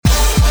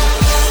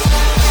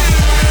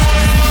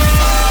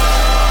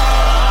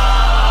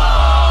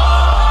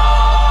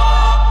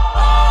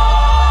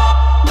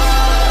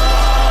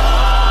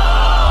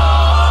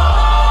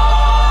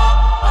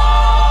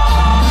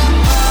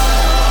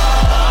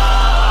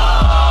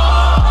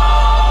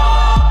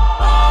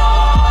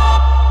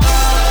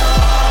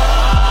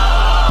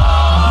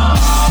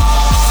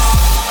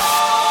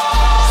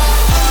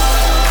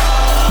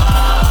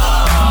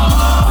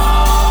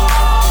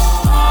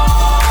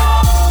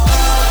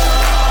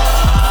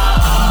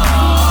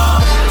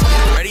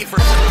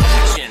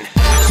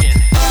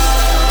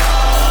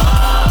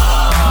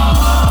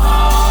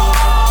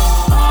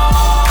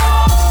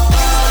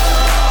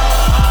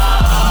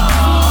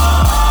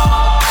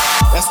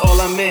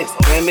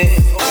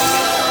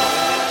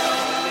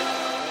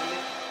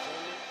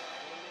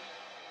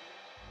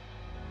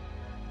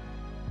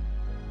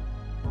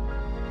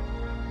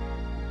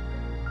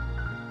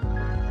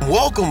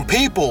Welcome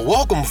people,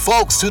 welcome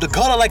folks to the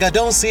Call It Like I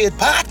Don't See It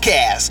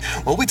podcast,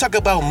 where we talk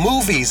about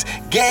movies,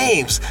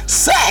 games,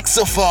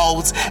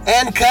 saxophones,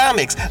 and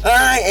comics.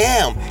 I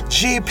am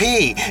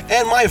GP,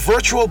 and my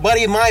virtual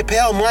buddy, my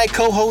pal, my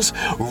co-host,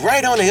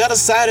 right on the other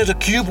side of the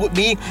cube with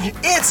me,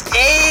 it's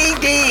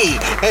AD.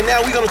 And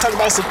now we're going to talk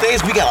about some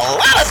things. We got a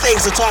lot of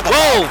things to talk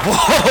about.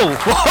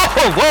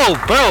 Whoa,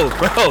 bro.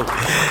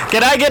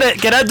 Can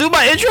I do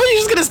my intro? You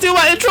just gonna steal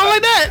my intro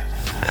like that?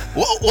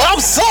 Well, I'm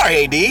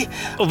sorry, AD.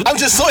 I'm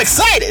just so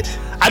excited.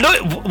 I know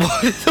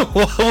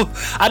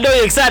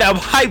you're excited. I'm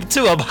hyped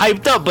too. I'm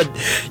hyped up, but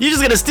you're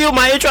just gonna steal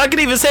my intro. I can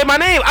even say my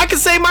name. I can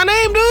say my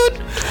name,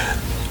 dude.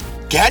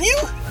 Can you?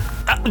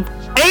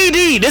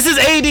 AD. This is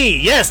AD.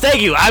 Yes,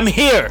 thank you. I'm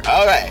here.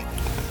 All right.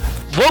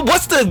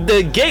 What's the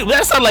game?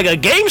 That sounds like a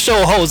game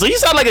show host. You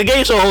sound like a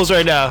game show host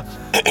right now.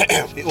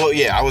 Well,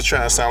 yeah, I was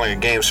trying to sound like a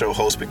game show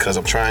host because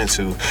I'm trying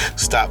to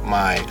stop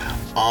my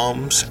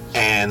ums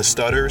and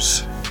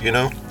stutters, you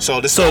know?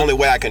 So the only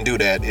way I can do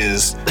that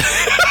is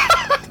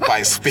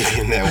by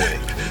speaking that way.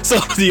 So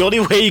the only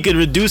way you can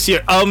reduce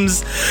your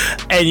ums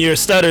and your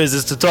stutters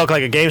is to talk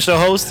like a game show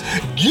host?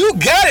 You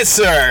got it,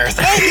 sir.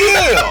 Thank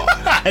you.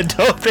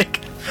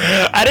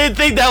 I didn't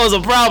think that was a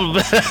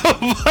problem.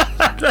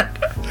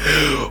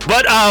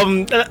 But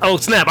oh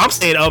snap, I'm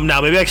saying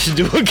now. Maybe I should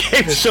do a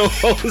game show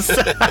host.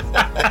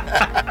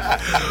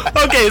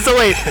 Okay, so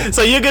wait.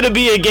 So you're gonna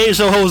be a game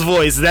show host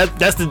voice.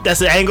 That's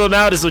the angle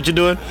now? This is what you're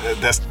doing?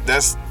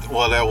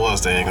 Well, that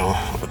was the angle.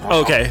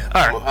 Okay,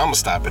 all right. I'm gonna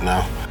stop it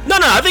now. No,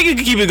 I think you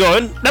can keep it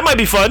going. That might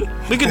be fun.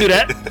 We can do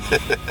that.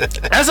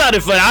 That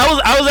sounded fun.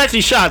 I was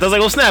actually shocked. I was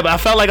like, oh snap! I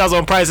felt like I was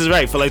on Price is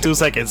Right for like 2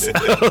 seconds. I'm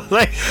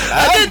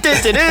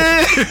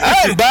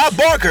Bob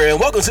Barker, and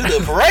welcome to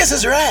the Price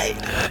is Right.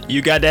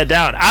 You got that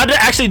down. I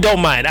actually don't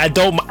mind. I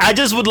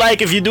just would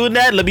like, if you're doing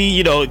that, let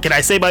me, can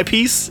I say my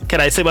piece?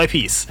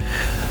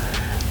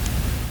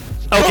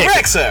 Okay.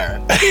 Correct, sir.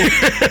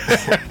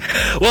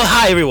 Well,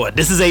 hi everyone.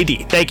 This is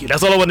AD. Thank you.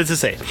 That's all I wanted to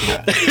say.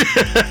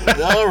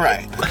 All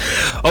right.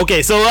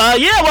 Okay, so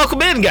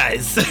welcome in,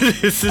 guys.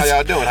 How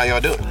y'all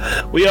doing?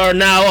 We are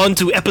now on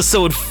to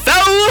episode 4.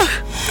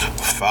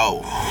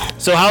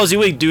 So how was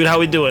your week, dude? How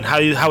we doing? How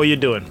are you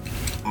doing?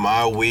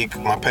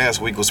 My past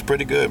week was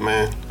pretty good,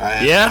 man.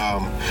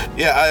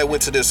 I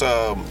went to this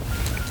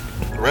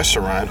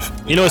restaurant.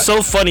 It's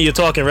so funny you're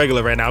talking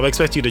regular right now. I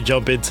expect you to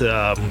jump into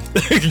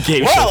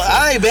game show.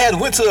 I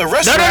went to a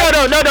restaurant.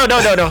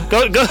 No.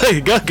 Go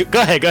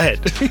ahead.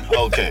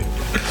 Okay.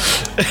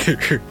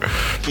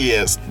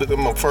 Yes,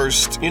 my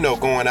first,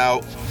 going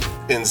out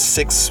in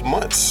 6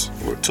 months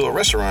to a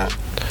restaurant.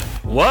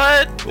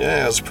 What?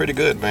 Yeah, it was pretty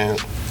good, man.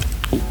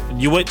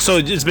 You went. So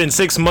it's been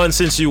 6 months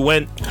since you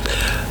went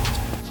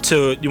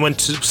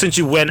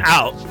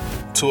out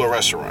to a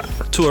restaurant.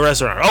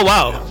 Oh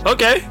wow.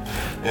 Okay.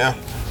 Yeah.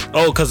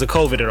 Oh, because of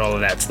COVID and all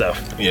of that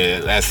stuff. Yeah,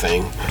 that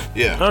thing.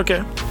 Yeah.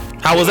 Okay.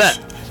 How was that?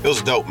 It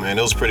was dope, man.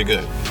 It was pretty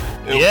good.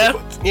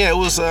 It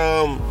was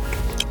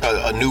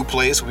a new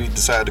place. We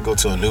decided to go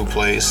to a new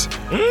place,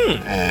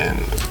 and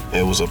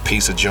it was a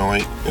pizza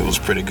joint. It was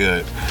pretty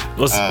good.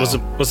 What's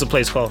the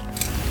place called?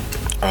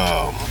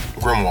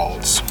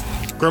 Grimwald's.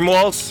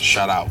 Grimwald's?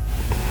 Shout out.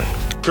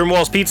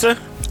 Grimwald's Pizza?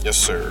 Yes,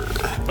 sir.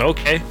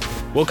 Okay.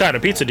 What kind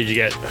of pizza did you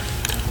get?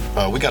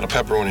 We got a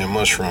pepperoni and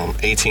mushroom,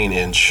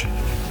 18-inch.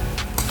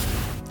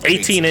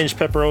 18-inch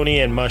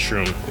pepperoni and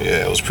mushroom.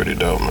 Yeah, it was pretty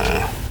dope,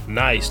 man.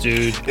 Nice,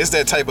 dude. It's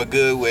that type of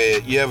good where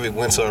you ever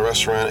went to a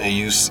restaurant and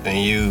you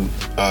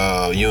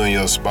and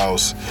your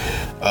spouse,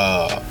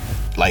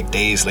 like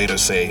days later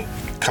say,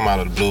 come out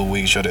of the blue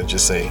with each other and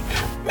just say,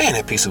 man,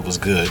 that pizza was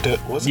good.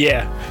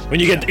 When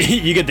you get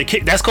the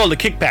kick, that's called the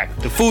kickback,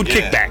 the food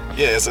kickback.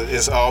 Yeah,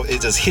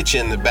 it just hits you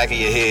in the back of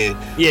your head.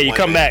 Yeah, you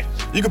come back.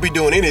 You could be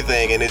doing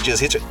anything and it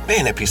just hits you.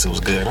 Man, that pizza was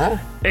good, huh?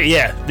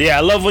 Yeah. I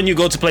love when you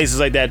go to places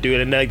like that,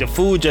 dude, and like the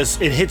food it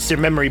hits your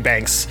memory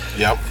banks.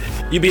 Yep.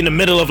 You be in the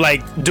middle of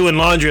like doing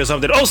laundry or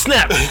something. Oh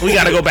snap, we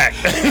gotta go back.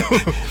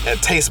 That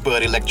taste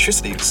bud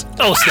electricity.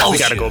 Oh snap, we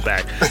gotta go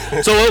back.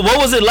 So what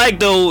was it like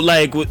though?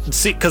 Like,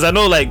 see, because I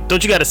know like,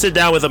 don't you gotta sit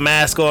down with a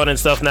mask on and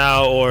stuff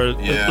now, or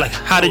like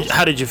how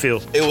did you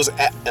feel? It was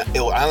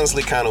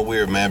honestly kind of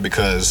weird, man,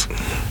 because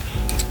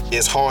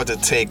it's hard to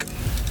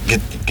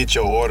get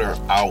your order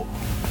out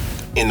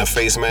in the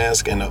face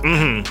mask and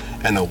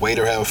the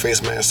waiter have a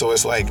face mask, so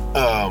it's like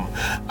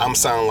I'm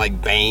sounding like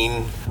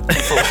Bane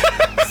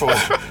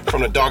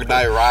from The Dark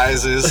Knight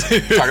Rises,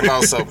 talking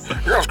about some.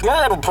 Yes, can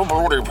I have a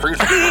pepperoni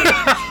pizza?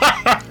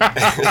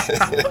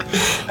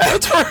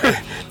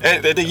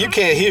 And then you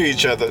can't hear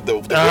each other. The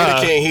waiter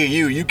can't hear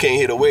you. You can't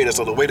hear the waiter.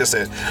 So the waiter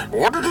said,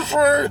 "What did you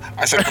say?"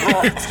 I said,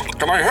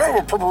 "Can I have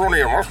a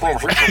pepperoni and mushroom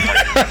pizza?"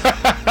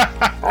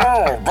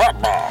 Oh,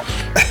 Bob.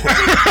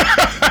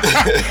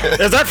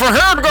 Is that for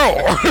her to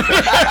go?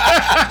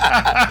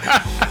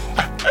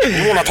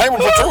 You want a table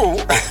for two?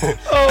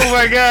 Oh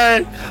my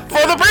God!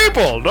 For the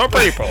people, the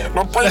people.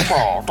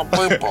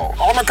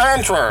 On the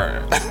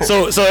contrary.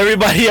 So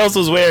everybody else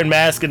was wearing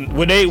masks, and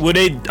were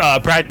they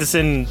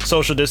practicing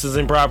social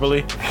distancing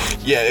properly?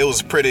 Yeah, it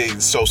was pretty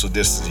social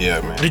distance.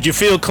 Yeah, man. Did you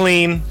feel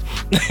clean?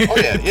 Oh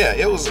yeah.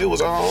 It was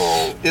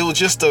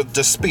just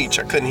the speech.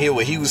 I couldn't hear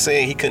what he was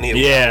saying. He couldn't hear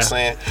what I was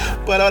saying.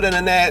 But other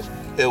than that,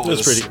 it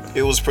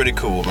was pretty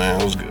cool, man.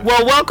 It was good.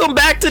 Well, welcome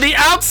back to the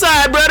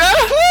outside, brother.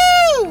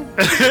 Woo!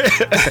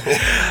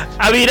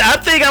 I mean, I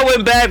think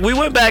we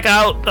went back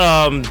out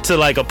to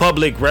like a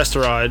public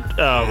restaurant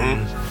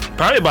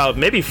probably about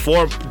maybe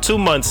 2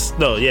 months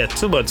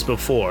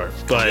before.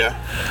 But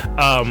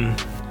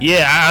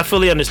yeah, I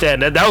fully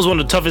understand that. That was one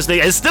of the toughest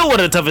things. It's still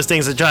one of the toughest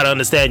things to try to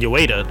understand your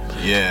waiter.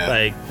 Yeah.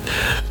 Like,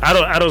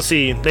 I don't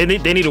see. They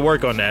need to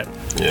work on that.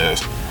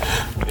 Yes.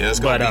 Yeah, it's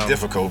gonna be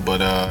difficult,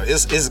 but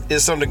it's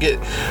something to get.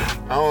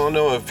 I don't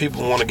know if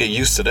people want to get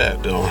used to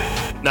that though.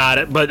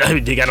 Nah, but I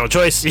mean, you got no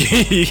choice.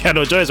 You got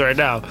no choice right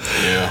now.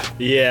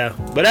 Yeah.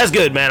 But that's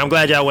good, man. I'm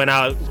glad y'all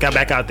got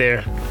back out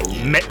there,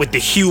 met with the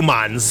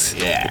humans.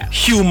 Yeah.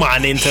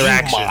 Human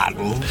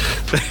interaction.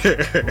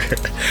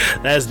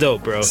 That's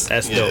dope, bro.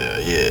 That's dope.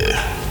 Yeah.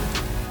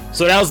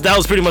 So that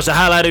was pretty much the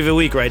highlight of your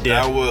week right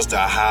there. That was the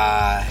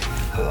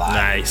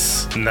highlight.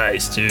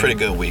 Nice, dude. Pretty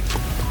good week.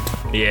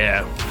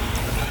 Yeah.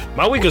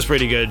 My week was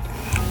pretty good.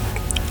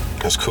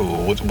 That's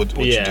cool. What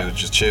you do?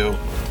 Just chill?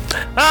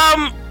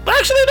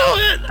 Actually, no.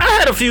 I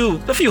had a few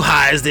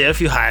highs there, a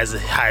few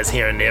highs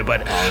here and there,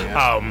 but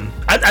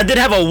I did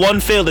have a one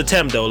failed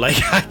attempt though. Like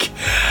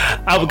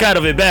I'm kind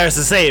of embarrassed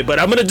to say it, but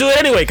I'm gonna do it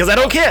anyway because I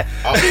don't care.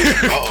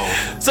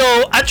 So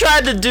I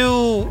tried to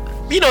do.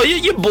 You know,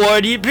 you're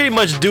bored. You're pretty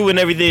much doing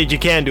everything that you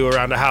can do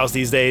around the house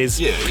these days.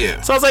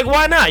 Yeah. So I was like,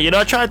 why not? You know,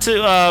 I tried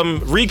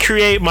to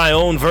recreate my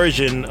own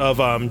version of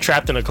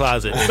Trapped in a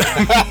Closet.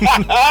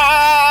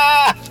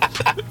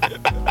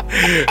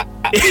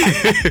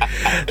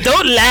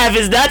 Don't laugh.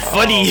 It's not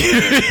funny.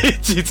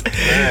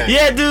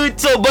 Yeah, dude.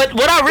 So, but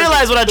what I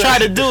realized when I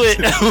tried to do it,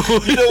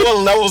 you know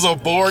what levels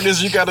of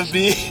boredness you gotta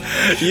be.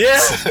 Yeah.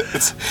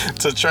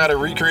 to try to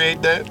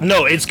recreate that.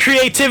 No, it's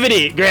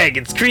creativity, Greg.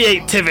 It's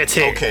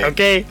creativity.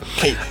 Okay.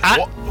 Hey,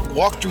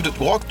 walk through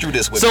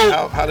this with me.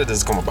 How did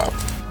this come about?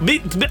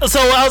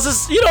 So I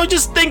was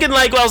just thinking,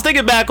 like, I was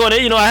thinking back on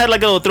it. You know, I had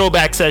like a little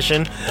throwback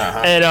session,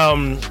 and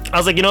I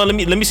was like, you know, let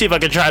me see if I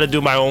can try to do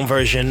my own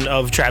version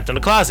of Trapped in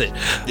the Closet.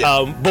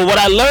 Yeah. But what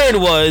I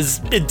learned was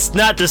it's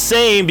not the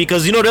same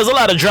because you know there's a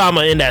lot of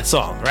drama in that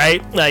song,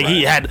 right? Like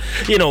he had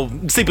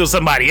sleeping with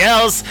somebody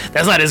else.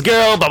 That's not his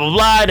girl. Blah blah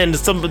blah. And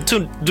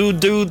two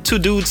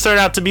dudes turned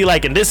out to be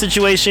like in this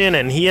situation,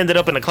 and he ended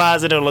up in the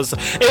closet. And it was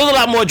a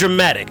lot more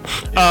dramatic.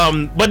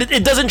 But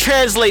it doesn't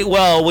translate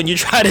well when you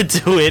try to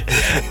do it.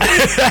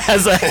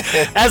 as a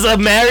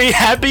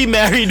happy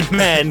married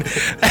man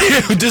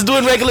just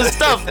doing regular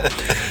stuff.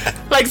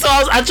 Like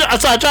I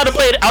tried to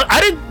play it.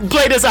 I didn't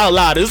play this out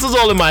loud. This was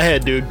all in my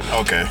head, dude.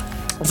 Okay.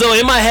 So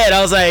in my head,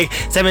 I was like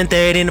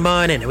 7:30 in the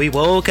morning, and we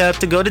woke up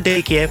to go to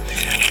daycare.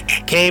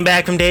 Came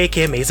back from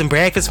daycare, made some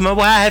breakfast for my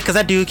wife, cause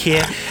I do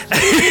care.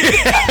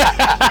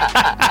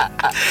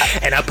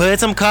 And I put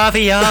some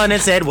coffee on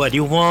and said, "What do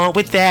you want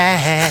with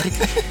that?"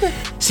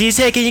 She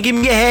said, "Can you give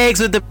me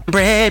eggs with the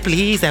bread,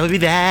 please? That would be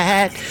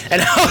that."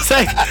 And I was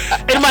like,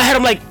 in my head,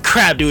 I'm like,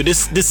 "Crap, dude,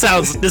 this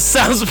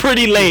sounds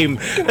pretty lame."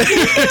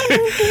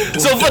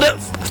 So for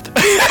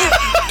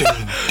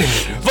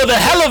the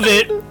hell of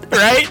it.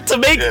 Right? To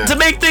make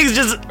things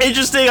just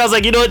interesting, I was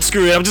like, you know what,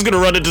 screw it. I'm just gonna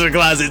run into the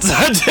closet. So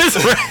I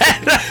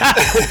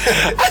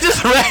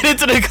just ran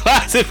into the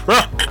closet, bro.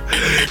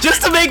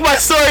 Just to make my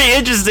story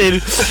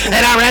interesting.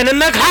 And I ran in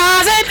the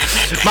closet.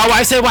 My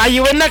wife said, "Why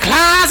you in the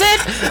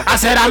closet?" I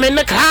said, "I'm in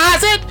the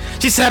closet."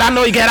 She said, "I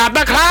know you get out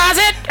the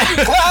closet."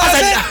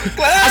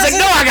 I said,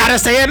 "No, I gotta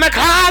stay in the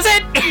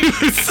closet."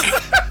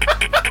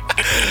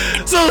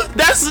 So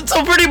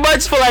pretty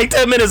much for like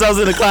 10 minutes I was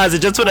in the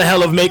closet just for the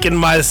hell of making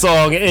my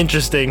song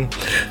interesting.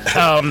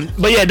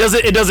 But yeah,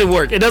 it doesn't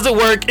work. It doesn't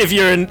work if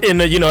you're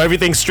in a,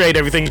 everything's straight,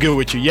 everything's good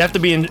with you. You have to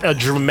be in a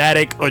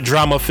dramatic or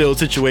drama-filled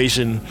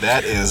situation.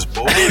 That is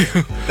bored.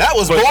 That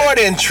was Bored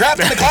and Trapped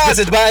in the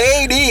Closet by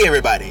AD,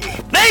 everybody.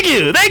 Thank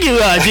you,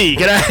 G.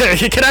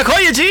 Can I call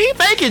you G?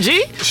 Thank you,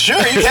 G.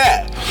 Sure, you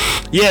can.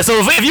 Yeah, so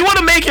if you want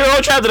to make your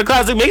own Trapped in the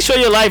Closet, make sure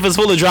your life is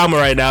full of drama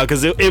right now,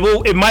 because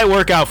it might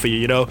work out for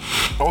you,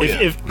 Oh,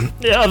 if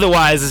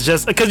otherwise, it's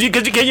just because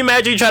can you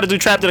imagine you try to do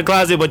Trapped in the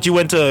Closet, but you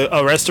went to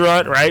a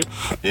restaurant, right?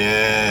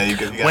 Yeah, you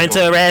went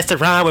to a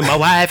restaurant with my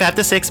wife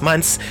after 6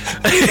 months.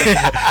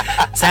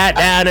 Sat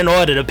down and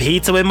ordered a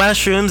pizza with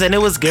mushrooms, and it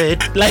was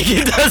good. Like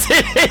it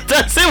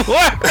doesn't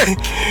work.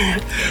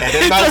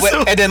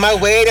 And then my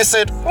waiter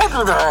said, "What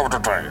did I have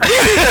today?"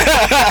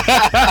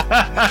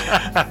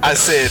 I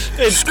said,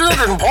 "Excuse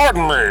me,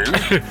 pardon me."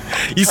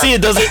 You see,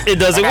 it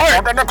doesn't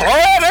work. In the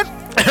closet.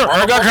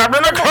 I got trapped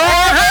in the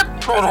closet.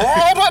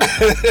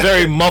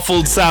 very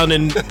muffled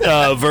sounding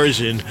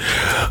version.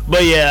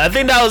 But yeah, I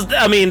think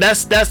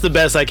that's the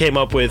best I came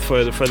up with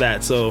for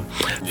that. So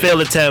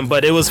failed attempt,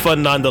 but it was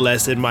fun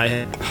nonetheless in my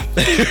head.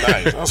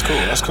 Nice.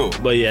 That's cool.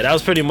 But yeah, that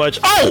was pretty much.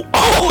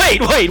 Oh wait,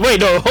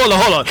 no,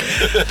 hold on.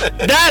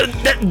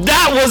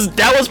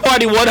 That was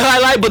probably one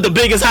highlight, but the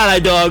biggest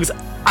highlight, dogs.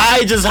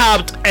 I just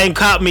hopped and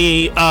caught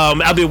me.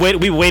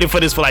 We waited for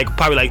this for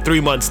probably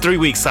 3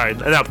 weeks. Sorry,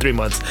 not 3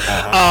 months.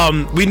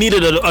 We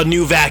needed a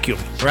new vacuum,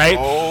 right?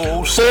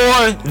 Oh,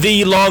 for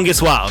the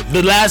longest while.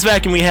 The last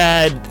vacuum we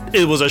had,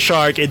 it was a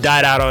shark. It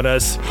died out on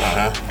us.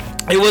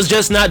 It was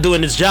just not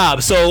doing its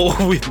job. So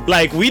we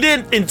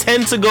didn't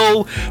intend to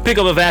go pick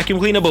up a vacuum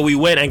cleaner, but we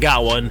went and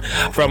got one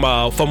from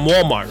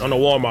Walmart on a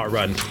Walmart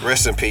run.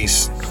 Rest in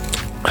peace.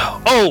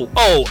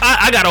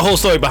 I got a whole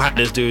story behind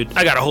this, dude.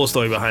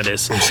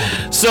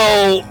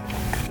 So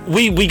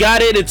we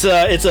got it. It's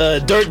a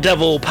Dirt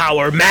Devil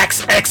Power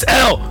Max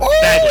XL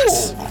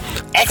bagless.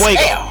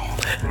 XL.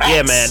 Max.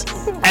 Yeah, man.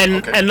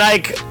 And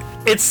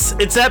it's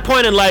that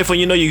point in life when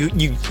you know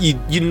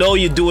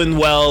you're doing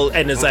well,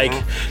 and it's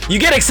you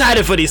get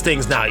excited for these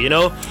things now,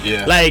 Yeah.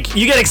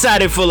 You get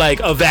excited for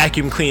a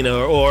vacuum cleaner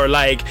or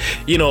a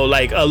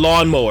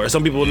lawnmower.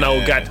 Some people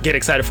get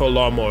excited for a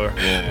lawnmower.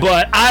 Yeah.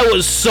 But I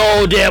was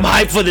so damn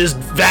hyped for this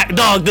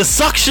dog. The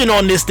suction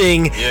on this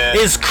thing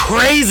is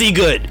crazy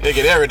good. They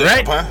get everything,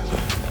 right? Huh?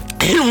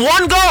 In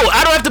one go.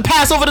 I don't have to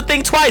pass over the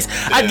thing twice.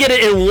 Yeah. I get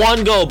it in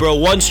one go, bro.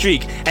 One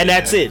streak, and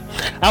that's it.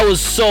 I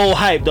was so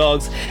hyped,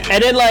 dogs.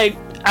 And then I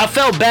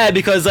felt bad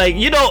because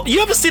you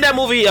ever see that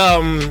movie,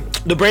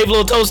 The Brave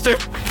Little Toaster?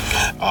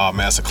 Oh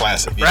man, it's a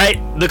classic. Yeah. Right?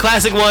 The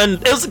classic one.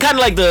 It was kind of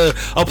like the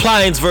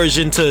appliance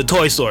version to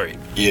Toy Story.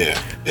 Yeah.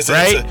 It's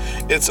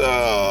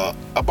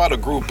about a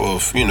group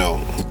of,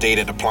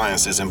 dated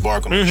appliances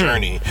embark on a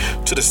journey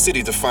to the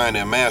city to find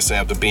their master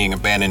after being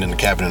abandoned in a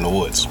cabin in the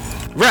woods.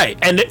 Right,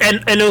 and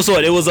it was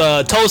what? It was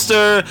a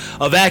toaster,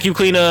 a vacuum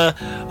cleaner,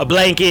 a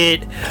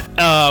blanket,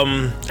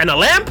 and a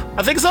lamp.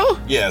 I think so.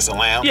 Yeah, it's a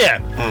lamp. Yeah.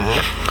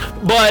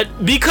 But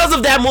because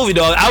of that movie,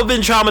 dog, I've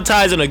been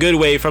traumatized in a good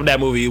way from that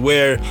movie.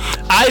 Where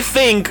I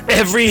think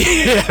every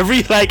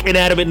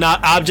inanimate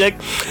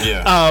object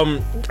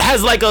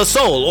has a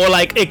soul or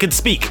it could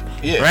speak.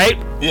 Yeah. Right.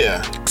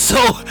 Yeah. So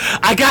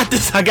I got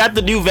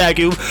the new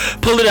vacuum,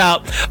 pull it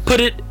out,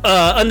 put it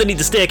underneath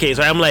the staircase,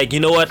 right? I'm like, you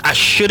know what? I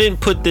shouldn't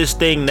put this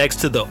thing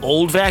next to the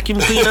old vacuum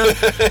cleaner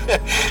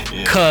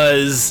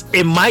because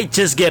it might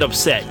just get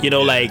upset, who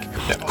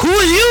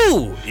are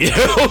you?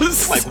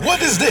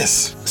 What is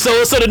this?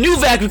 So the new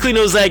vacuum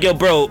cleaner was like, yo,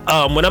 bro,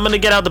 when I'm gonna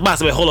get out the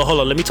box, I'm like, hold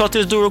on, let me talk to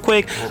this dude real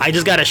quick. I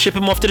just gotta ship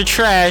him off to the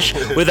trash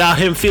without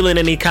him feeling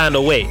any kind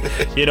of way,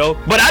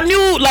 But I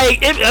knew,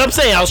 I'm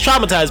saying I was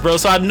traumatized, bro.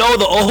 So I know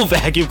the old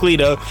vacuum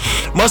cleaner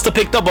must have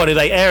picked up on it.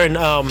 Like, Aaron,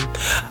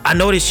 I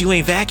noticed you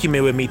ain't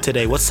vacuuming with me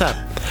today. What's up?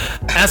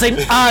 And I was like,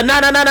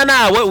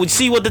 nah. What?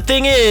 See, what the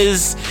thing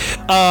is,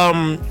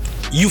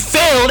 you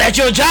failed at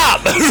your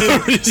job.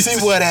 See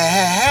what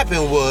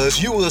happened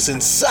was you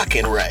wasn't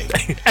sucking right.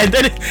 And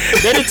then it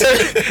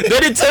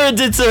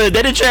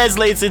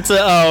translates into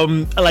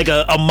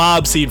a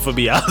mob scene for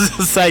me. I was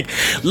just like,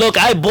 look,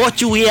 I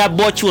bought you here. I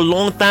bought you a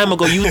long time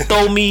ago. You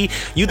told me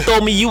you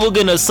were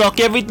gonna suck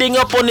everything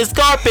up on this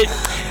carpet.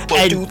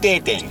 But you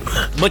didn't.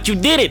 But you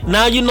did it.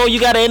 Now you know you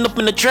gotta end up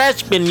in the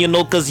trash bin,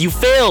 because you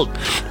failed.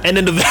 And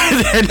then the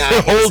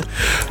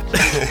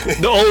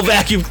old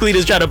vacuum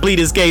cleaner's trying to plead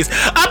his case.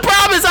 I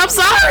promise, I'm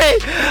sorry.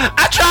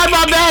 I tried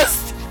my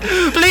best.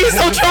 Please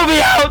don't throw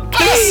me out.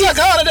 Please. I suck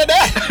harder than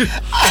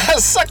that. I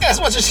suck as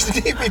much as you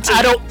need me to.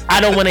 I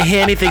don't want to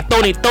hear anything.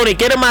 Tony,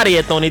 get him out of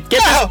here, Tony.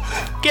 Get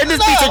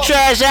this piece of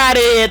trash out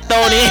of here,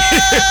 Tony.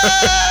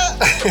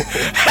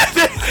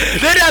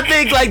 Then I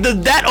think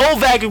that old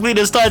vacuum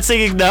cleaner started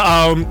singing the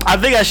I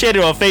think I shared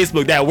it on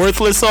Facebook, that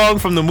Worthless song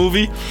from the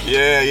movie.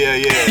 Yeah.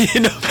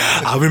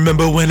 I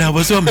remember when I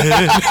was a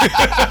man.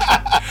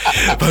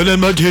 But in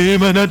my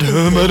game and I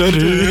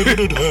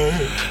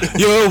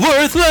you're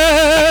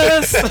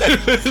worthless.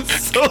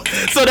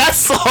 so that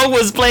song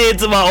was playing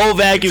to my old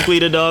vacuum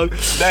cleaner, dog.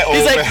 He's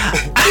like,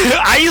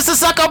 I used to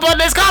suck up on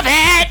this carpet.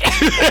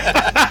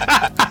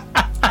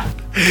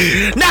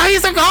 Now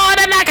he's a god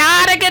and I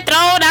gotta get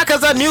thrown out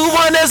because a new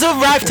one has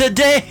arrived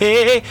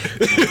today.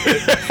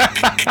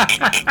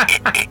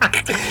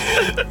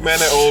 Man,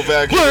 that old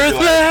vacuum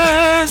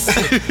worthless.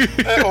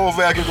 That old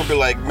vacuum could be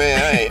like,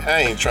 man,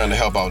 I ain't trying to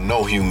help out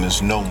no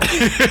humans no more.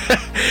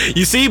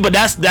 You see, but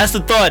that's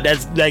the thought.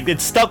 That's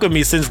it's stuck with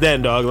me since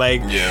then, dog.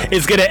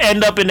 It's gonna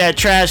end up in that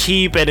trash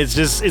heap, and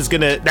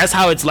that's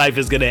how its life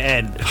is gonna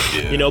end.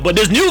 Yeah. But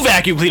this new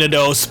vacuum cleaner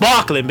though,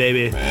 sparkling,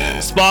 baby.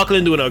 Man.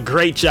 Sparkling doing a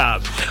great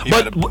job.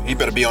 He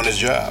better be on his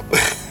job.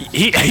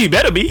 He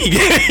better be.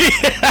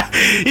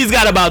 He's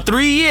got about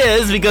 3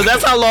 years because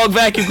that's how long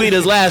vacuum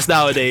cleaners last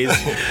nowadays.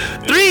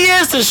 3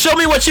 years to show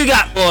me what you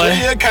got, boy.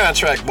 3-year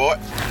contract, boy.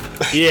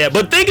 Yeah,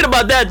 but thinking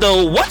about that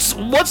though, what's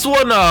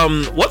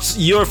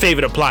your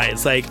favorite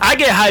appliance? I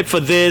get hyped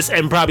for this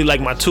and probably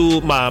my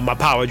tool, my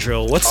power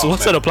drill. What's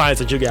an appliance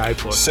that you get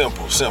hyped for?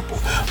 Simple.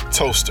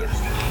 Toaster.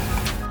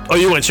 Oh,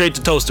 you went straight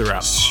to toaster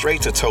route.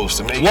 Straight to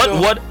toaster, man.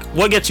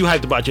 What gets you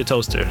hyped about your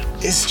toaster?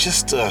 It's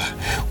just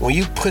when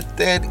you put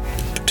that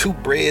two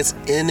breads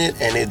in it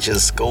and it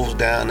just goes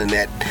down and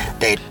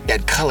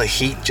that color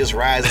heat just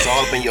rises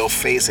all up in your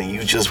face and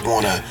you just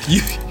wanna you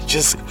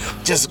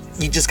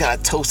just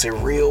gotta toast it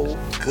real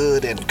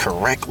good and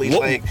correctly.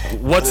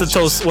 What's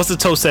the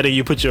toast setting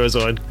you put yours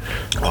on?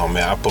 Oh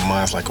man, I put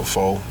mine like a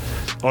 4.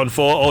 On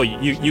 4? Oh,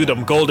 you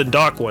them golden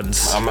dark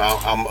ones.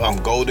 I'm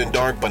golden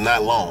dark, but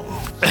not long.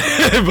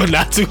 But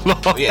not too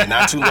long. Yeah,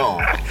 not too long.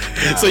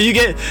 Nah. So you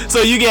get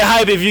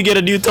hype if you get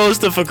a new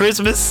toaster for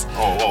Christmas.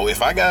 Oh,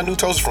 if I got a new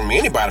toaster from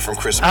anybody from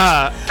Christmas,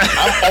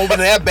 I'm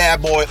opening that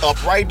bad boy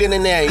up right then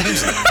and there and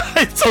using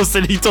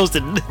it. He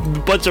toasted a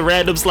bunch of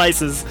random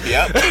slices.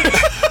 Yep.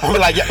 I'm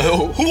like,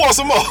 who wants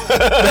some more?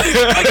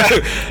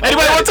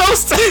 Anybody want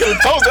toast?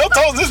 They'll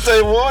toast this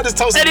thing, boy. This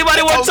toast.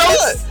 Anybody want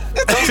toast?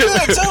 It tastes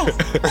good too.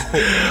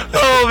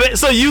 Oh man!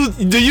 So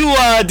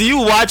do you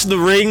watch the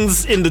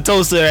rings in the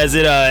toaster as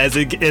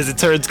it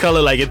turns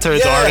color, like it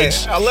turns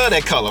orange? I love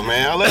that color,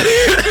 man. I love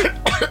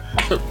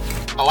it.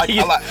 I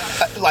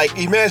like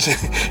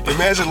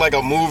imagine like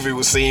a movie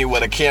with scene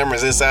where the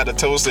camera's inside the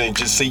toaster and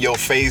just see your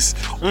face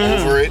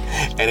over it,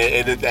 and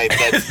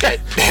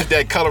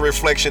that color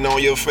reflection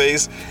on your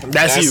face.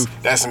 That's you.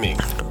 That's me.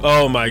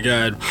 Oh my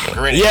God.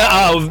 Great.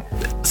 Yeah.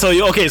 So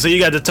you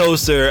got the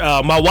toaster.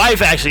 My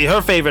wife actually,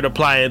 her favorite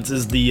appliance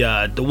is the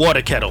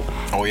water kettle.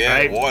 Oh yeah,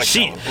 right? Water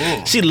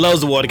kettle. She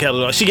loves the water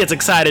kettle. She gets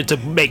excited to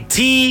make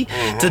tea,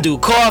 to do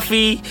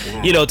coffee,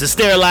 to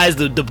sterilize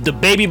the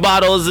baby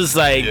bottles. It's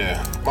like,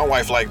 yeah, my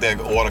wife liked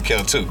that water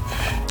kettle too.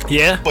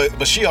 Yeah,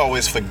 but she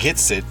always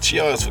forgets it. She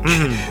always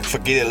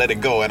forget it, let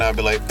it go, and I'll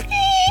be like,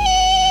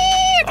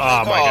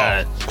 oh my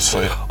God.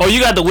 So,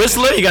 you got the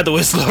whistler? You got the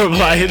whistler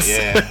appliance?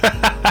 Yeah.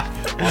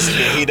 Once it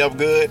get heat up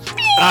good.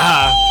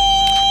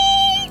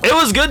 It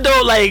was good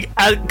though,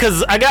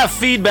 because I got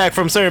feedback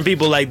from certain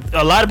people. Like,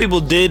 a lot of people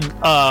did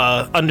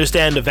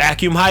understand the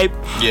vacuum hype.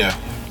 Yeah.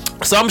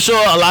 So I'm sure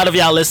a lot of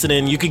y'all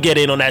listening, you could get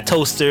in on that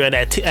toaster and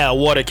that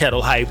water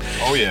kettle hype.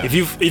 Oh yeah.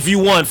 If you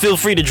want, feel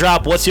free to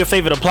drop what's your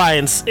favorite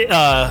appliance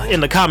in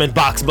the comment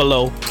box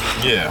below.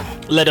 Yeah.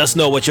 Let us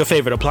know what your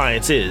favorite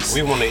appliance is.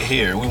 We want to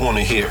hear.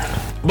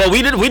 But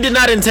we did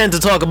not intend to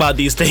talk about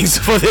these things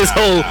for this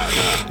whole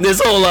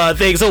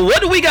thing. So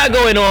what do we got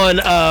going on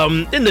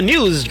in the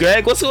news,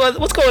 Greg? What's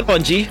going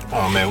on, G?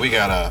 Oh man,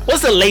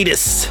 what's the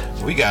latest?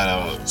 We got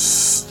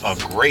a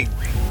great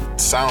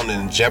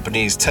sounding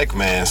Japanese tech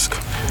mask.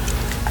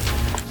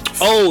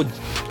 Oh,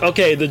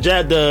 okay.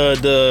 That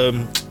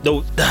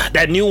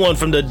new one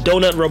from the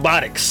Donut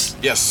Robotics.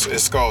 Yes,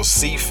 it's called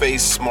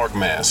C-Face Smart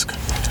Mask.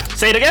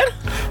 Say it again?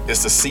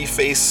 It's the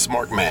C-Face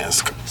Smart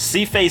Mask.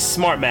 C-Face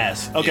Smart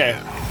Mask. Okay.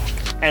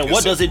 Yeah. And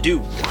what does it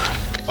do?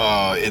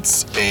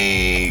 It's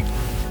a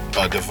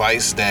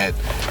device that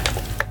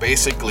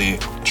basically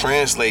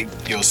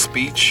translates your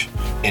speech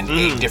in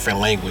 8 different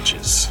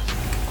languages.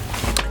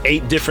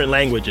 8 different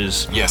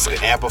languages. Yes,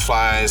 it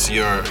amplifies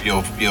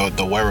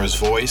the wearer's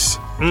voice.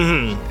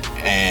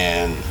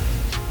 And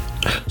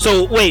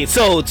so wait,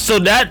 so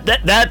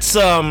that's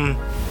so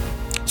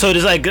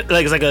there's like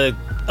it's like a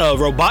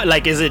robot,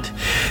 like is it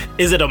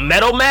a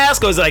metal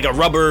mask or is it like a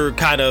rubber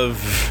kind of?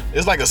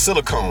 It's like a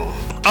silicone.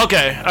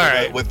 Okay, all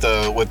right. With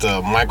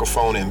the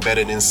microphone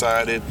embedded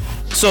inside it.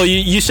 So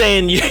you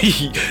saying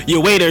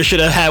your waiter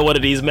should have had one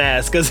of these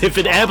masks? Because if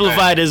it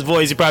amplified his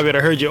voice, you probably would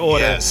have heard your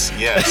order. Yes.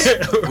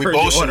 We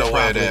both should have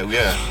wear that.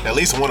 Yeah, at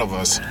least one of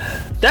us.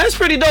 That's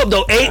pretty dope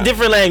though. 8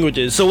 different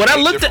languages. So when I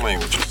looked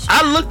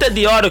at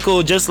the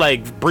article just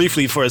like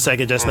briefly for a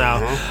second just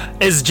now.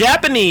 It's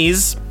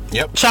Japanese,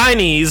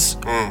 Chinese,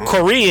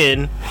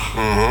 Korean,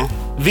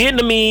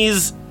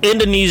 Vietnamese,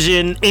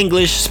 Indonesian,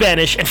 English,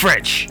 Spanish, and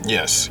French.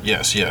 Yes.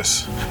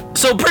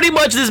 So pretty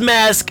much this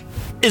mask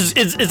is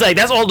like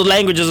that's all the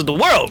languages of the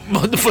world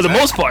for the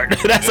most part.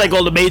 That's like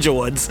all the major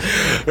ones,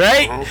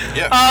 right?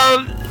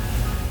 Yeah.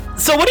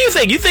 So what do you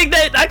think? You think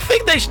that I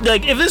think they should,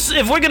 like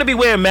if we're gonna be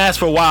wearing masks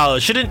for a while,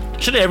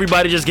 shouldn't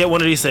everybody just get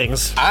one of these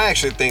things? I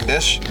actually think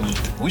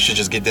we should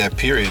just get that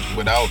period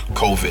without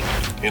COVID.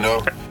 You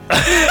know,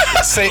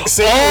 say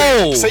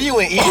you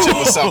in Egypt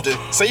or something.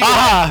 Say you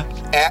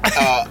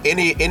at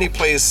any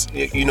place,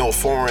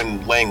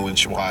 foreign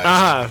language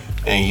wise,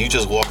 and you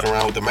just walking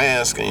around with the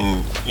mask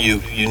and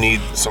you need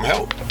some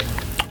help.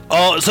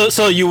 Oh,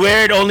 so you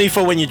wear it only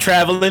for when you're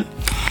traveling?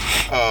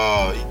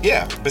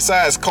 Yeah.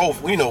 Besides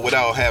COVID,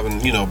 without having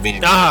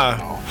being.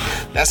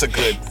 That's a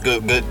good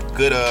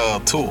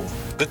tool.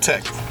 Good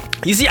tech.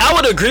 You see, I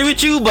would agree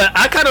with you, but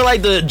I kind of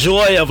like the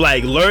joy of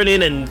like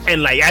learning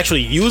and like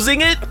actually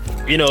using it.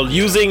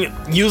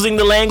 Using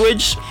the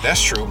language.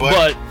 That's true,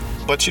 but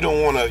But you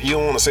don't want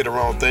to say the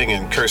wrong thing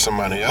and curse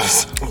somebody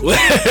else.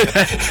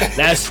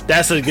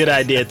 That's a good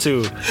idea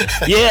too.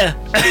 Yeah.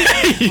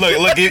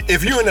 Look.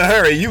 If you're in a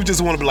hurry, you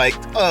just want to be like,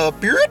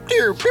 okay, yeah,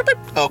 here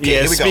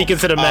we go. Speaking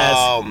to the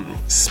mass.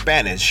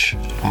 Spanish.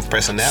 I'm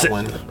pressing that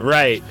one.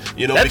 Right.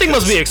 You know, that thing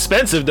must be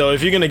expensive though.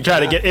 If you're gonna try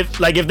to get if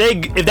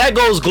that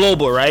goes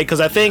global, right? Because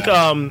I think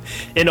in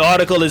the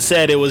article it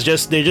said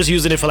they're just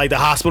using it for like the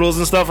hospitals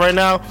and stuff right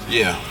now.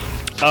 Yeah.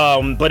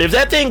 But if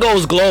that thing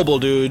goes global,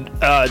 dude,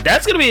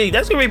 that's a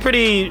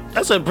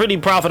pretty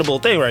profitable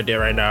thing right there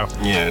right now.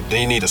 Yeah,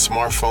 they need a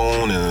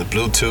smartphone and a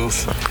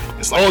Bluetooth.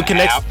 It's like it an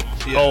connects. app.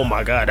 Yeah. Oh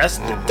my God, dang,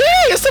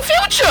 it's the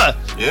future.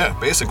 Yeah,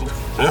 basically.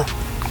 Yeah.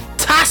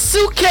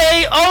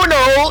 Tasuke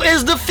Ono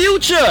is the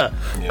future.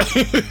 Yeah.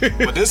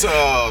 But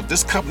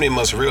this company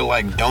must really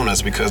like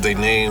donuts because they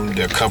named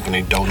their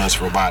company Donuts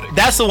Robotics.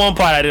 That's the one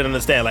part I didn't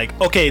understand. Like,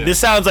 okay, this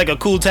sounds like a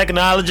cool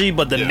technology,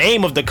 but the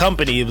name of the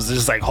company was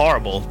just like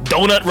horrible.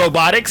 Donut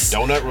Robotics.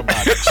 Donut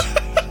Robotics.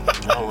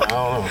 I don't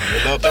know.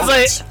 They love donuts.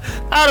 It's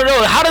like, I don't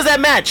know. How does that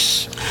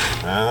match?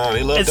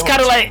 They love It's donuts.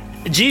 kind of like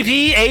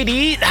GP,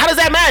 AD. How does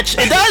that match?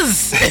 It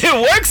does. It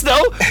works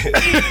though.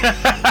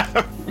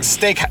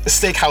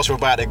 Steakhouse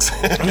Robotics.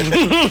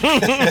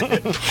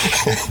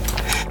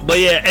 But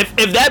yeah,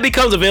 if that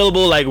becomes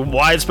available like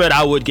widespread,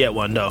 I would get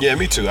one though. Yeah,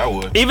 me too. I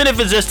would. Even if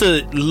it's just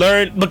to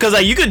learn, because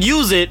like you could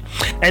use it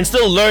and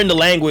still learn the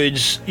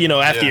language,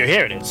 after you're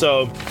hearing it.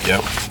 So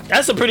Yep.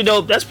 that's pretty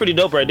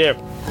dope right there.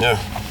 Yeah.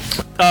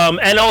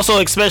 And also,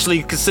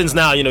 especially since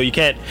now, you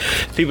can't,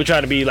 people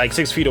trying to be like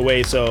 6 feet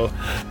away. So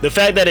the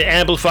fact that it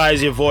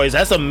amplifies your voice,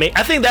 I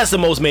think that's the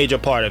most major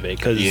part of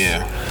it. Cause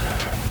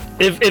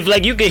if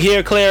like you can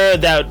hear clearer,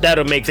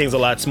 that'll make things a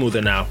lot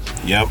smoother now.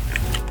 Yep.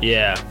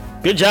 Yeah.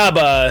 Good job,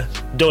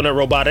 Donut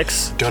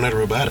Robotics. Donut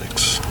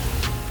Robotics.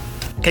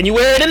 Can you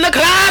wear it in the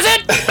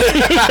closet?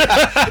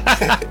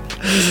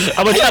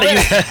 I'm gonna try to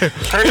use that.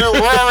 Can you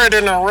wear it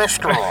in a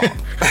restaurant?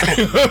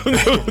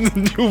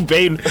 New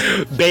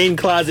Bane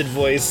closet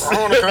voice.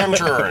 On the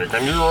contrary,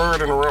 can you wear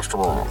it in a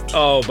restaurant?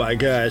 Oh my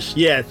gosh.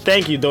 Yeah,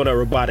 thank you, Donut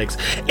Robotics.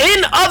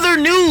 In other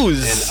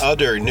news.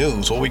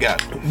 What we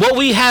got? What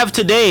we have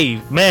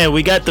today, man,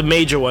 we got the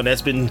major one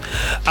that's been,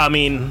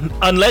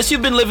 unless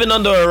you've been living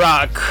under a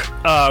rock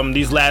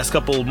these last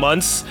couple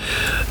months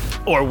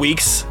or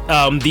weeks,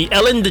 the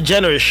Ellen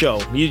DeGeneres show.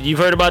 You've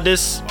heard about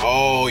this?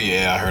 Oh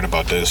yeah, I heard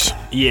about this.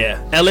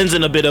 Yeah, Ellen's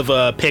in a bit of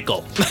a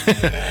pickle.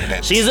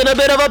 She's in a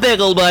bit of a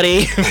pickle,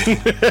 buddy.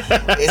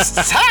 It's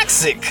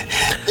toxic.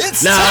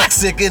 It's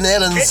toxic in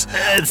Ellen's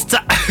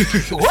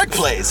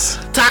workplace.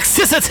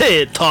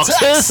 Toxicity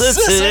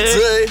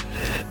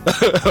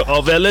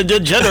of Ellen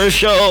DeGeneres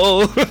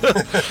show.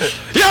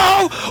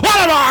 Yo,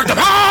 what about the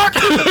park?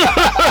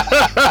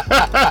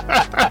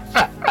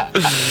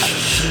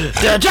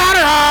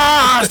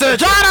 DeGeneres.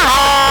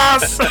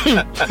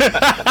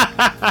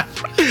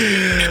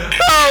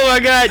 Oh my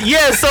God!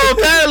 Yeah, so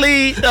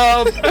apparently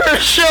her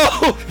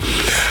show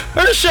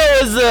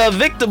is a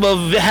victim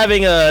of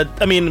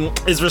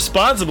is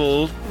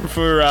responsible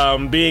for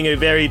being a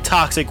very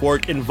toxic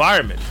work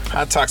environment.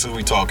 How toxic are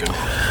we talking?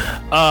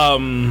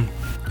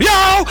 Yo,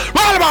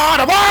 what about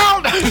the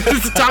world?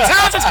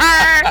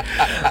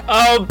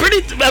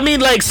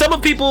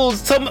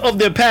 Some of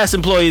their past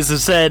employees have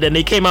said, and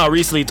they came out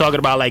recently talking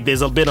about like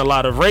there's been a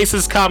lot of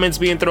racist comments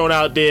being thrown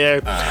out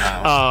there,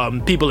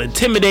 people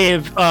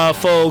intimidating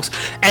folks,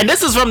 and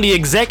this is from the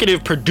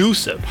executive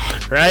producer,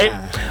 right?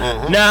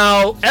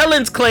 Now,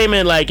 Ellen's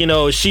claiming like,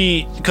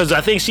 because I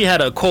think she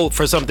had a quote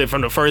for something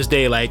from the first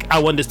day, like, I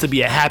want this to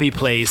be a happy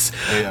place,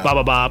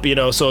 blah, blah,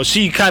 blah, so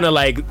she kind of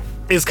like,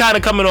 it's kind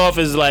of coming off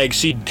as like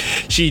she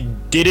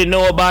didn't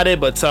know about it,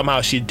 but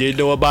somehow she did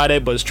know about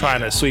it, but is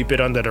trying to sweep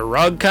it under the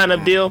rug kind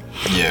of deal.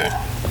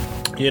 Yeah.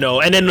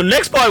 And then the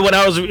next part when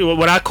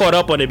I caught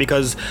up on it,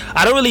 because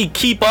I don't really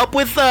keep up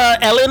with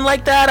Ellen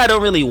like that. I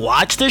don't really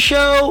watch the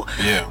show.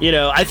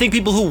 Yeah. I think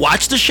people who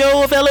watch the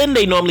show of Ellen,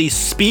 they normally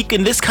speak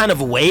in this kind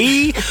of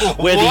way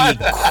where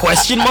the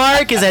question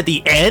mark is at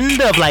the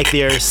end of like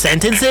their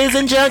sentences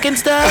and junk and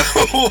stuff.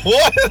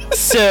 What?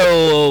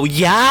 So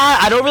yeah,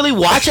 I don't really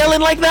watch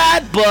Ellen like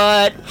that,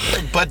 but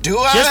do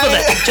I?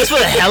 Just for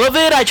the hell of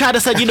it, I try to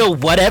say,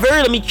 whatever.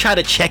 Let me try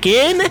to check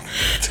in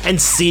and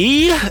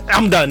see.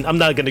 I'm done. I'm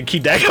not gonna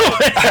keep that going.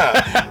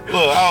 Look,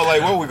 I was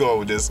like, where we going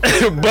with this?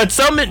 But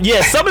some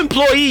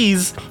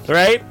employees,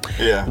 right?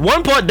 Yeah.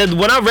 One part that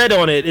when I read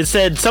on it, it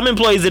said some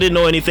employees didn't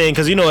know anything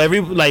because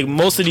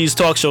most of these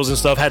talk shows and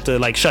stuff had to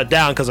like shut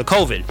down because of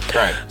COVID.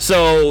 Right.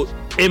 So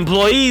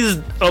employees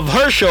of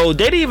her show,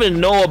 they didn't even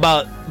know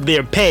about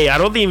their pay. I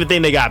don't even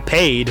think they got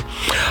paid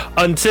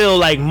until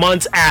like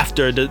months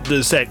after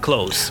the set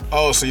closed.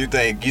 Oh, so you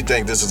think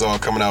this is all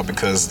coming out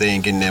because they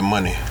ain't getting their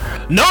money?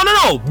 No.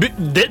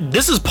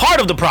 This is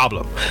part of the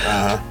problem.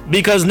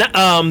 Because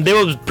there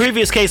was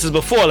previous cases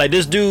before, like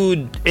this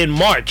dude in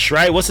March,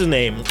 right? What's his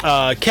name?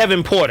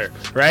 Kevin Porter,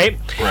 right?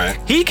 Right.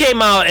 He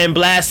came out and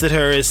blasted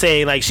her as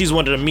saying like she's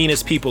one of the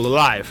meanest people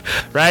alive,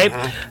 right?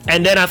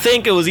 And then I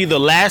think it was either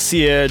last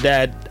year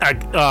that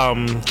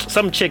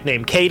some chick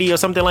named Katie or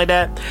something like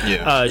that,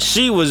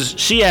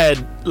 she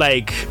had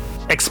like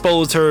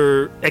exposed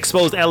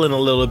Ellen a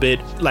little bit,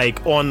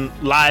 like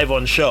live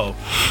on show.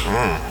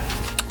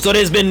 So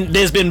there's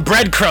been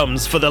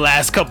breadcrumbs for the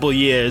last couple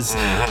years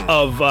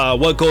of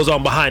what goes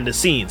on behind the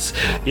scenes.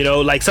 You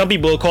know, like some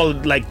people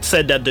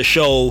said that the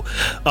show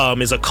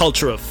is a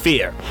culture of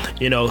fear.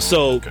 You know,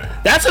 so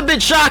that's a bit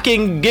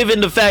shocking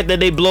given the fact that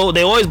they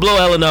always blow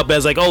Ellen up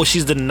as like, oh,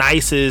 she's the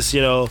nicest,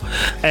 you know,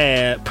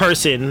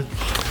 person.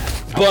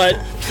 But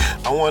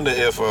I wonder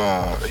if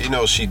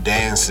she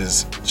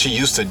dances. She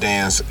used to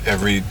dance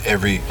every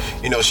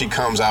she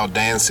comes out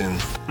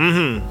dancing.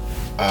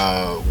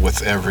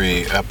 With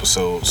every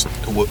episode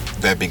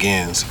that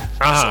begins.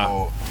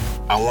 So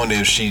I wonder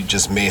if she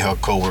just made her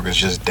coworkers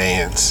just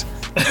dance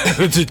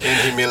in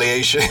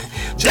humiliation.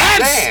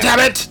 Dance, damn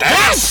it!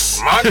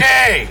 Dance,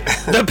 monkey!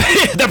 The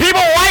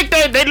people like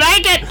it. They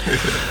like it.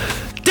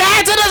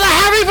 Dance! It is a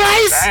happy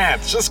place.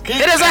 Dance, just keep.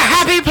 It is a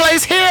happy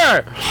place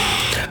here.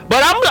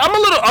 But I'm a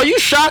little. Are you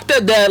shocked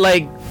that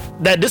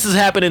this is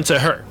happening to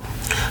her?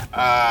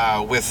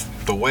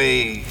 With the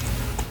way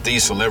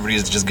these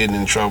celebrities just getting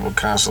in trouble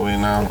constantly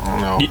now. I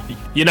don't know.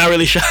 You're not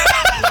really shocked.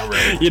 Not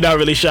really. You're not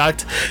really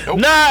shocked. Nope.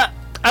 Nah.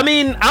 I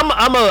mean,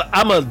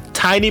 I'm a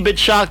tiny bit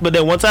shocked, but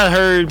then once I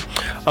heard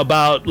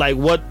about like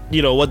what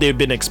they've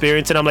been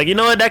experiencing, I'm like, you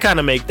know what, that kind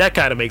of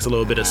makes a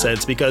little bit of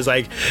sense, because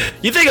like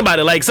you think about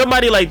it, like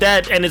somebody like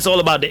that, and it's all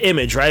about the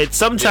image, right?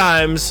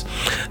 Sometimes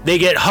they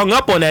get hung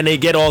up on that and they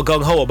get all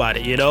gung ho about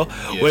it, you know,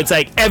 where it's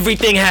like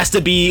everything has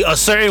to be a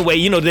certain way,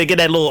 you know, they get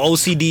that little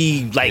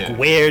OCD like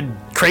weird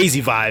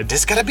crazy vibe.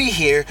 This gotta be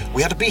here.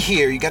 We have to be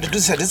here. You gotta do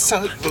this.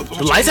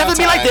 The lights have to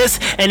be like this,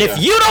 and if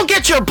you don't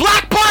get your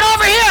black part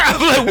over here, I'm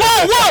like,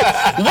 whoa,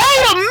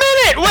 wait a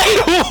minute,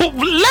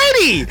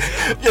 lady.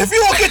 If you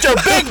don't get your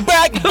big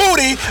back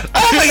booty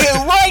over here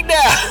right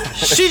now.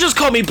 She just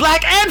called me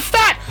black and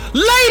fat,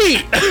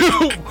 lady.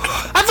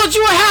 I thought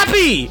you were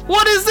happy.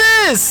 What is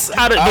this?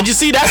 But you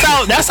see,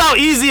 that's how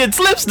easy it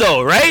slips,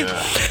 though, right?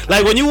 Yeah.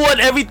 Like when you want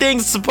everything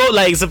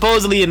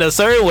supposedly in a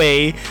certain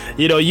way,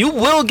 you know, you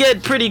will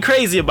get pretty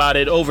crazy about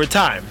it over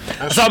time.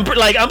 So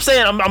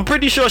I'm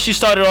pretty sure she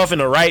started off in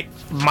the right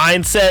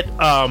mindset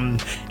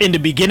in the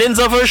beginnings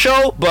of her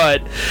show,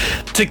 but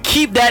to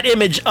keep that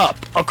image up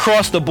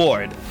across the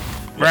board,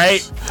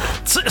 right?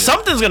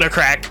 Something's gonna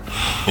crack.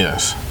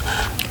 Yes.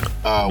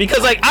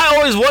 Because like I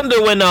always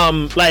wonder when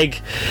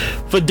like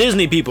for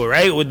Disney people,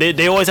 right?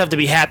 They always have to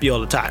be happy all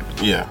the time.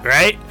 Yeah.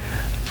 Right?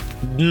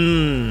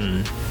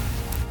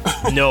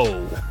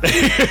 No.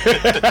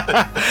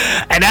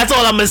 And that's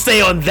all I'm gonna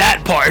say on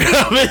that part.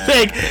 I'm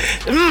like,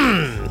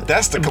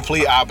 That's the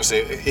complete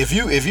opposite. If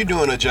you're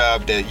doing a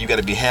job that you got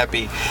to be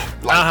happy,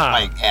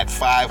 like at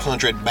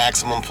 500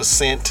 maximum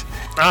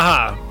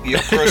 %, your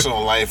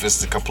personal life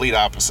is the complete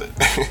opposite.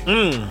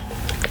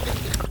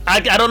 I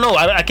don't know.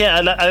 I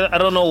can't. I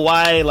don't know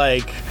why.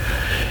 Like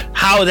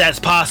how that's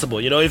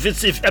possible. You know,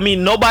 if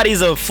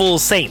nobody's a full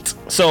saint,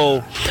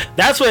 so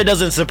that's where it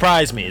doesn't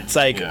surprise me. It's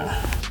like.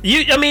 Yeah.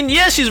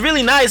 She's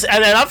really nice,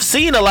 and I've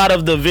seen a lot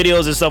of the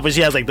videos and stuff where she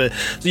has like the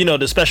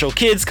special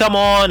kids come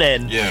on,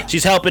 and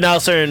she's helping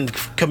out certain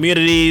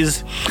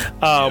communities.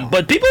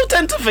 But people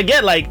tend to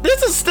forget, like,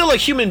 this is still a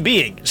human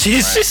being.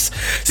 She's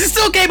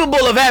still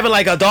capable of having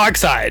like a dark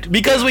side,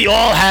 because we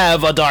all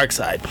have a dark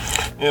side.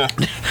 Yeah.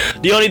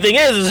 The only thing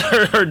is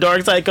her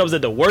dark side comes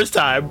at the worst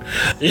time.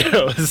 You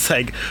know, it's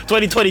like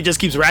 2020 just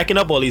keeps racking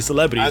up all these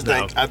celebrities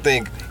now. I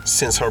think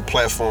since her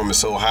platform is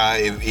so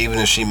high, even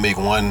if she make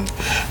one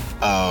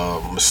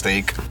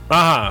mistake,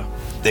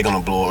 they're gonna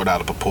blow it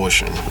out of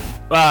proportion.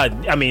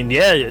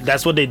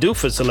 That's what they do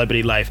for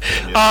celebrity life.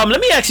 Let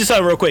me ask you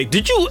something real quick.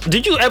 Did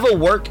you ever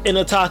work in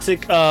a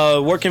toxic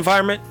work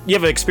environment? You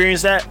ever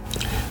experienced that?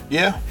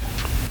 Yeah.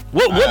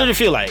 What did it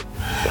feel like?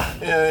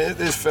 Yeah,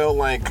 it felt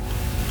like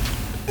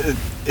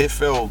it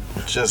felt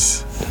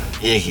just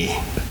icky.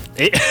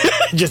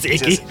 Just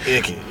icky? Just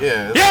icky,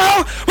 yeah.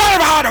 Yo, what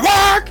about the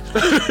work?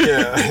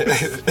 Yeah.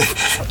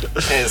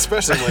 And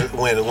especially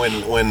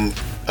when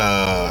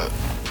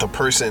the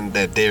person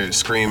that they're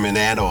screaming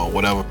at or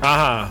whatever,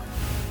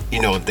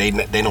 you know, they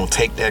don't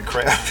take that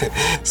crap.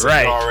 So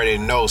you already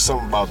know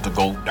something about to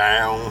go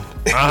down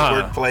in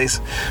the workplace.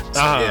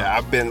 So yeah,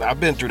 I've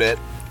been through that.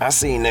 I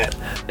seen that.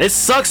 It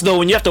sucks though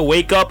when you have to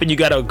wake up and you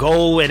gotta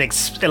go and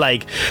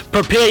like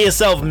prepare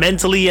yourself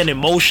mentally and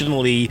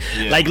emotionally.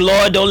 Yeah. Like,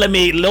 Lord, don't let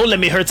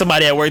me hurt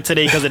somebody at work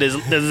today because of this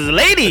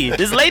lady.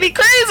 This lady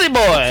crazy,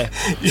 boy.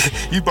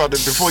 You about to,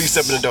 before you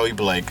step in the door, you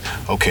be like,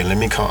 okay, let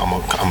me calm.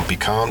 I'm gonna be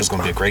calm. It's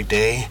gonna be a great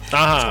day. It's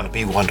gonna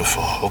be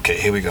wonderful. Okay,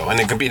 here we go. And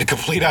it can be the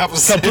complete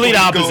opposite. Complete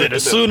opposite.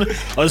 As soon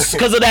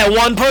because of that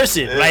one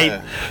person,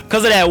 right?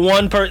 Because of that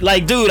one person.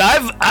 Like, dude,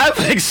 I've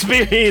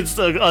experienced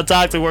a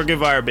toxic work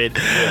environment.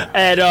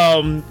 And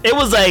it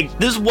was like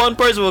this one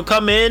person would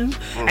come in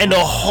and the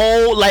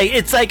whole, like,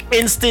 it's like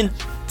instant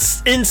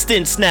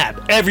instant snap,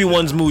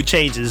 everyone's mood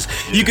changes.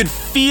 You could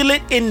feel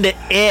it in the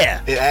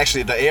air. It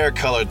actually, the air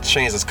color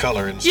changes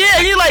color. And Yeah,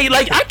 you're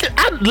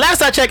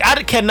last I checked,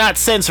 I cannot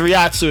sense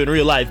Ryatsu in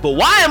real life, but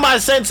why am I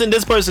sensing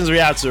this person's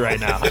Ryatsu right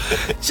now?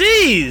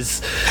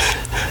 Jeez.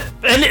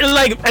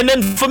 And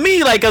then for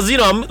me, like, cause you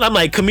know, I'm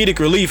like comedic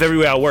relief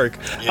everywhere I work.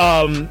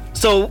 Yeah.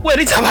 So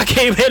anytime I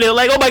came in, they're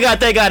like, oh my God,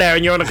 thank God,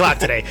 Aaron, you're on the clock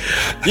today.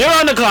 You're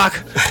on the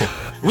clock.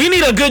 We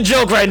need a good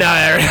joke right now,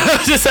 Aaron. I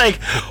was just like,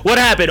 what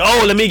happened?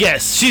 Oh, let me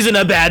guess. She's in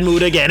a bad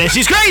mood again, and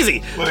she's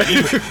crazy. Well,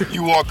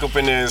 you walk up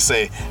in there and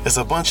say, there's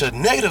a bunch of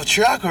negative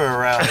chakra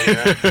around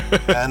here,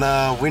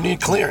 and we need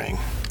clearing.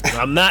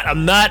 I'm not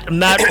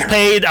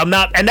paid. I'm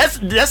not, and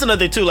that's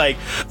another thing too. Like,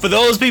 for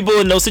those people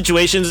in those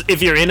situations,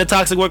 if you're in a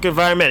toxic work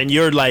environment and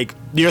you're like,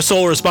 your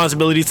sole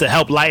responsibility is to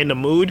help lighten the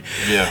mood.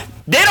 Yeah.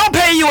 They don't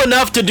pay you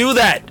enough to do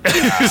that.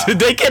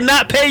 They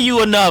cannot pay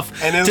you enough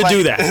to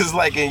do that. It's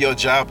like in your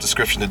job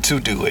description to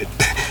do it.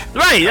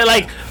 Right.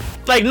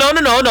 Like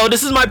no.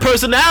 This is my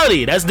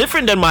personality. That's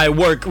different than my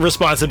work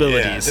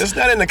responsibilities. Yeah, it's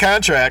not in the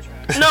contract.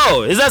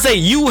 No, it's not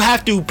saying you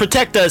have to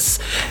protect us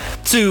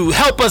to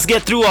help us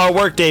get through our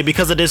workday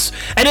because of this.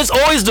 And it's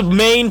always the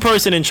main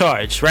person in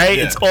charge, right?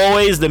 Yeah. It's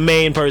always the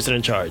main person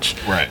in charge.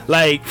 Right.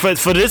 Like, for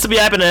this to be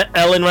happening to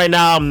Ellen right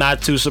now, I'm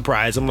not too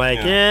surprised. I'm like,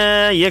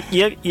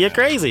 you're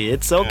crazy.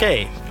 It's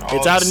okay. Yeah.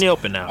 It's out in the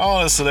open now.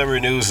 All the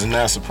celebrity news is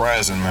not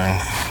surprising,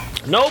 man.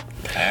 Nope.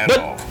 At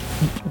all.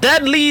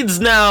 That leads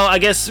now, I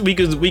guess we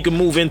could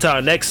move into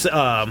our next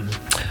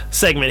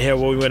segment here,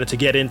 what we wanted to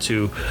get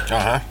into.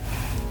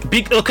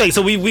 Okay,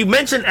 so we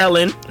mentioned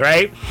Ellen,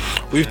 right?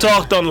 We've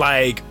talked on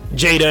like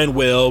Jada and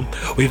Will.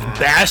 We've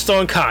bashed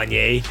on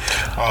Kanye.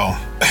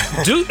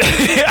 Dude,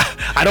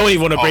 I don't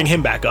even want to bring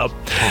him back up.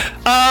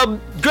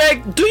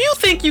 Greg, do you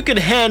think you can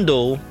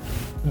handle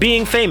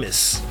being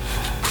famous?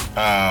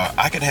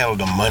 I can handle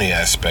the money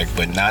aspect,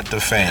 but not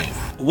the fame.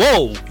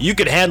 Whoa, you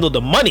could handle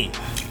the money.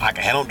 I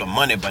can handle the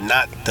money, but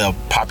not the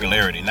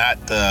popularity,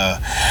 not the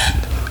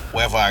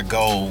wherever I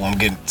go, I'm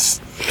getting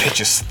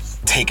pictures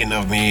taken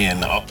of me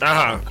and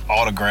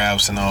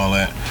autographs and all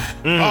that.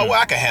 Oh, well,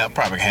 I can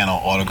probably handle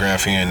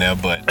autograph here and there,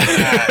 but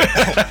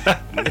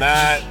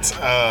not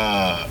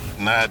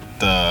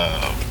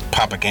the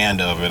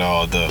propaganda of it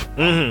all.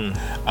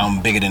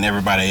 I'm bigger than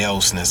everybody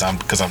else, and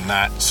because I'm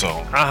not.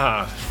 So.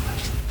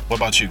 What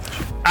about you?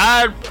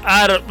 I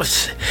don't.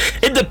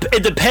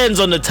 It depends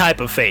on the type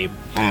of fame,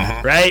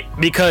 right?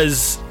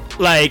 Because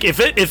like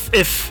if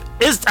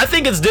it's, I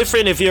think it's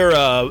different if you're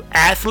a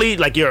athlete,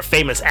 like you're a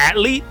famous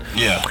athlete,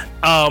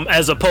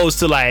 as opposed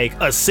to like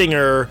a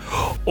singer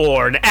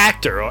or an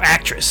actor or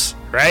actress,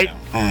 right?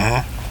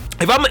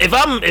 If I'm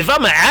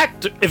an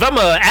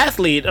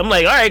athlete, I'm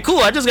like, all right, cool.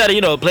 I just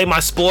gotta, play my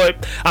sport.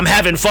 I'm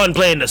having fun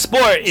playing the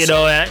sport.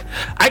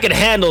 I can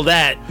handle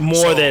that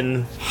more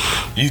than.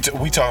 We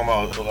talking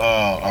about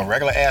a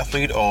regular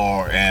athlete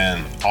or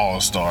an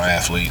all-star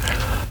athlete?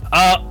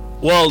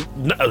 Well.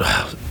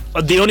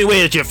 The only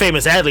way that you're a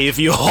famous athlete if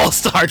you're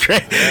all-star,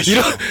 Greg. You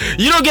don't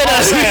get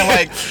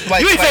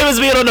you ain't famous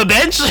being on the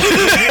bench.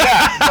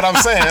 Yeah, but I'm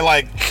saying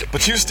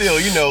but you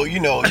still, you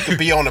can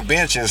be on the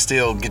bench and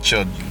still get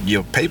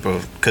your paper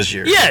because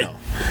you're. Yeah.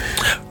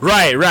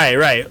 Right.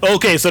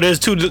 Okay, so there's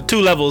two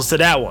levels to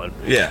that one.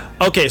 Yeah.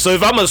 Okay, so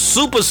if I'm a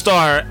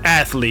superstar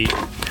athlete,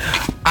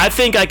 I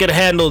think I could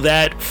handle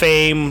that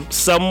fame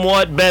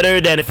somewhat better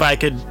than if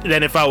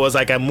I was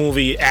like a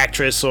movie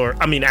actress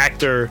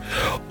actor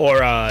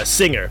or a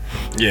singer.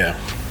 Yeah.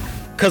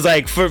 Cause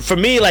like for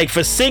me, like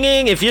for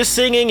singing, if you're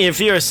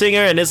a singer,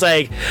 and it's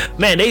like,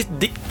 man,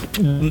 the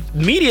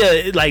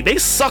media, like, they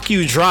suck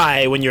you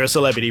dry when you're a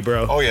celebrity,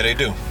 bro. Oh yeah, they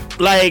do.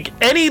 Like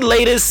any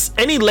latest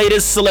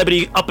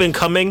celebrity up and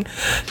coming,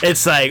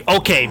 it's like,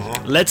 okay,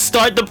 let's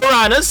start the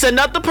piranhas, send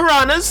out the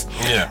piranhas,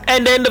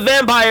 and then the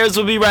vampires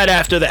will be right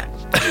after that.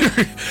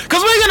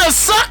 Cause we're gonna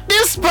suck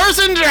this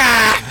person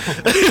dry.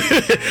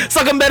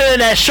 Suck him better than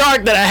that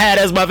shark that I had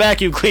as my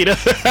vacuum cleaner.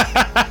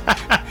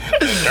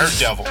 Dirt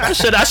devil. I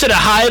should have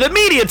hired the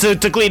media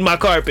to clean my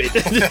carpet.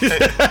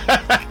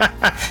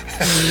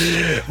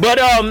 But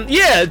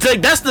it's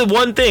like, that's the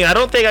one thing I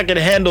don't think I can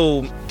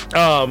handle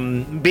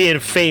being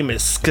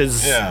famous,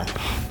 because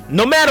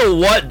no matter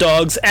what,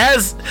 dogs,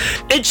 as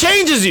it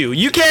changes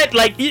you can't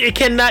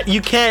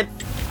you can't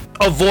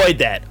avoid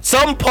that.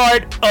 Some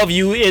part of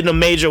you in a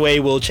major way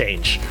will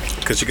change.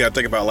 Because you gotta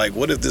think about, like,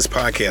 what if this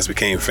podcast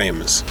became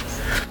famous?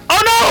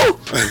 Oh no!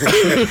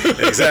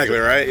 Exactly,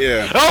 right?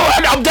 Yeah. Oh,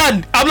 I'm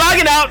done. I'm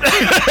logging out.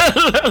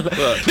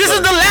 This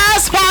is the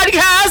last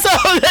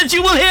podcast that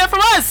you will hear from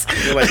us.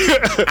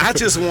 I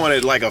just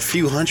wanted like a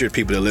few hundred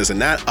people to listen,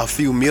 not a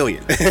few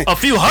million. A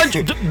few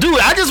hundred? Dude,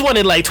 I just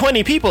wanted like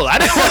 20 people. I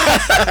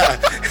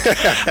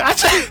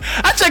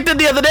checked it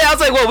the other day. I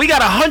was like, well, we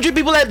got 100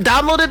 people that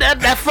downloaded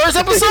that first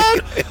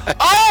episode?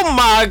 Oh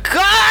my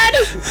God!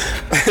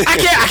 I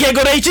can't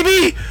go to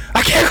HEB.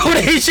 I can't go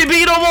to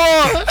HEB no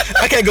more.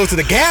 I can't go to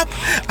the Gap.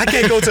 I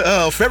can't go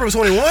to Forever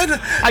 21.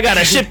 I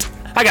gotta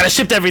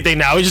ship everything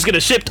now. We're just gonna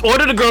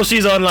order the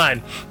groceries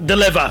online,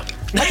 deliver.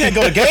 I can't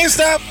go to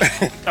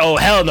GameStop. Oh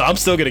hell no! I'm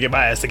still gonna get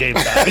my ass to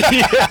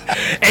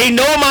GameStop. Ain't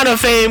no amount of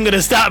fame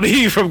gonna stop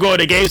me from going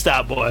to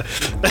GameStop, boy.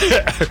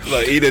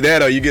 Look, either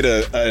that or you get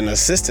an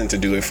assistant to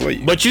do it for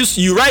you. But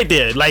you right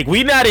there. Like,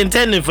 we not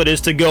intending for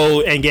this to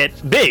go and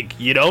get big,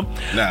 you know?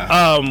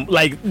 Nah.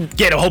 Like,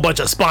 get a whole bunch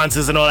of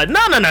sponsors and all that.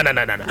 No.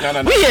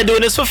 No. We here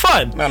doing this for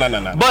fun.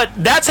 No. But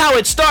that's how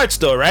it starts,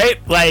 though, right?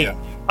 Like. Yeah.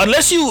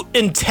 Unless you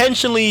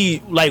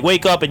intentionally like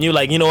wake up and you're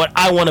like, you know what,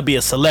 I want to be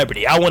a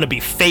celebrity, I want to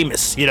be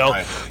famous, you know,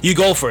 right. You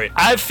go for it.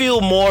 I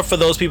feel more for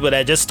those people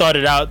that just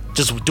started out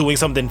just doing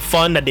something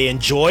fun that they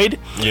enjoyed,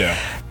 Yeah.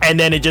 and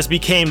then it just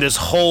became this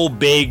whole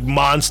big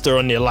monster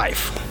in their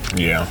life.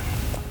 Yeah.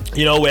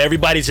 You know, where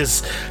everybody's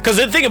just, because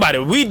think about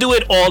it, we do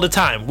it all the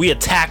time. We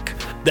attack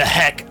the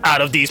heck out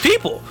of these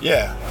people.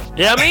 Yeah.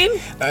 You know what I mean?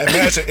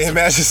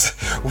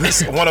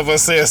 Imagine one of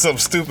us says something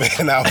stupid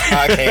and our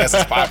podcast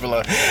is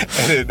popular,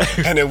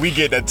 and then we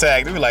get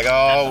attacked. We be like,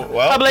 oh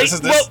well, like, this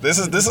is it. This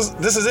is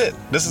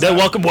then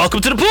welcome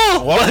to the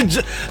pool.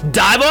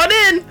 Dive on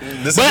in.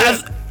 This but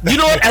is you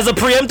know what? As a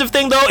preemptive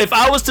thing, though, if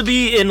I was to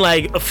be in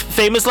like a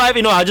famous life,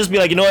 you know, I'd just be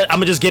like, you know what? I'm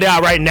gonna just get it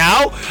out right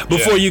now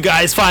before you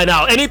guys find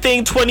out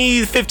anything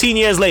 20, 15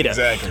 years later.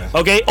 Exactly.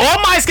 Okay.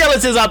 All my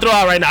skeletons I'll throw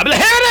out right now. I'll be like,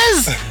 here it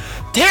is.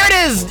 Here it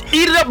is.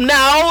 Eat it up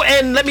now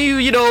and let me,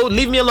 you know,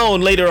 leave me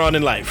alone later on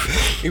in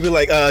life. You'd be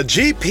like,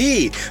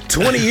 GP,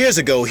 20 years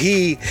ago,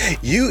 you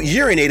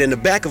urinated in the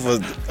back of a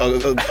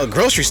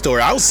grocery store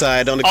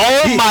outside on the.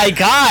 Oh my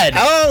God.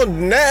 Oh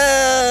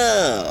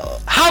no.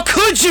 How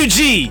could you,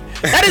 G?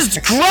 That is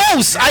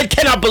gross. I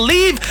cannot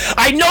believe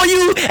I know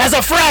you as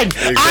a friend.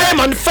 Exactly. I am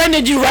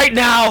unfriended you right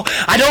now.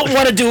 I don't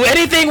want to do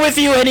anything with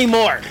you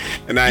anymore.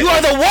 You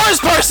are the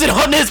worst person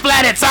on this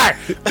planet, sir.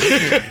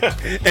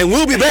 And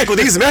we'll be back with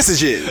these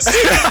messages.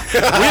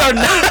 We are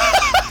not.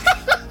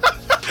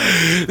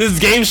 This is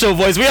game show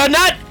voice. We are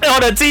not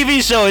on a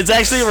TV show. It's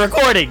actually a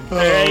recording.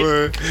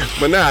 Right?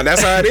 But nah,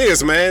 that's how it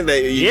is, man.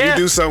 You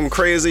do something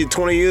crazy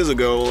 20 years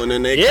ago, and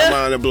then they come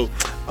out of the blue.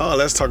 Oh,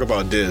 let's talk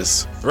about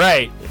this.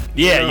 Right.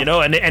 Yeah, you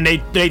know, and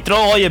they throw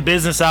all your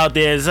business out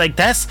there. It's like,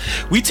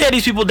 we tear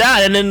these people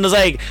down, and then it's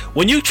like,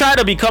 when you try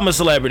to become a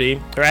celebrity,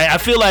 right? I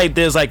feel like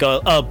there's like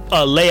a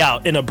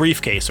layout in a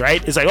briefcase,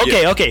 right? It's like,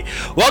 okay,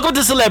 welcome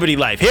to celebrity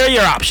life. Here are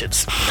your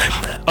options.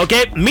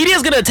 Okay,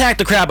 media's gonna attack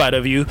the crap out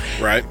of you.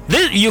 Right.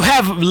 You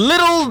have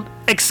little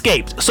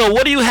escaped. So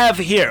what do you have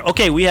here?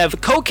 Okay, we have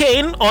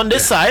cocaine on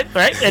this side,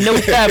 right? And then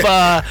we have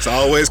it's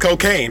always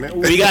cocaine.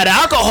 We got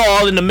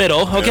alcohol in the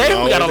middle.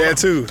 Okay, we got that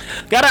too.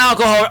 Got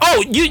alcohol.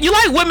 Oh, you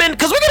like women?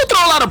 Because we're gonna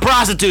throw a lot of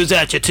prostitutes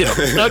at you too.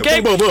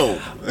 Okay. Boom, boom, boom.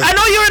 I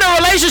know you're in a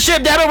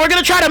relationship, damn it. We're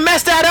gonna try to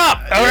mess that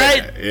up. All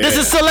right. Yeah. This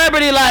is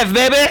celebrity life,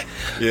 baby.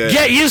 Yeah.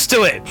 Get used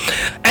to it.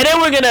 And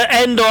then we're gonna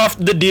end off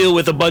the deal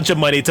with a bunch of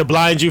money to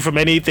blind you from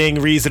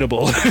anything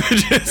reasonable.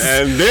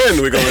 And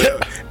then we're gonna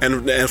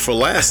and for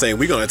last thing,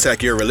 we're gonna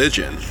attack your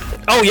religion.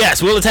 Oh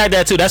yes, we'll attack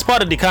that too. That's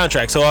part of the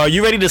contract. So are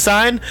you ready to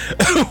sign?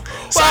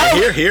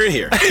 Sign here, and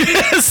here.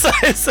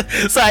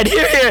 Sign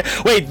here.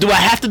 Wait, do I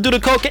have to do the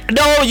coke?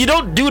 No, you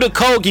don't do the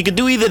coke. You can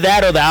do either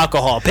that or the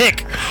alcohol.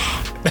 Pick.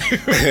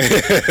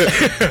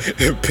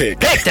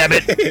 Pick, damn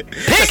it.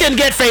 Pick and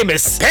get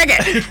famous. Pick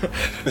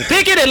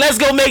it and let's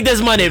go make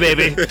this money,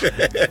 baby.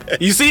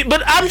 You see,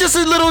 but I'm just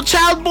a little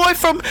child boy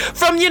from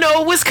you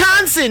know,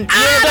 Wisconsin.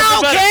 I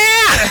don't care.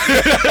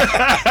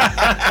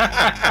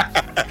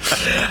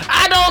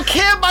 I don't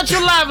care about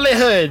your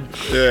livelihood.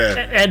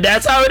 Yeah. And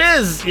that's how it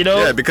is, you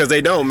know. Yeah, because they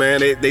don't, man.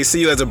 They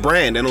see you as a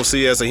brand. They don't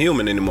see you as a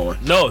human anymore.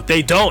 No,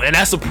 they don't, and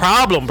that's the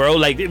problem, bro.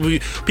 Like,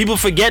 people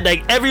forget,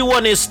 like,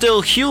 everyone is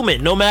still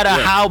human, no matter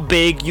how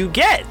big you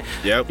get.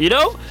 Yep. You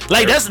know,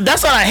 like that's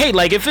what I hate.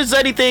 Like, if it's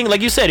anything,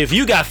 like you said, if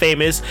you got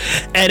famous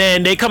and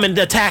then they come and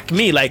attack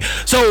me, like,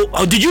 so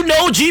did you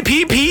know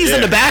GPP's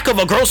in the back of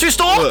a grocery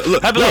store?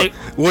 Look, I'd be like,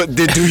 what?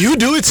 Do you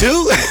do it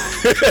too?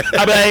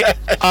 I'd be like,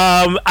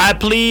 I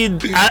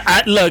plead.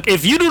 Look,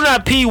 if you do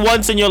not pee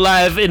once in your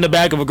life in the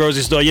back of a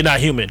grocery store, you're not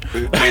human.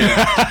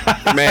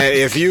 Man,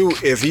 if you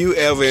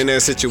ever in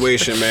that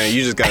situation, man,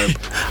 you just gotta.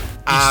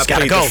 I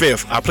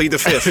plead the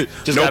fifth.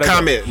 No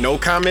comment. No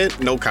comment.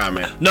 No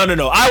comment.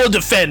 No. I will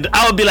defend.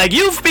 I will be like,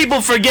 you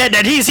people forget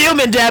that he's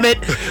human, damn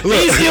it.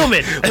 He's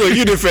human. Look,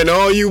 you defend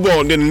all you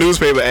want. Then the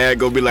newspaper ad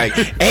go be like,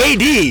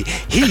 AD, he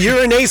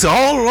urinates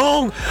all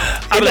along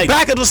in the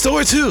back of the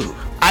store too.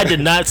 I did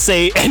not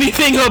say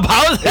anything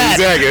about that.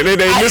 Exactly.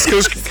 They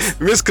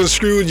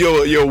misconstrued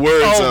your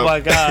words. Oh my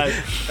God.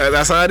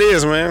 That's how it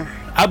is, man.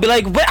 I'll be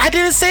like, but I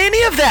didn't say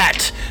any of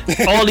that.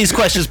 All these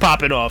questions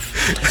popping off.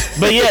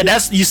 But yeah,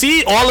 you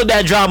see all of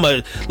that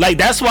drama. Like,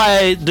 that's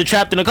why the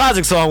Trapped in the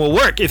Closet song will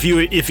work if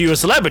you're a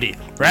celebrity,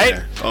 right?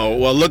 Yeah. Oh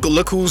well,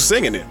 look who's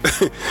singing it.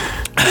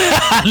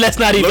 Let's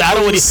not even. I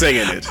don't want to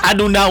singing it. I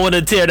do not want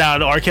to tear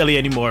down R. Kelly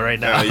anymore right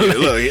now.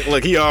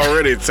 Look, he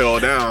already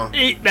tore down.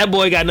 That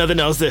boy got nothing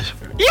else to.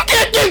 You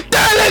can't keep doing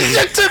that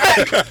shit to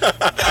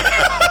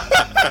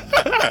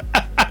me.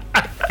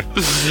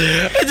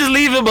 Just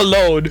leave him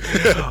alone.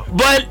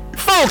 But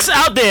folks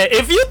out there,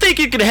 if you think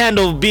you can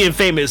handle being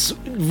famous,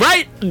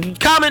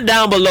 comment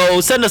down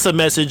below. Send us a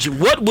message.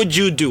 What would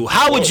you do?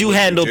 How would you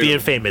handle being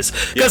famous?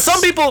 Because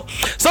some people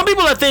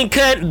I think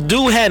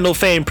do handle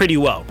fame pretty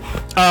well.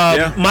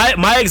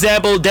 My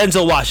example,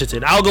 Denzel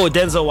Washington. I'll go with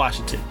Denzel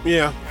Washington.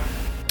 Yeah.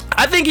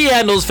 I think he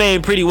handles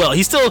fame pretty well.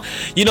 He's still,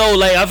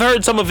 like I've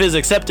heard some of his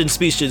acceptance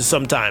speeches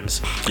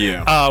sometimes.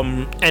 Yeah.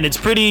 And it's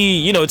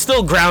pretty, it's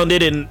still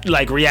grounded in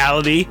like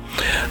reality.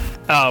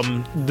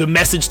 The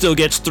message still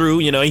gets through.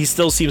 He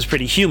still seems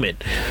pretty human.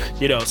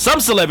 Some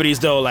celebrities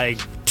though, like,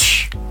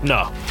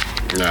 no.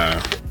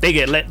 Nah. They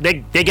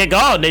get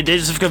gone. They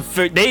just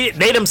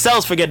they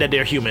themselves forget that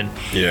they're human.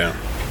 Yeah.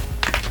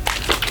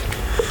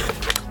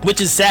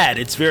 Which is sad.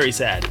 It's very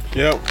sad.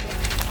 Yep.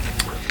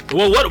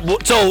 Well,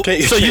 so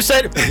you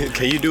said,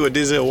 can you do a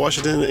Denzel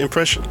Washington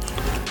impression?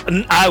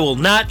 I will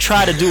not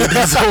try to do a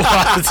Denzel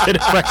Washington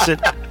impression.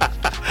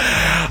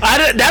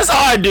 That's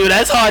hard, dude.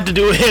 That's hard to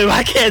do with him.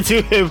 I can't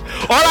do him.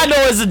 All I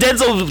know is the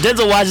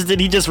Denzel Washington.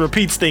 He just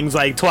repeats things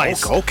like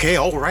twice. Okay,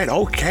 all right.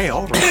 That's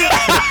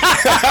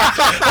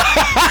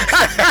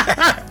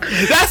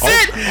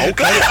it.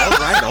 Okay,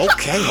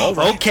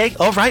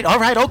 all right.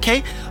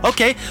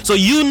 Okay. So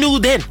you knew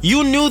then.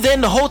 You knew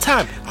then the whole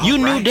time. You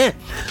knew then.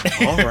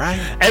 All right.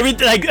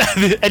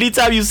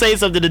 Anytime you say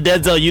something to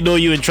Denzel,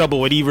 you're in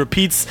trouble when he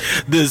repeats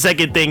the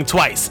second thing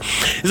twice.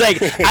 It's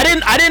like I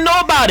didn't know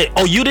about it.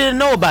 Oh, you didn't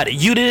know about it.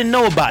 You didn't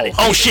know about it.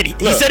 Oh shit,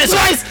 he said it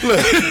twice.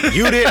 Look,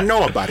 you didn't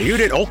know about it. You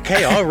didn't.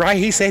 Okay, all right.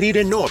 He said he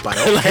didn't know about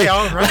it. Okay,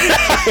 all right.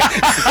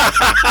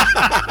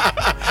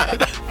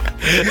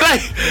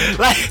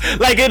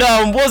 like in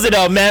what was it,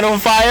 Man on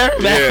Fire?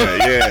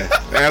 Yeah.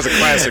 That's a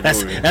classic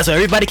movie. That's what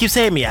everybody keeps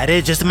saying to me. I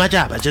did just do my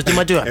job. I just do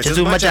my job. Just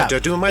doing my job.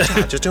 Just doing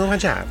my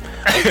job.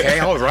 Okay,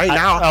 all right.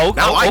 Now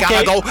I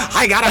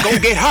gotta go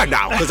get her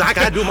now because I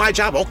gotta do my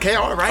job. Okay,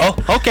 all right. Oh,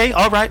 okay,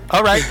 all right.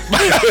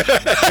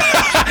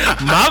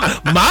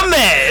 my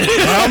man.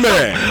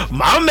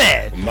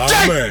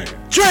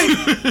 Jay,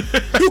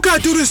 you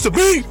gotta do this to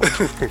me.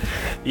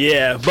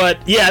 Yeah, but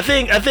yeah, I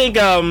think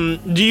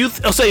do you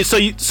so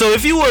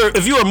if you were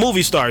a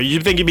movie star, you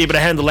think you'd be able to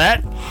handle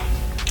that?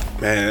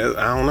 Man,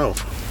 I don't know.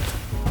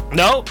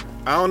 No?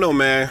 I don't know,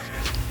 man.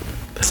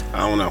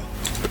 I don't know.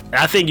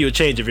 I think you would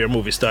change if you're a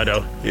movie star,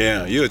 though.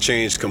 Yeah, you would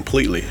change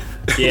completely.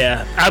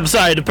 Yeah, I'm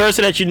sorry. The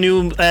person that you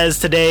knew as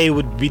today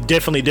would be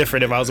definitely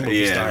different if I was a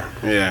movie star.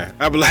 Yeah.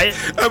 I'd be like,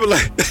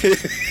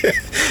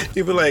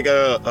 you'd be like,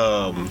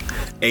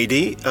 AD,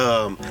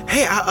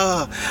 hey,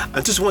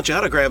 I just want your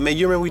autograph, man.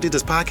 You remember we did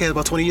this podcast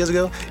about 20 years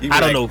ago? I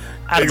don't know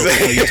what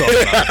you're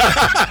talking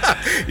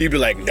about. You'd be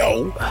like,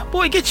 no.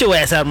 Boy, get your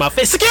ass out of my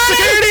face.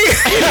 Security!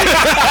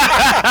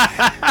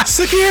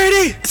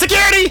 Security!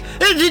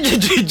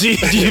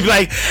 You'd be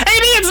like, AD,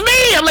 it's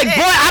me! I'm like,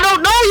 boy, I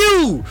don't know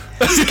you!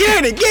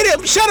 Security, get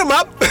him! Shut him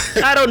up!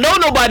 I don't know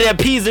nobody that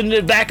pees in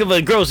the back of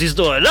a grocery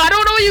store. I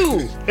don't know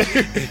you.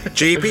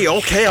 GP,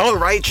 okay, all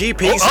right,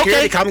 GP.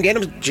 Security, come get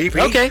him,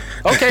 GP.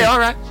 Okay, all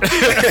right.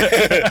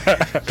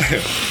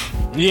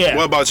 Yeah.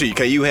 What about you?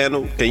 Can you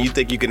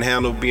think you can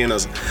handle being a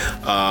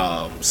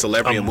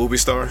celebrity, a movie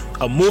star?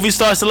 A movie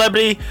star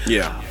celebrity?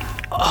 Yeah.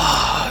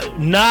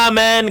 Nah,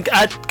 man.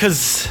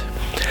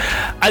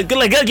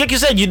 Like you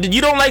said,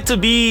 you don't like to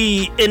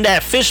be in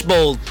that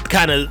fishbowl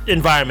kind of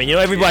environment.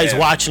 Everybody's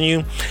watching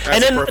you.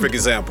 That's a perfect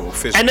example.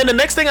 Fishbowl. And then the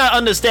next thing I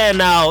understand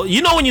now,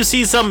 when you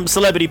see some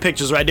celebrity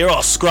pictures, right? They're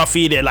all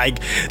scruffy.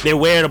 They're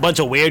wearing a bunch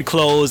of weird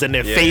clothes, and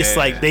their face,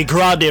 like, they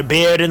grow out their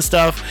beard and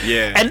stuff.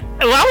 Yeah. And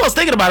when I was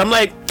thinking about it, I'm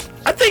like,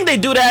 I think they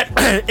do that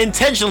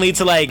intentionally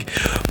to let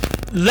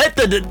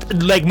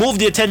move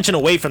the attention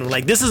away from them.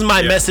 Like, this is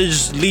my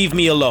message, leave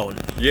me alone.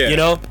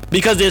 Yeah.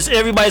 Because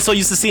everybody's so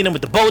used to seeing them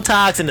with the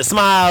Botox and the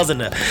smiles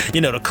and the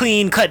the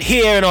clean cut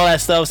hair and all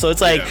that stuff. So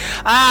it's like,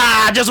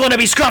 I just want to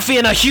be scruffy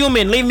and a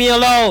human, leave me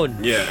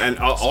alone. Yeah, and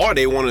or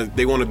they want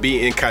to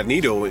be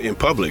incognito in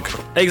public.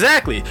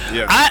 Exactly.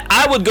 Yeah.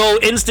 I would go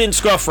instant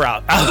scruff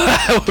route.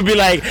 I would be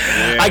like,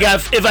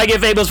 if I get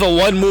famous for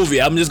one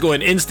movie, I'm just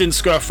going instant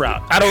scruff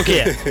route. I don't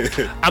care.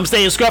 I'm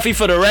staying scruffy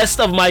for the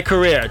rest of my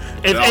career.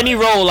 If any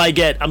role I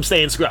get, I'm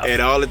staying scruff.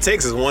 And all it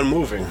takes is one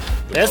movie.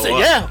 That's it.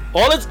 Yeah.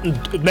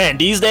 Man,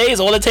 these days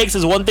all it takes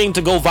is one thing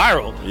to go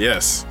viral.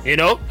 Yes. And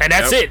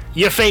that's it.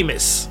 You're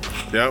famous.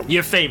 Yep.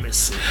 You're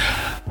famous.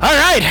 All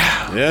right.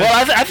 Yeah.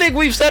 Well, I think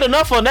we've said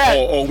enough on that.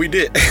 Oh, we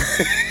did.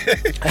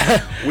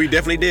 We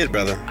definitely did,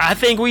 brother. I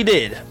think we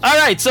did. All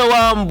right. So,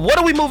 what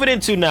are we moving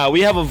into now?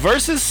 We have a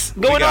versus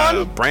going on.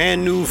 A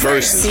brand new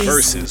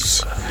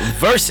versus.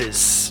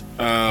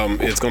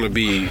 It's going to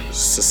be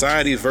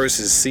Society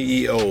versus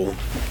CEO.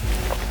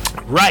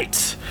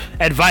 Right.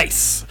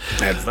 Advice.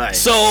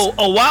 So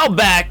a while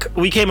back,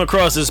 we came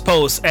across this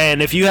post,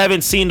 and if you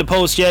haven't seen the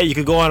post yet, you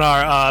could go on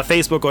our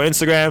Facebook or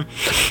Instagram.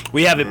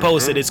 We have it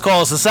posted. It's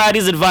called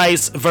Society's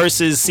Advice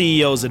versus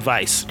CEO's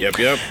Advice.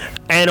 Yep.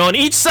 And on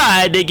each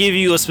side, they give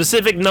you a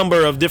specific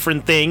number of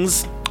different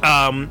things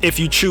if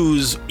you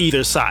choose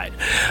either side.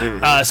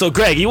 So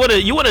Greg, you want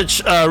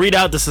to read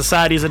out the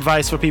society's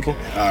advice for people?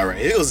 All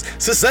right, it was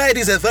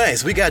society's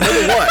advice. We got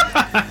number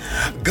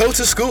 1, go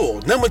to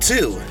school. Number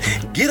 2,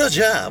 get a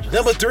job.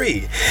 Number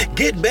 3,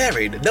 get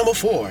married. Number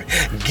 4,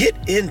 get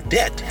in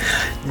debt.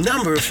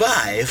 Number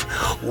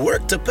 5,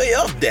 work to pay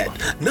off debt.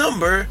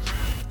 Number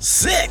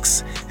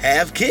 6,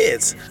 have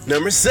kids.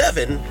 Number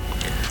 7,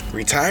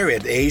 retire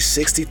at age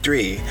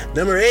 63.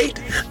 Number 8,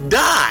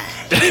 die.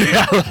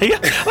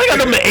 I got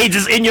number 8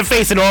 just in your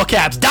face in all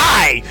caps.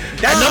 Die.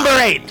 At number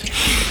 8.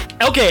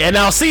 Okay, and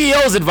now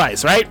CEO's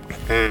advice, right?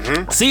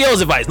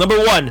 CEO's advice. Number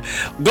 1,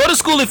 go to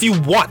school if you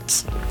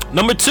want.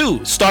 Number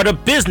 2, start a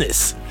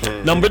business.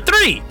 Number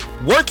 3,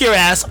 work your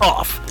ass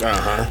off.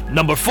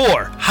 Number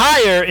 4,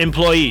 hire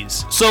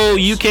employees so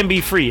you can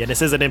be free, and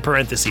this isn't in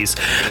parentheses.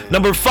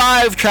 Number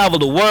 5, travel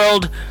the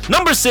world.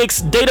 Number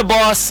 6, date a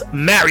boss,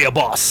 marry a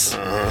boss.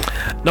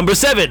 Number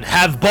 7,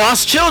 have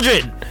boss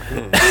children.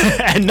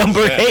 And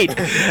number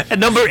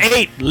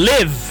 8,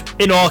 live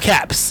in all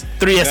caps.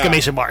 3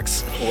 exclamation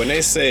marks. When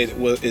they say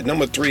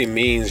number 3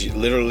 means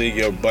literally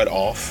your butt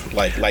off,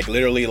 like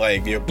literally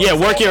like your butt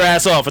work your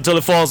ass off until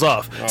it falls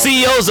off. Okay.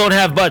 CEOs don't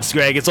have butts,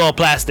 Greg. It's all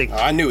plastic.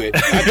 I knew it.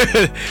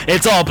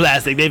 It's all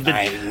plastic.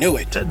 I knew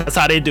it. That's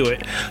how they do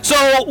it.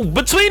 So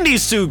between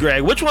these two,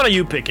 Greg, which one are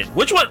you picking?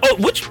 What's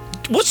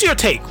your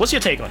take? What's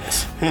your take on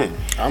this?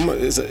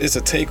 It's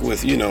a take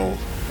with,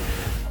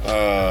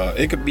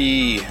 it could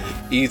be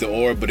either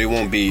or, but it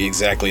won't be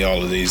exactly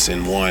all of these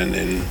in 1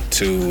 and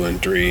 2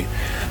 and 3.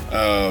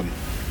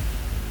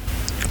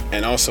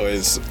 And also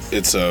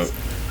it's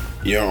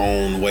your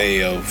own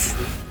way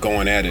of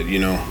going at it. You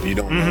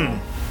don't know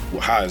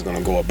how it's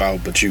gonna go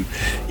about, but you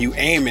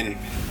aiming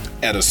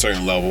at a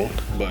certain level.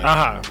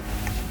 But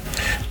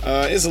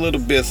it's a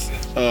little bit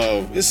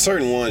of it's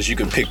certain ones you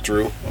can pick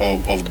through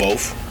of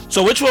both.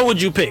 So which one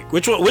would you pick?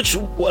 Which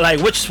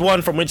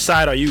one from which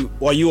side are you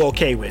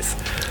okay with?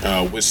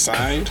 Which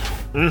side?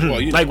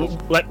 Well,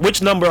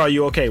 which number are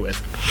you okay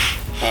with?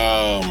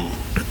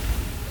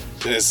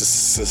 As a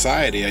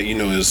society,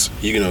 is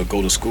you're gonna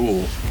go to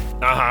school.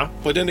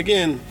 But then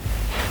again,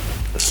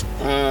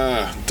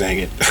 dang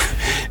it,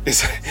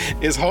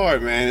 it's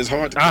hard, man. It's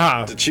hard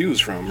to choose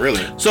from,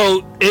 really.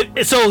 So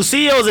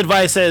CEO's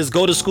advice says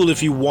go to school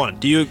if you want.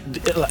 Do you?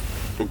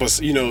 But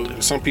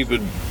some people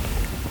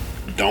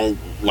don't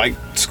like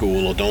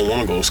school or don't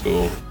want to go to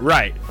school.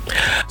 Right.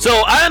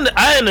 So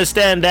I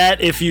understand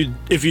that if you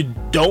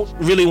don't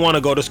really want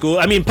to go to school.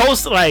 I mean,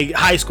 post like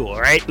high school,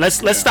 right? Let's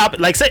stop it.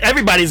 Like, say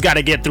everybody's got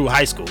to get through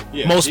high school,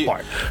 most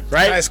part,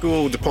 right? High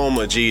school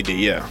diploma, GED,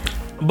 yeah.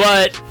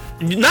 But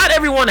not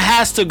everyone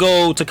has to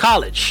go to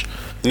college.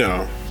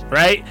 No.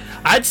 Right?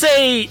 I'd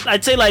say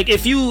like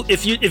if you're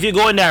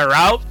going that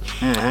route,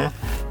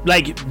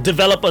 like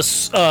develop a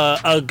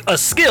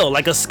skill,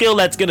 like a skill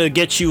that's gonna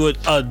get you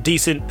a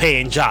decent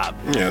paying job.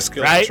 Yeah,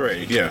 skill, right?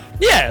 Trade. Yeah.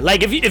 Yeah,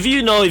 like if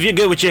you're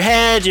good with your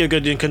hands, you're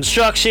good in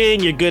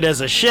construction, you're good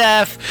as a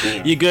chef,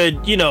 you're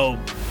good, doing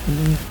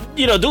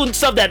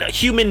stuff that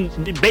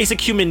basic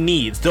human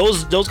needs.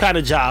 Those kind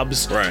of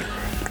jobs. Right.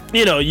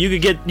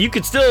 You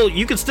could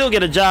still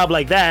get a job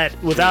like that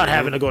without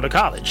having to go to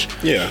college.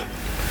 Yeah.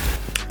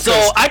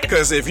 So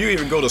because if you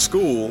even go to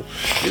school,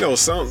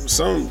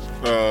 some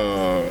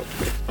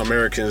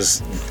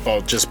Americans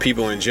or just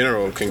people in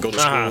general can go to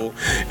school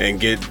and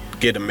get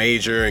a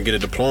major and get a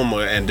diploma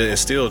and then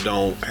still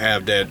don't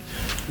have that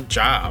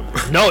job.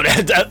 No,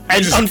 and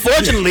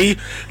unfortunately,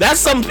 that's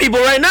some people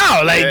right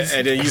now. Like,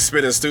 and then you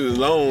spending student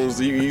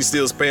loans, you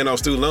still paying off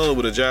student loans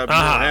with a job you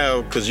don't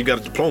have because you got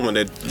a diploma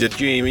that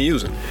you ain't even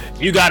using.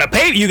 You got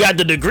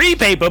the degree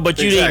paper, but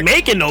you ain't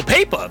making no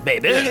paper,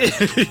 baby. Yeah.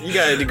 You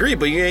got a degree,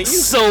 but you ain't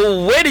using.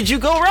 So where did you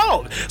go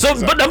wrong? So,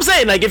 exactly. But I'm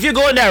saying, like, if you're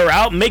going that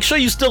route, make sure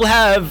you still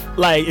have,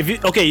 like,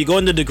 you go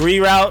in the degree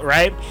route,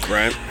 right?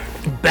 Right.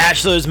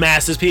 Bachelor's,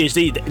 master's,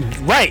 PhD,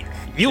 right?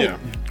 You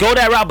go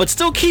that route, but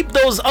still keep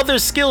those other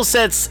skill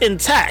sets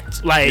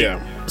intact. Like,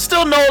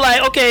 still know,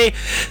 like, okay,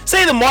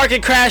 say the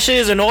market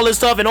crashes and all this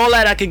stuff, and all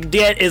that I could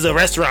get is a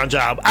restaurant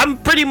job. I'm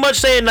pretty much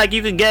saying, like,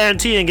 you can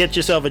guarantee and get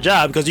yourself a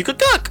job because you could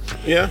cook.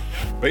 Yeah,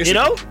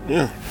 basically.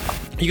 Yeah.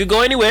 You could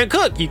go anywhere and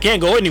cook. You can't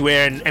go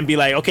anywhere and be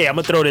like, okay, I'm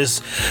gonna throw this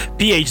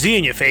PhD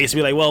in your face and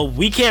be like, well,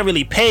 we can't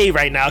really pay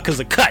right now because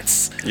of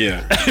cuts.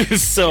 Yeah.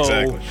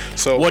 So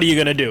what are you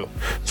gonna do?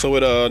 So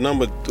with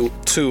number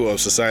 2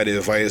 of society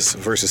advice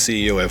versus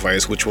CEO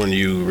advice, which one are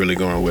you really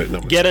going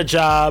with? Get a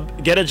job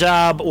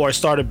or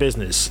start a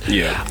business.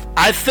 Yeah.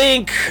 I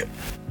think,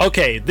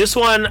 okay, this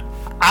one,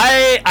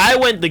 I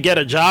went the get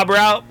a job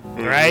route.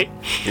 Right?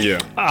 Yeah.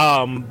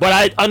 But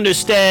I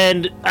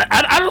understand.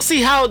 I don't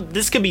see how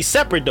this can be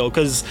separate though,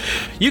 because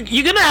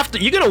you're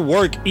gonna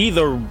work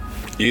either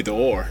Either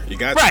or. You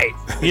got Right.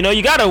 You know,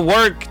 you got to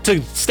work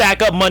to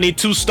stack up money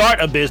to start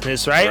a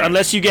business, right?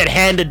 Unless you get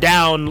handed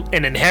down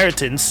an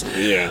inheritance.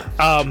 Yeah.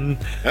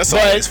 That's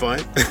always fun.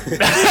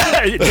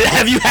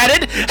 Have you had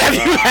it? Have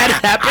you had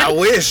it happen? I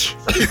wish.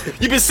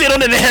 You been sitting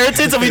on an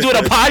inheritance and we doing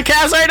a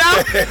podcast right now?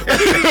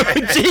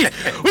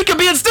 Jeez, we could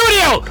be in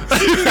studio.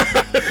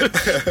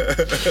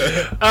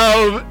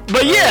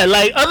 But yeah,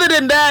 like other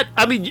than that,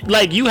 I mean,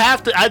 like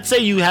I'd say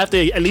you have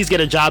to at least get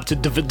a job to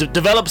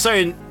develop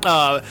certain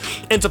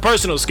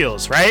interpersonal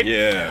skills, right?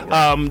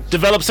 Yeah.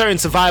 Develop certain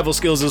survival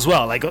skills as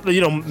well, like,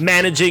 you know,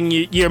 managing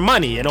your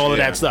money and all of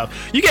that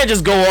stuff. You can't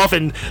just go off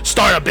and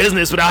start a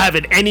business without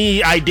having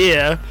any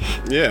idea.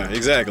 Yeah,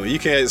 exactly. You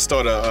can't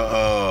start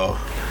a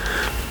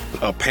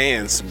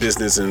pants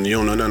business and you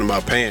don't know nothing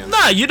about pants.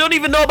 Nah, you don't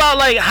even know about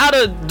like how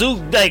to do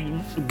like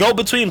go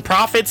between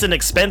profits and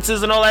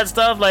expenses and all that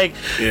stuff. Like,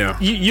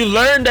 you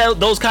learn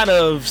those kind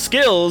of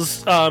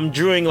skills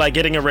during like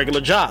getting a regular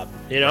job,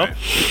 you know. Right.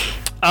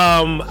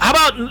 How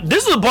about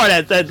this is the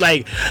part that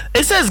like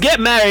it says get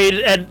married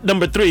at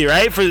number 3,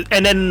 right?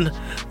 And then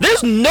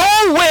there's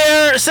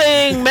nowhere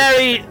saying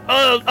married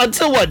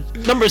until what,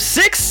 number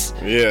 6?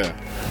 Yeah.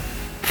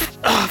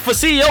 For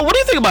CEO, what do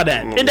you think about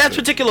that in that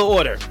particular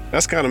order?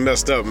 That's kind of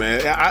messed up,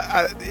 man.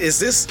 Is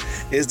this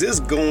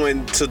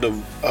going to the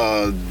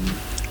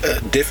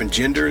different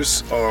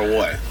genders or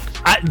what?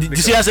 You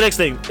see, that's the next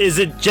thing. Is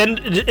it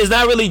it's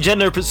not really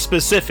gender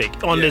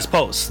specific on this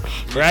post,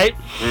 right?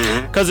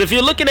 Because if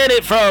you're looking at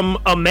it from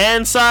a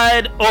man's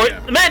side, or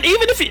man,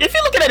 even if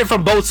you're looking at it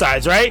from both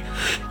sides, right?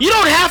 You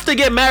don't have to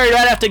get married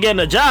right after getting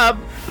a job.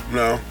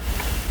 No.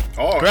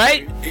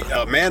 Right?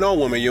 Man or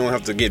woman, you don't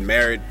have to get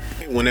married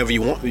whenever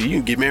you want. You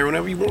can get married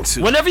whenever you want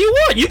to. Whenever you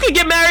want. You can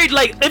get married,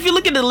 like, if you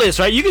look at the list,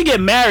 right? You can get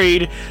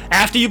married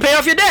after you pay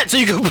off your debt. So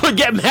you can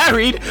get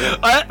married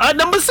at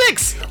number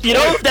 6. You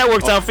know, if that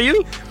works out for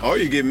you. Or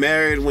you get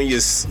married when you're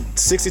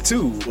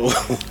 62. Or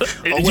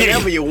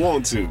whenever you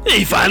want to.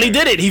 He finally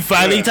did it. He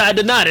finally tied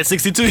the knot at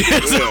 62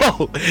 years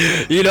old.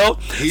 You know?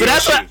 So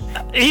that's what...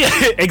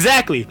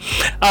 exactly.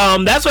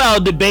 That's why I'll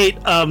debate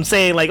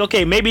saying, like,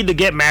 okay, maybe the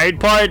get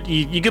married part,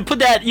 you could put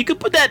that...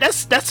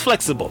 That's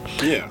flexible.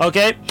 Yeah.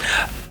 Okay?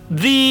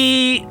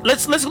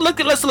 Let's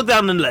look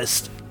down the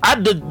list.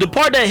 The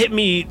part that hit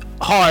me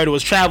hard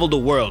was travel the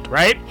world,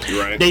 right?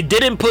 Right. They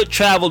didn't put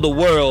travel the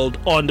world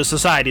on the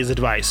society's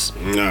advice.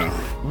 No.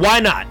 Why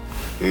not?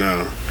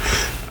 No.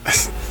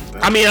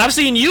 I mean, I've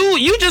seen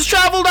you just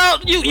traveled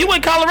out. You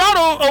went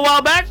Colorado a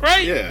while back,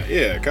 right?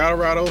 Yeah.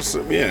 Colorado,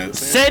 yeah.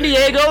 San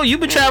Diego, you've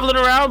been traveling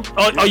around.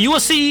 Are you a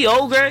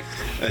CEO, Greg?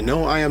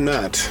 No, I am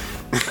not.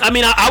 I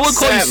mean, I would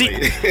call you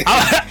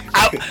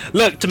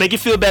look, to make you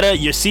feel better,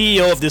 you're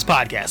CEO of this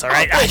podcast, all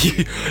right?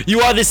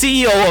 You are the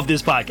CEO of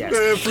this podcast.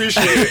 I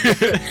appreciate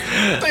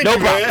it. No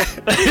problem.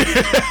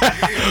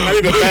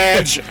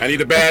 I need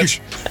a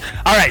badge.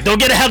 All right, don't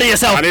get ahead of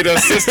yourself. I need an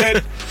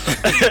assistant.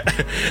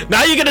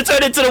 Now you're going to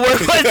turn into the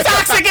workplace. It's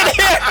toxic in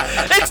here.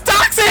 It's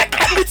toxic.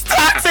 It's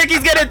toxic.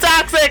 He's getting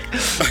toxic.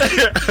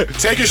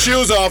 Take your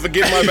shoes off and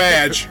get my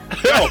badge.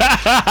 Go.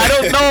 I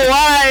don't know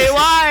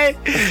why.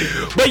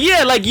 But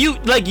yeah,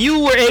 you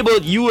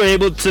were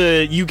able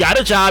to, you got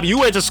a job, you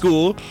went to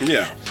school.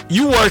 Yeah.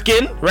 You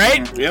working,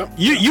 right? Yeah.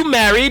 You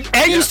married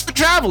and you still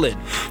traveling.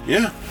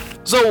 Yeah.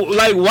 So,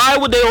 like, why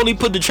would they only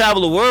put the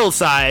travel the world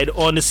side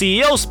on the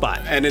CEO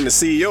spot? And then the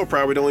CEO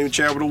probably don't even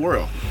travel the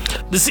world.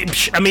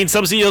 I mean,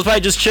 some CEOs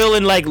probably just chill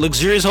in, like,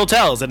 luxurious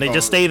hotels and they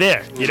just stay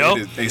there, you know?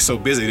 They so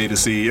busy, they the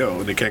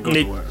CEO, they can't go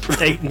nowhere.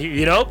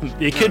 You know?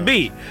 It could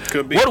be.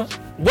 Could be. What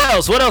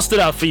else? What else stood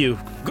out for you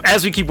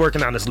as we keep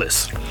working on this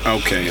list?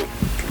 Okay.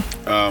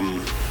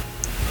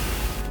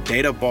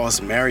 Data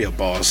boss, marry a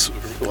boss.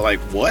 Like,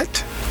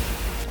 what?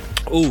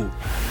 Ooh.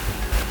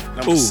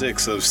 Number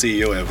 6 of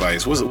CEO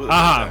advice. What's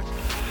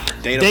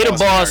Data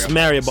boss,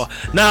 marry a boss.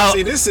 Now,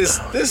 see, this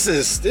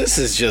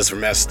is just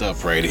messed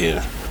up right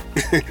here.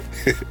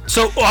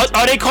 So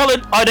are they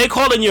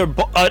calling your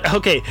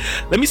okay,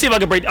 let me see if I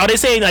can break. Are they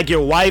saying like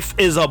your wife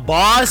is a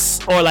boss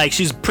or like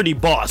she's pretty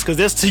boss? Because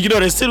there's two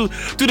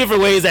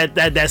different ways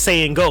that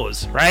saying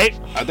goes, right?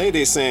 I think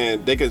they're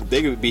saying they could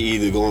be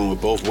either going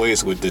with both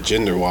ways with the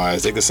gender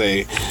wise. They could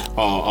say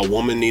a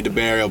woman need to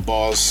marry a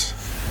boss,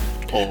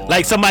 or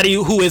like somebody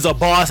who is a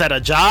boss at a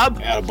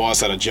job. At a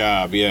boss at a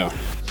job, yeah.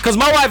 Because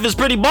my wife is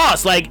pretty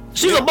boss. Like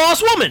she's a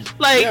boss woman.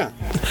 Like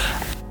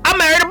I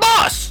married a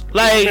boss.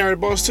 Like I married a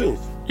boss too.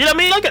 You know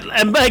what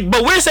I mean?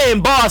 But we're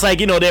saying boss,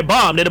 like, you know, they're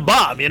the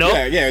bomb, you know?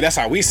 Yeah, that's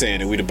how we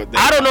saying it.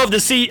 I don't know if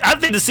I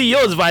think the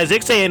CEO's advice,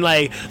 they're saying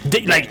like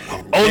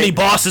only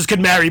bosses could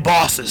marry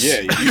bosses.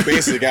 Yeah, you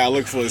basically gotta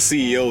look for a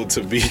CEO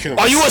to be.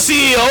 Are you a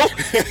CEO?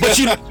 But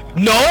you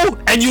no,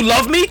 and you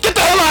love me? Get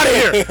the hell out of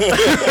here!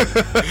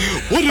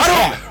 What is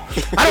that?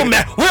 I don't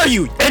matter. Where are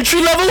you?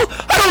 Entry level?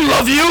 I don't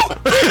love you.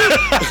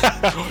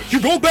 You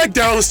go back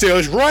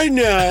downstairs right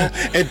now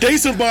and date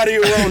somebody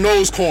around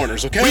those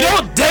corners, okay? We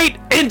don't date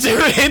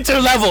inter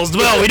levels.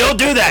 No, we don't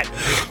do that.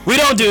 We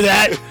don't do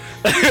that.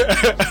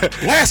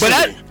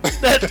 Blasphemy.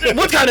 But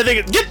what kind of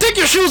thing? Take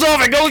your shoes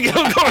off and go.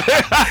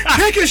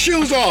 Take your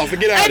shoes off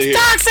and get out of here.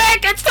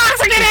 It's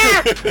toxic in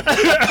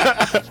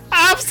here.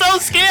 I'm so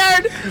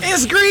scared.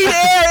 It's green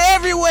air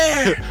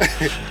everywhere.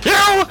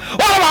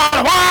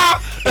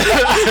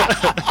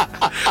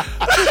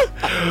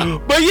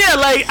 But yeah,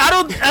 like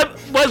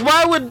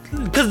why would?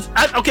 Because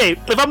okay,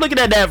 if I'm looking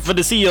at that for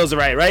the CEOs,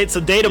 right? So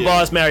date a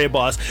boss, marry a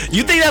boss.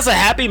 You think that's a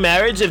happy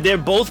marriage if they're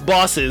both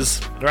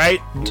bosses, right?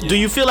 Yeah. Do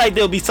you feel like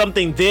there'll be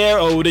something there,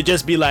 or would it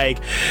just be like,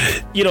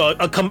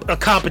 a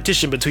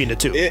competition between the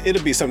two?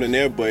 It'll be something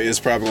there, but it's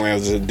probably going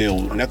to have to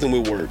deal. Nothing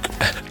will work.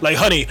 Like,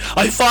 honey,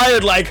 I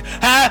fired like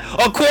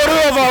a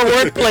quarter of our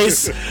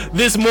workplace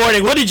this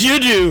morning. What did you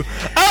do?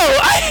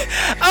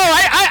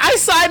 I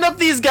signed up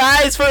these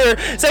guys for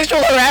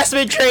sexual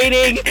harassment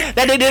training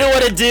that they didn't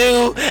want to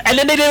do, and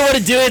then they didn't want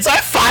to do it, so I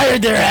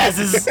fired their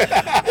asses. Like,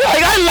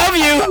 I love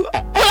you.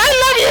 Well, I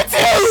love you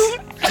too.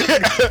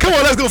 Come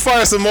on, let's go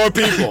fire some more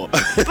people.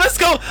 Let's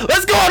go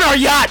on our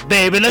yacht,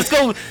 babe, and let's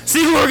go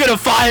see who we're gonna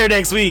fire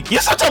next week.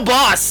 You're such a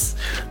boss.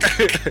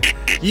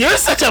 You're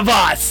such a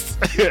boss.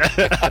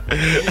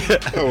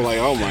 I'm like,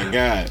 oh my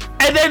god.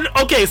 And then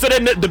so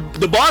then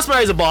the boss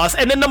marries a boss,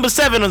 and then number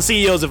 7 on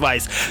CEO's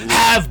advice: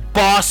 have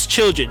boss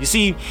children. You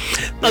see,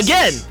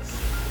 again.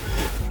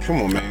 Come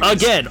on, man.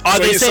 Again, are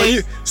they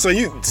saying?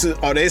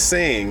 Are they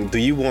saying? Do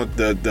you want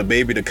the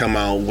baby to come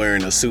out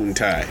wearing a suit and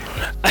tie?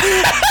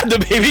 The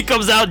baby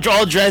comes out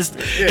all dressed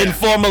in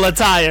formal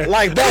attire,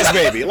 like boss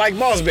baby,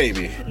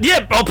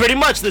 Yeah, pretty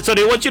much. So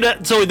they want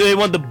they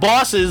want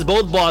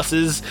both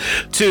bosses,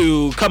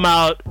 to come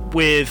out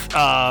with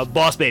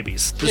boss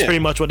babies. That's pretty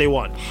much what they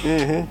want.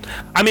 Mm-hmm.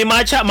 I mean,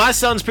 my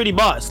son's pretty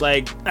boss.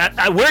 Like,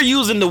 we're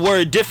using the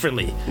word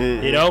differently.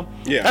 Mm-hmm.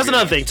 Yeah, that's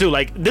another thing too.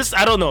 Like this,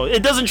 I don't know.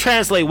 It doesn't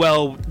translate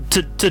well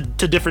to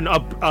different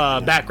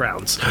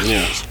backgrounds.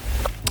 Yeah.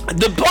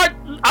 The part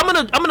I'm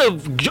gonna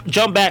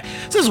jump back.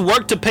 It says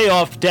work to pay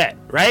off debt,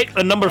 right?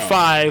 Number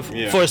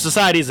 5 for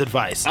society's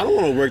advice. I don't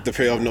want to work to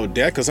pay off no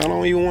debt because I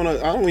don't even want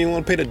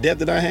to pay the debt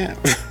that I have.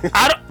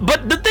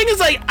 But the thing is,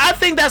 like, I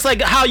think that's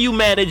like how you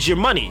manage your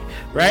money,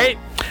 right?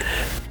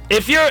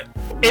 If you're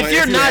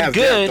not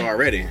good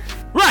already,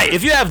 right?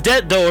 If you have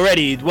debt though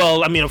already,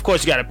 well, I mean, of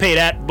course you got to pay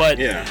that, but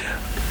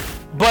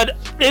But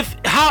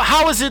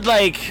how is it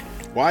like?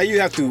 Why you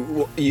have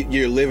to?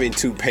 You're living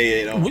to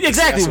pay it off.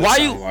 Exactly. Why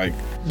you? Like.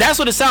 That's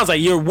what it sounds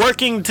like. You're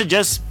working to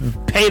just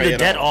pay the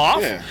debt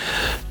off. Yeah.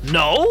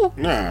 No.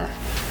 Nah.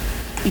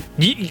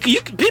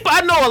 People.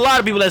 I know a lot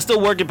of people that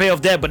still work and pay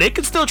off debt, but they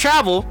can still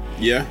travel.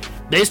 Yeah.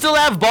 They still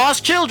have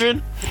boss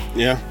children.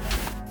 Yeah.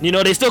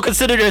 They still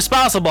consider their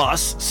spouse a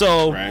boss.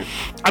 So, right.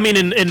 I mean,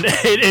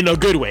 in a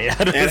good way.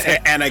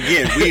 And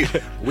again,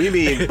 we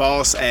mean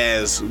boss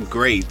as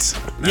great.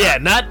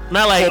 Not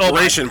like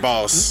corporation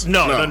boss.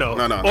 No.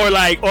 Or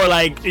like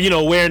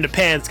wearing the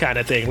pants kind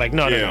of thing. Like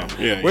no.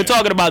 We're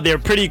talking about they're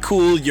pretty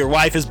cool. Your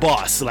wife is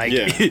boss. Like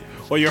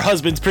or your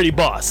husband's pretty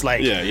boss.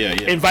 Like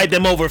invite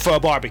them over for a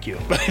barbecue.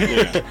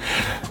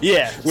 With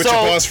your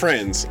boss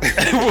friends.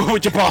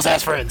 With your boss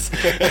ass friends.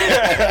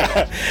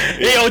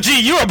 Hey, OG,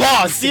 you're a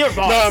boss. You're a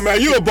boss. Nah,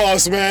 man, you a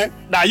boss, man.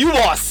 Nah, you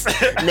boss.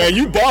 Man,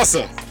 you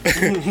bosser.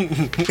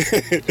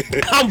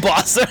 I'm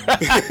bosser.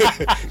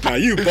 Nah,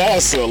 you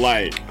bosser,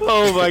 like.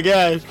 Oh my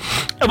god.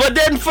 But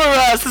then for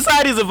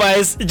society's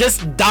advice,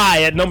 just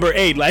die at number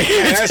 8. Like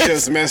that's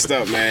just messed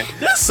up, man.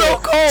 That's so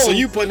cold. So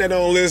you put that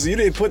on the list. You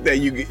didn't put that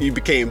you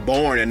became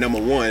born at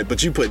number 1,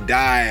 but you put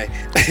die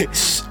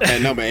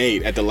at number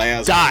 8 at the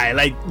last die one.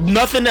 Like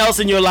nothing else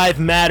in your life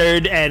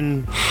mattered,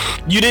 and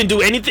you didn't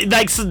do anything.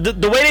 Like so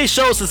the way they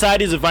show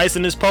society's advice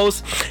in this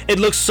post, it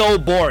looks so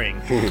boring.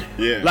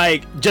 Yeah.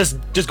 Like just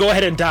go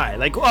ahead and die.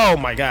 Like, oh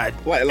my god.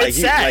 Like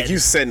you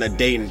setting a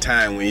date and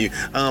time when you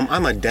I'm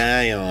gonna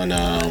die on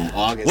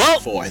August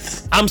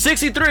 4th. I'm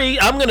 63.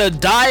 I'm gonna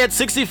die at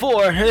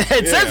 64.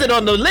 It says it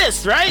on the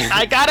list, right?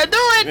 I gotta do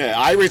it. Yeah,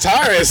 I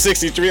retire at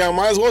 63. I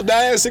might as well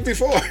die at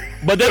 64.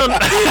 But then on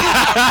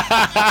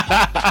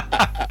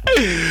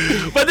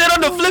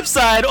the flip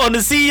side, on the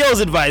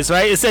CEO's advice,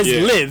 right? It says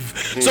live.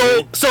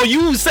 Mm-hmm. So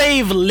you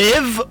save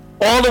live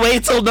all the way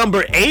till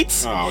number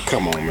 8? Oh,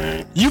 come on,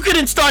 man. You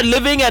couldn't start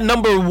living at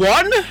number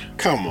 1?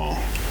 Come on.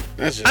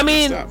 That's just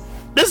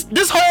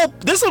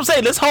this what I'm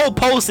saying. This whole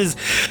post is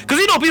because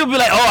people be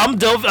like, oh, I'm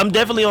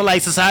definitely on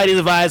like society's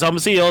advice, I'm a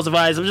CEO's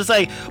advice. I'm just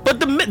like, but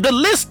the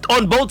list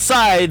on both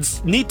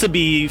sides need to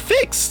be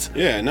fixed.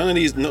 Yeah, none of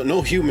these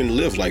no human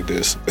live like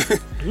this.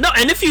 No,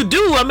 and if you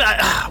do,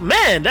 I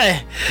mean,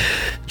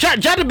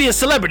 try to be a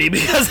celebrity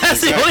because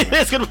that's the only thing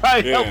that's gonna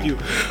probably help you.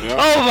 Yeah.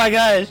 Oh my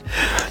gosh,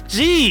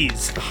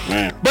 jeez.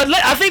 Man. But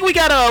I think we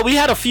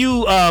had a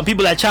few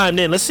people that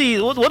chimed in. Let's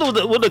see what are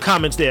the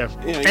comments there.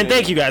 And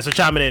thank you guys for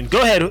chiming in.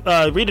 Go ahead,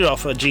 read it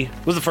off. G,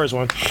 what's the first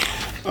one?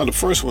 The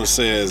first one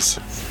says,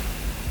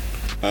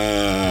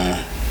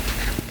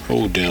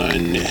 hold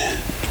on.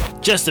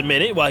 Just a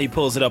minute while he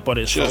pulls it up on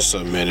his phone. Just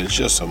a minute,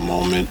 just a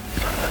moment.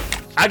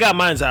 I got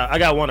mine's out. I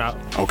got one out.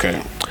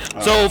 Okay.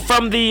 So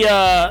from the,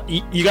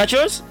 you got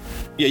yours?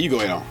 Yeah, you go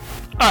ahead on.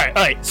 All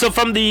right. So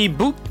from the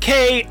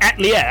Bouquet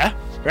Atelier,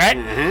 right?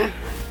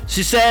 Mm-hmm.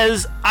 She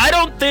says, I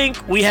don't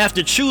think we have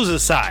to choose a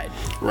side.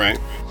 Right.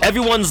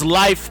 Everyone's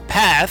life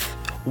path,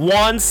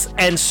 wants,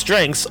 and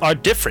strengths are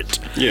different.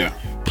 Yeah.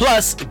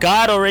 Plus,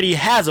 God already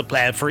has a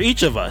plan for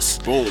each of us.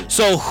 Boom.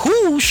 So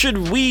who should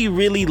we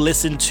really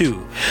listen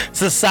to?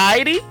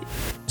 Society,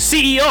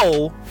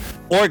 CEO,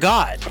 or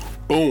God?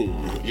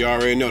 Boom. You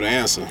already know the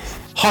answer.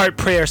 Heart,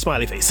 prayer,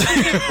 smiley face.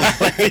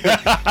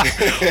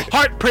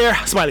 Heart, prayer,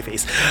 smiley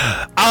face.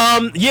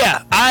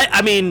 Yeah,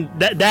 I mean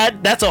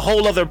that's a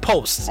whole other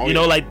post. Oh, you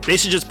know, yeah. like they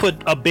should just put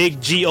a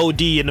big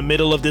God in the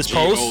middle of this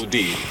post,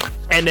 G-O-D.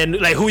 and then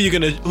like who you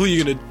gonna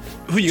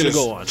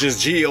go on? Just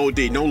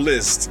G-O-D, no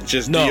list.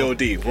 Just No.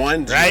 G-O-D.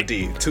 One Right?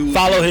 G-O-D, two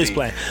Follow G-O-D, his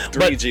plan.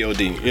 three But-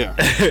 G-O-D. Yeah.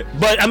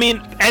 But I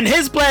mean, and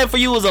his plan for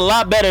you is a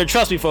lot better,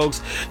 trust me,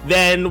 folks,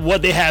 than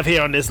what they have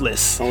here on this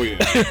list. Oh yeah.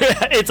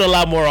 It's a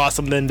lot more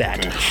awesome than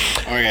that.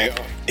 Okay.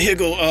 Here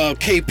go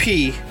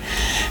KP.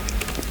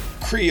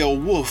 Creole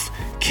Wolf.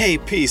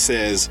 KP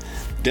says,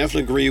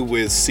 definitely agree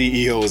with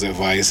CEO's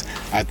advice.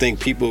 I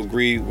think people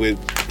agree with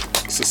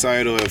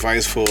societal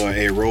advice for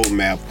a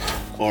roadmap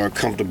or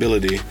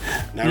comfortability.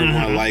 Not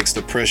everyone likes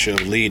the pressure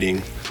of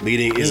leading.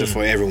 Leading isn't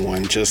for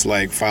everyone, just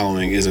like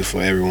following isn't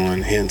for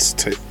everyone. Hence,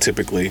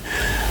 typically,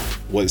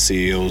 what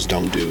CEOs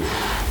don't do.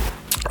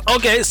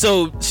 Okay,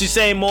 so she's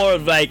saying more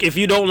of like if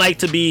you're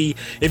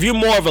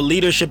more of a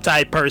leadership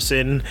type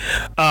person,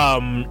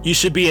 you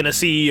should be in a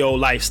CEO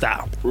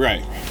lifestyle.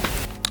 Right.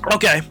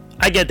 Okay,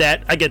 I get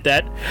that.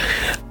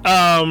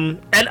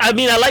 And I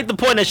mean, I like the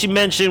point that she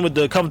mentioned with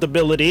the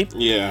comfortability.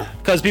 Yeah.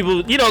 Because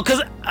people,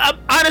 because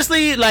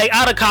honestly, like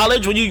out of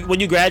college, when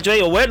you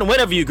graduate or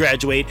whenever you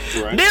graduate,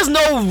 Right. there's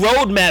no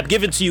roadmap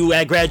given to you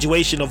at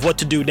graduation of what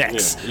to do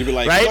next. Yeah. You be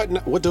like, right?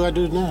 what do I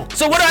do now?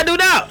 So what do I do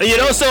now?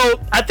 So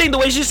I think the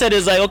way she said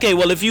is like, okay,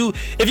 well, if you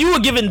were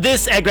given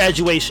this at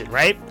graduation,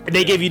 right, and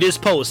they gave you this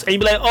post, and you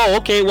be like, oh,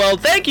 okay, well,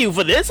 thank you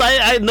for this.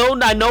 I know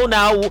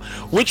now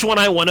which one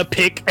I want to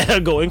pick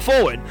going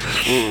forward.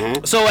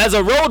 Mm-hmm. So as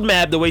a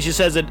roadmap, the way she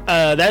says it,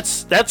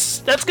 that's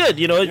good.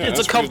 It's that's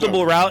a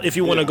comfortable pretty dope. route if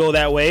you want to go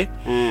that way.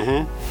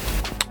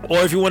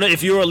 Or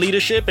if you're a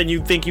leadership and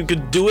you think you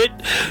could do it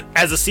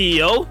as a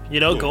CEO,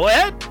 go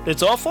ahead.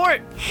 It's all for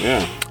it.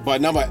 Yeah.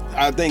 But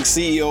I think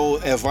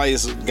CEO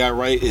advice got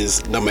right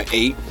is number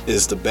 8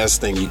 is the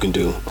best thing you can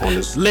do on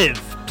this. Live.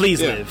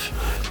 Please Yeah. live.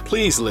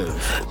 Please live.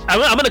 I'm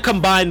going to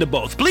combine the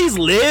both. Please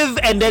live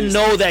and then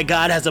know that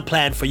God has a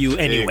plan for you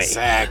anyway.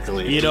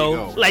 Exactly. There you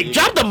go. Like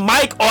drop the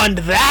mic on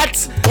that.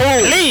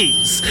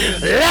 Please.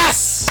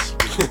 Yes.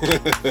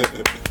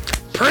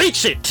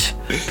 Preach it.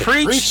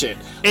 Preach it.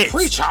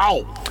 Preach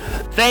out.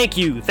 Thank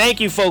you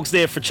folks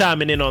there for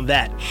chiming in on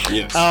that.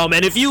 Yes. And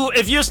if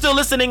you're still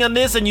listening on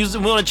this and you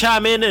want to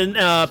chime in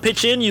and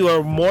pitch in, you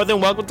are more than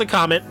welcome to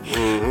comment.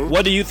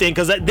 What do you think?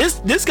 Because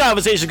this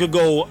conversation could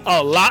go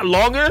a lot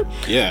longer.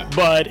 Yeah.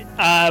 But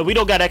we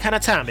don't got that kind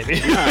of time, baby.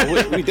 Nah,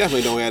 we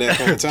definitely don't have that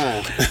kind of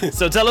time.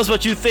 So tell us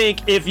what you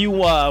think if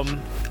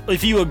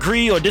you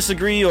agree or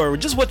disagree or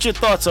just what your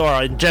thoughts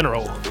are in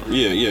general.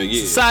 Yeah.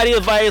 Society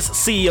advice,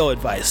 CEO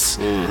advice.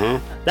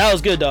 That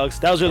was good, dogs.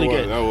 That was really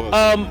good. That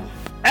was.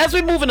 As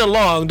we're moving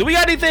along, do we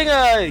got anything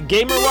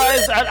gamer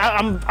wise?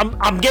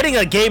 I'm getting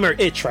a gamer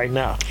itch right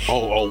now.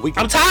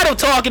 I'm tired of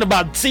talking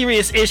about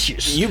serious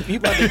issues. You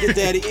about to get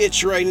that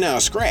itch right now.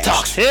 Scratch.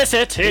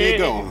 Toxicity. There you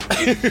go.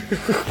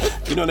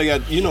 They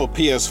got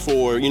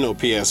PS4,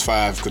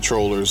 PS5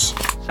 controllers.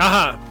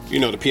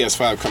 The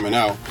PS5 coming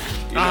out.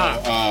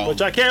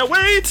 Which I can't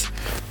wait.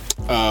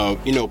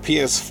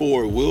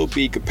 PS4 will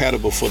be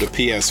compatible for the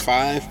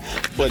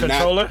PS5, but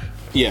Controller?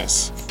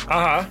 Yes.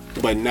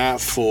 But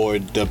not for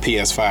the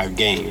PS5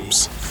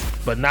 games.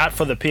 But not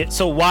for the PS.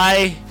 So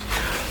why?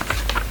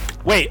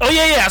 Wait. Oh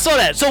yeah, I saw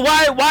that. So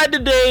why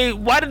did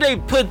they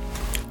put?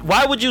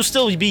 Why would you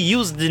still be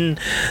using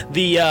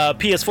the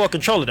PS4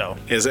 controller though?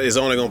 It's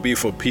only gonna be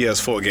for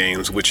PS4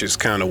 games, which is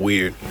kind of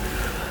weird.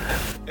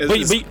 But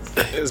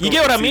you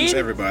get what I mean?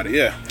 Everybody,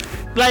 yeah.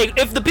 Like,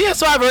 if the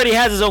PS5 already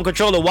has its own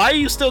controller, why are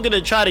you still gonna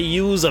try to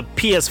use a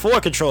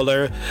PS4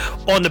 controller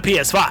on the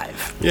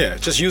PS5? Yeah,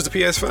 just use the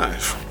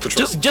PS5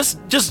 controller.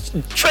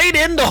 Just trade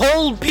in the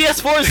whole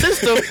PS4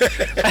 system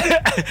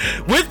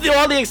with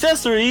all the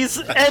accessories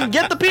and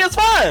get the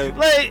PS5.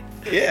 Like,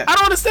 Yeah. I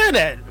don't understand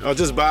that. Or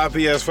just buy a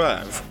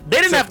PS5. They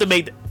didn't have to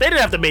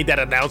make that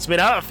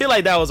announcement. I feel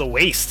like that was a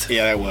waste.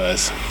 Yeah, that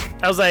was.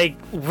 I was like,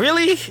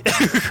 really?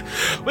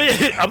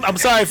 Wait, I'm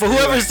sorry for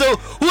whoever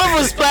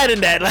was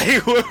planning that. Like,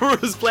 whoever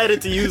was planning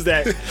to use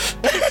that.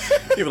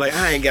 You were like,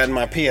 I ain't got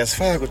my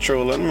PS5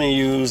 controller. Let me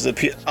use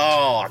the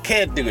Oh, I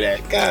can't do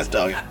that. Gosh,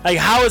 dog. Like,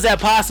 how is that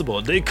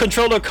possible? The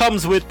controller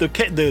comes with the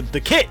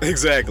kit.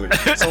 Exactly.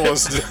 So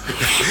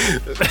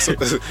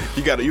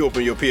you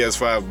open your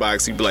PS5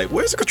 box. You be like,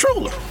 where's the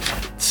controller?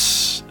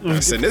 I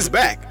send this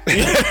back.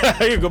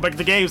 You go back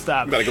to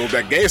GameStop. You gotta go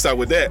back to GameStop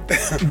with that.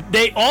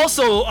 They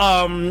also,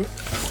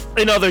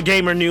 in other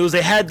gamer news,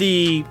 they had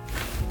the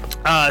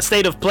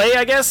state of play.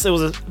 I guess it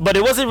was, but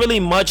it wasn't really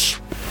much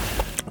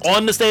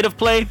on the state of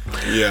play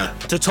Yeah.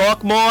 to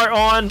talk more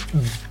on.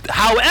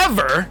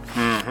 However,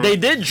 they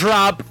did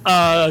drop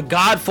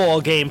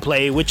Godfall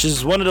gameplay, which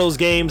is one of those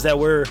games that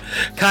we're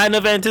kind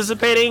of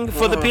anticipating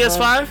for the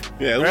PS5.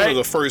 Yeah, right? one of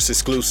the first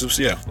exclusives.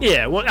 Yeah.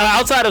 Yeah, well,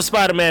 outside of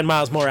Spider-Man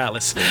Miles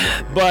Morales.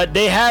 But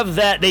they have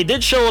that. They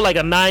did show like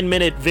a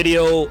 9-minute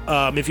video.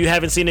 If you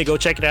haven't seen it, go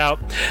check it out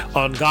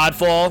on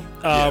Godfall.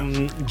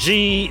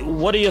 G,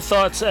 what are your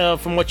thoughts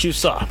from what you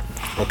saw?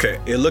 Okay,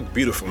 it looked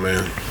beautiful,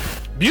 man.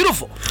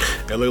 Beautiful.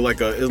 It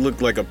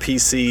looked like a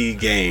PC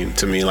game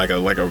to me, like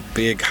a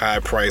big, high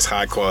price,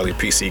 high quality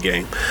PC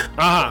game.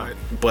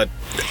 But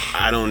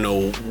I don't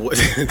know what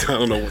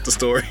the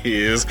story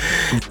is.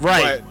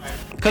 Right.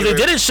 Because they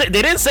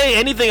didn't say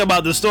anything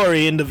about the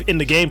story in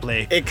the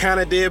gameplay. It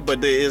kind of did, but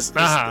it's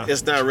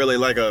not really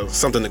like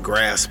something to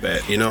grasp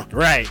at, you know.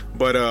 Right.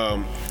 But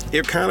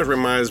it kind of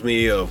reminds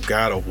me of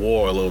God of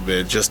War a little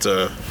bit, just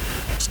the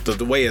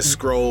way it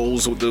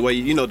scrolls, the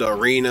way the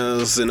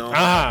arenas and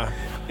all.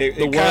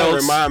 It kind of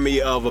remind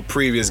me of a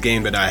previous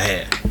game that I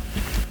had.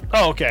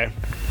 Oh, okay.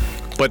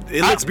 But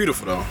it looks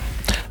beautiful though.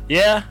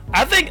 Yeah,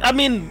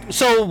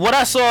 so what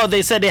I saw,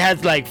 they said they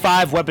had like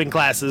 5 weapon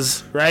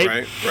classes,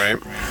 right? Right.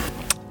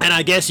 And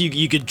I guess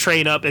you could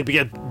train up and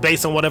get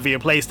based on whatever your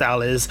play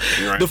style is.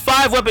 Right. The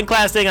 5 weapon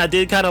class thing I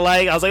did kind of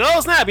like. I was like,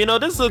 oh snap,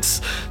 this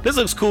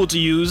looks cool to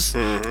use.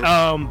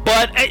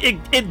 But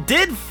it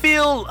did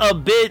feel a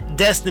bit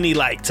Destiny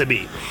like to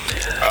me.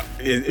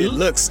 It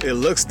looks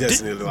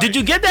Destiny like. Did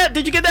you get that?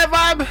 Did you get that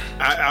vibe?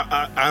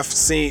 I've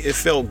seen it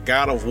felt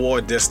God of War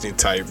Destiny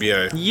type.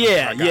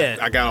 Yeah.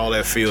 I got all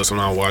that feels when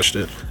I watched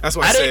it. That's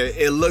why I said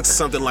it looks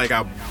something like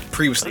I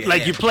previously like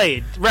had. you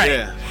played, right?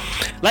 Yeah.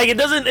 Like it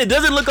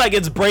doesn't look like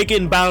it's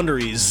breaking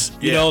boundaries,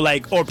 you know,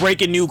 like, or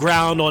breaking new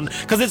ground on,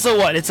 because it's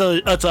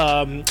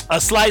a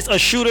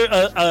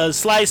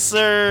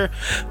slicer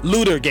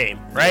looter game,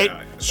 right?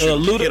 Yeah, a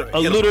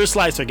looter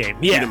slicer game.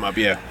 Yeah. Beat 'em up,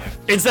 yeah.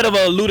 Instead of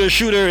a looter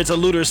shooter, it's a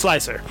looter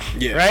slicer.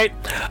 Yeah. Right?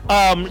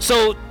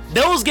 So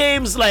those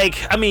games, like,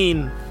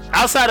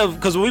 outside of,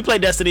 because we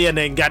played Destiny and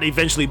then got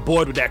eventually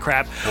bored with that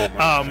crap.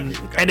 Oh my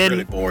God, and then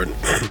really bored.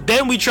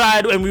 Then we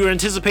tried, and we were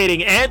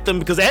anticipating Anthem,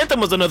 because Anthem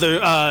was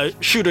another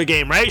shooter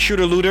game, right?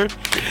 Shooter looter.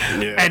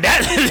 Yeah. And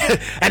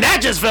that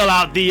just fell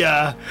out the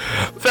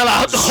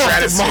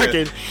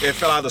market. It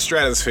fell out the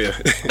stratosphere.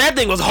 That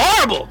thing was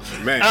horrible.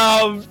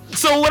 Man.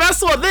 So when I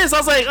saw this, I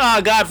was like,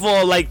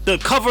 Godfall, like the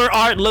cover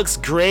art looks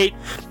great,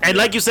 and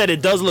like you said,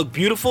 it does look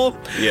beautiful.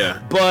 Yeah.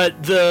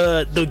 But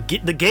the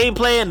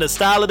gameplay and the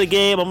style of the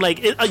game, I'm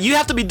like, you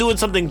have to be doing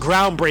something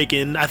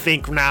groundbreaking, I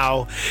think,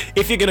 now,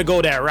 if you're gonna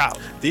go that route.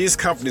 These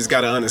companies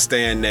got to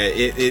understand that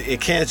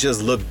it can't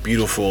just look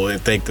beautiful and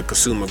think the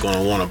consumer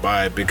gonna want to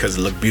buy it because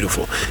it look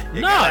beautiful.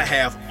 You gotta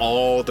have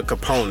all the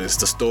components,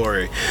 the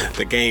story,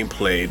 the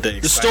gameplay,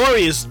 the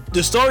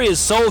story is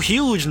so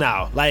huge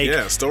now. Like,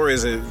 yeah, story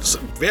is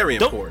very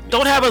important.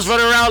 Don't have us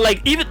running around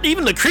like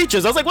even the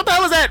creatures. I was like, what the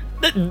hell is that?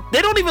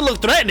 They don't even look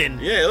threatening.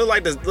 Yeah, it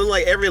look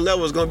like every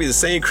level is gonna be the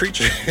same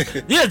creature.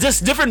 Yeah,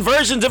 just different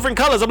versions, different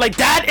colors. I'm like,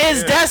 that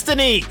is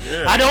Destiny.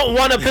 Yeah. I don't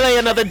want to play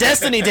another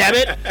Destiny, damn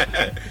it.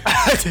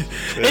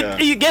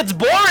 It gets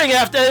boring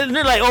after. And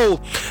they're like,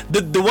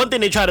 the one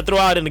thing they try to throw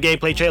out in the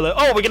gameplay trailer.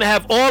 We're gonna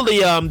have all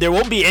the there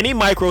won't be any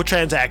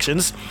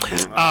microtransactions.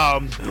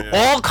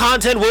 All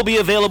content will be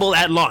available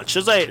at launch.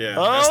 It's like,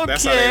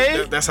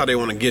 okay, that's how they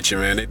want to get you,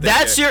 man.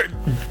 That's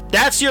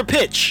your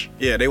pitch.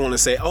 Yeah, they want to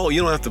say,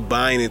 you don't have to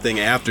buy anything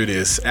after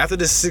this. After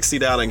this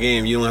 $60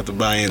 game, you don't have to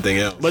buy anything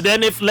else. But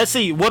then let's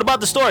see, what about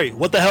the story?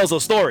 What the hell's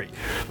a story?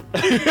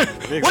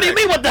 Exactly. What do you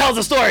mean, what the hell's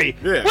a story?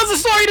 Yeah. What's the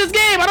story of this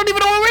game? I don't even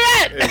know where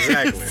we're at.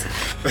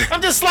 Exactly.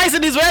 I'm just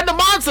slicing these random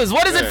monsters.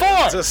 What is it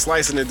for? Just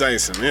slicing and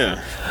dicing,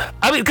 yeah.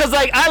 Because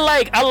I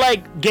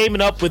like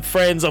gaming up with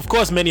friends. Of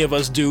course, many of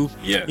us do.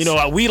 Yes.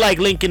 We like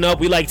linking up.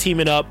 We like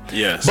teaming up.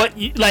 Yes. But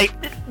like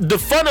the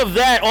fun of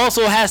that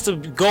also has to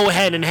go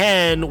hand in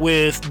hand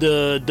with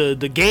the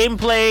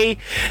gameplay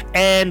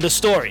and the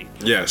story.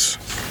 Yes.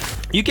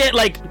 You can't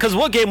because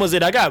what game was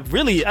it? I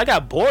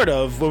got bored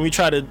of when we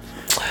tried to.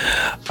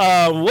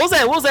 What was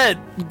that?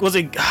 Was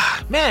it?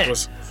 Man.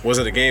 Was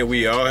it a game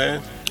we all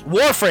had?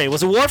 Warframe.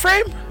 Was it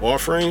Warframe?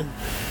 Warframe.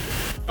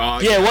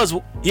 Yeah, it was.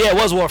 Yeah, it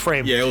was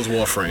Warframe. Yeah, it was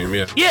Warframe.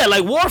 Yeah. Yeah,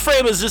 like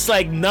Warframe is just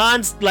like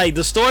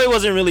the story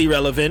wasn't really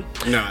relevant.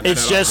 No,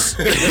 it's just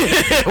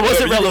it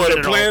wasn't relevant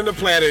at all. Planet to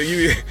planet,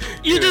 you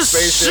just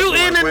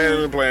shooting planet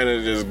to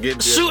planet, just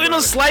get shooting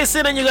or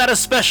slicing, and you got a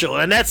special,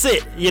 and that's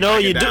it. You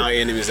down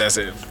enemies. That's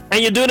it.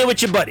 And you're doing it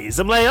with your buddies.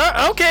 I'm like,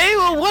 okay,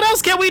 well, what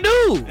else can we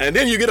do? And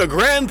then you get a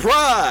grand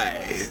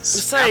prize.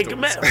 It's like,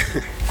 man.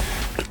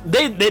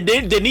 There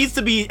needs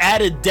to be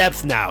added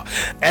depth now.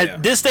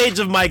 At this stage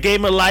of my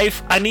gamer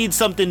life, I need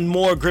something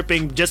more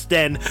gripping just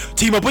than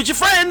team up with your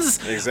friends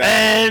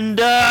and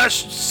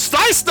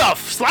slice up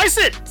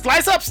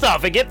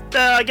stuff, and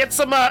get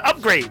some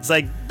upgrades.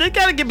 Like, they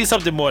gotta give me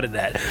something more than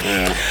that.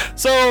 Yeah.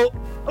 So,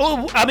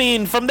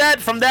 from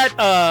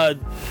that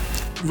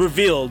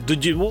reveal,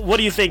 what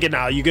are you thinking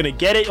now? Are you gonna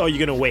get it or are you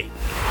gonna wait?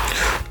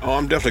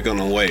 I'm definitely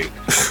gonna wait.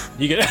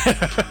 You can.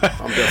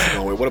 I'm definitely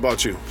gonna wait. What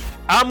about you?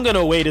 I'm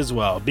gonna wait as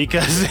well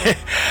because,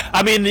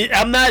 I mean,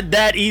 I'm not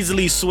that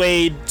easily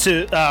swayed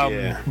to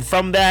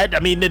from that. I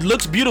mean, it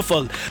looks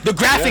beautiful. The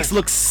graphics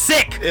look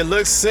sick. It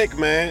looks sick,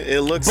 man.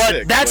 It looks but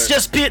sick. That's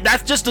just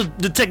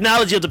the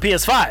technology of the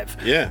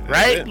PS5. Yeah.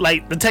 Right.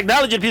 Like the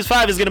technology of the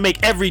PS5 is gonna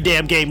make every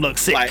damn game look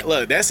sick. Like,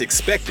 look, that's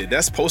expected.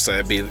 That's supposed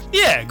to be.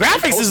 Yeah,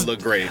 graphics is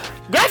look great.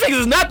 Graphics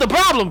is not the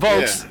problem,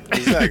 folks. Yeah,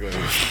 exactly.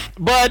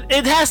 But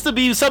it has to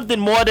be something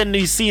more than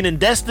we've seen in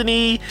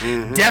Destiny.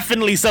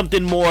 Definitely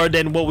something more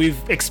than what we've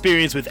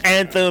experienced with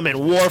Anthem and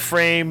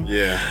Warframe.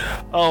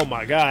 Yeah. Oh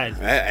my God.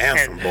 That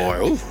Anthem,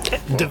 boy.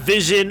 Ooh.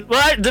 Division.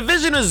 Well,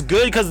 Division is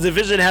good because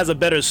Division has a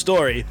better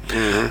story.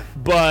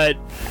 But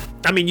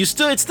I mean, it's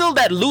still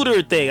that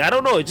looter thing. I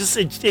don't know.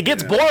 It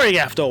gets boring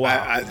after a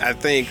while. I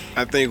think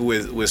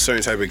with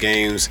certain type of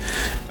games,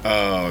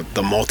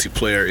 the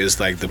multiplayer is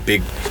like the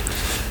big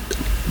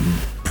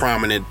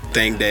prominent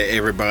thing that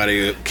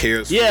everybody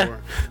cares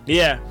for.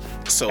 Yeah.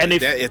 So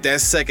if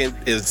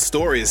that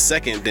story is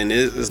second, then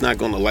it's not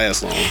going to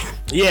last long.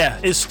 Yeah,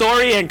 if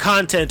story and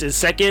content is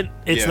second,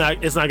 it's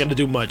not going to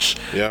do much.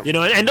 Yeah. You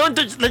know, and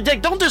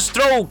don't just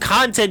throw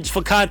content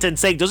for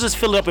content's sake. Don't just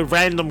fill it up with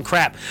random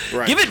crap.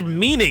 Right. Give it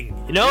meaning.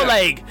 You know,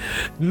 like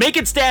make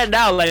it stand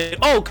out. Like,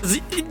 cause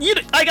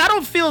I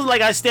don't feel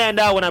like I stand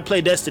out when I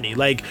play Destiny.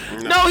 Like,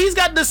 no, he's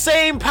got the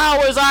same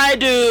powers I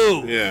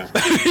do. Yeah.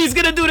 He's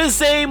gonna do the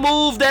same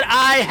move that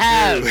I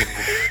have.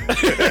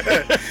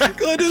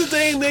 Gonna do the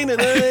same thing that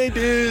I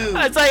do.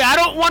 It's like I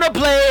don't want to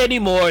play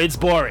anymore. It's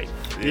boring.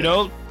 You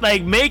know,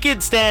 like make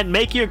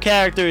your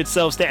character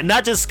itself stand,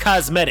 not just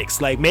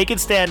cosmetics. Like make it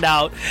stand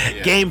out,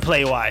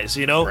 gameplay wise.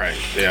 You know, right?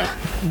 Yeah.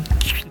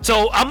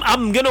 So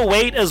I'm gonna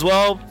wait as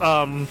well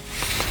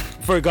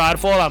for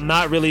Godfall. I'm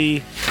not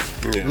really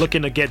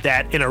looking to get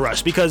that in a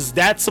rush because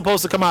that's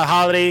supposed to come out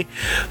holiday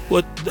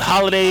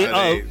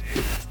 2020.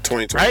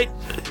 Right?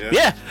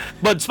 Yeah.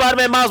 But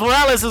Spider-Man Miles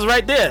Morales is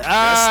right there.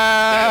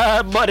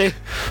 Buddy.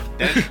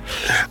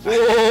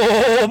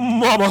 Oh,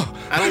 mama.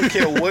 I don't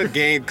care what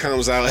game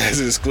comes out as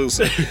an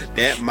exclusive.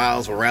 That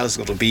Miles Morales is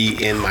going to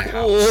be in my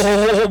house.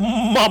 Oh,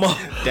 mama.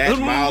 That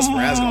Miles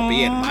Morales is going to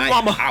be in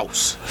my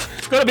house.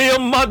 It's going to be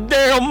on my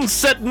damn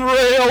setting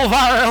rail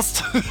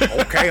virus.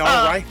 Okay,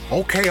 all right.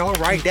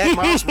 That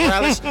Miles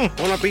Morales going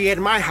to be in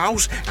my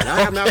house, and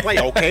I have not played.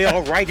 Okay,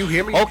 all right. You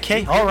hear me?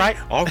 Okay, all right.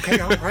 Okay,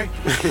 all right.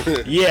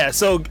 Yeah,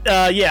 so,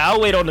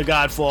 I'll wait on the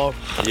Godfall.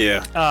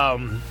 Yeah.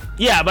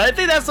 Yeah, but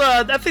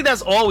I think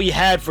that's all we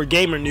had for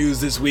gamer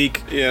news this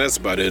week. Yeah, that's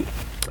about it.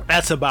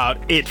 That's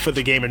about it for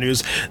the gamer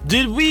news.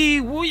 Did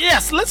we?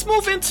 Yes, let's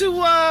move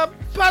into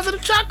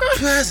positive chakra.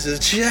 Positive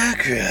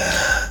chakra.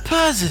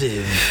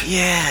 Positive.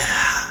 Yeah.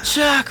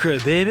 Chakra,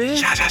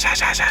 baby.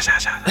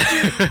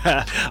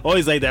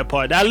 Always like that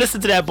part. I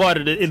listened to that part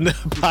in the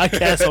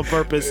podcast on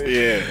purpose.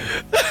 Yeah.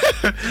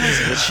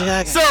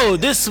 So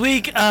this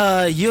week,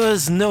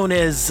 yours known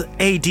as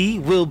AD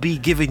will be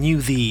giving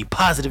you the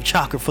positive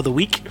chakra for the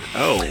week.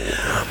 Oh.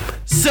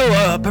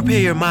 So prepare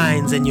your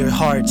minds and your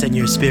hearts and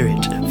your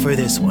spirit for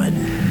this one.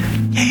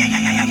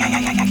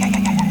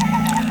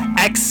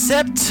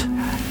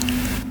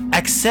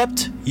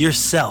 Accept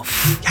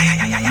yourself.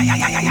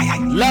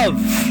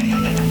 Love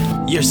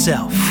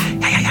yourself.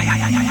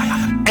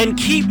 And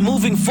keep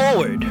moving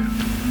forward.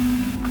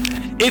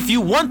 If you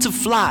want to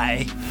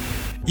fly,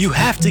 you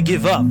have to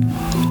give up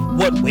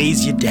what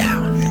weighs you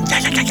down.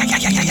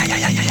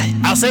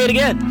 I'll say it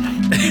again.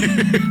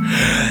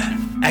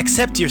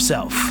 Accept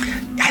yourself.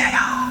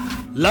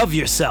 Love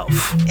yourself.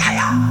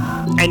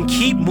 And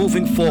keep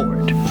moving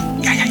forward.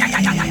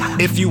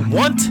 If you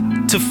want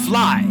to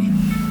fly,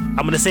 I'm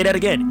going to say that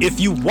again. If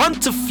you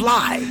want to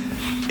fly,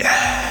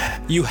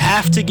 you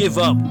have to give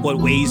up what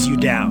weighs you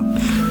down.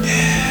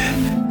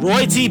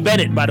 Roy T.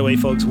 Bennett, by the way,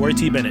 folks. Roy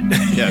T. Bennett.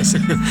 Yes.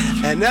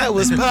 And that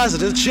was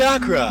Positive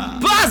Chakra.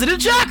 Positive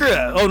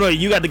Chakra. Oh, no,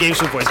 you got the game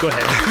show voice. Go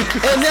ahead.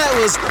 And that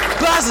was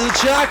Positive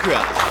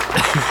Chakra.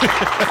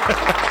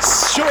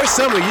 Short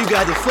summer, you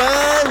got to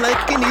fly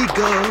like an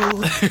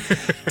eagle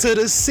to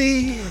the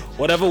sea.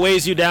 Whatever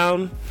weighs you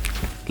down,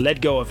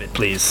 let go of it,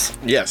 please.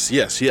 Yes.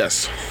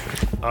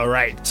 All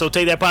right. So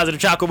take that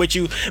positive chakra with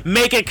you.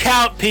 Make it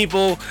count,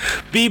 people.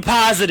 Be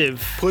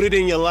positive. Put it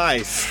in your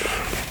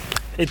life.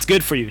 It's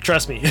good for you,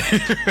 trust me.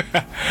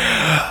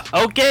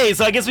 Okay,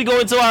 so I guess we go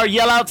into our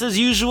yell outs as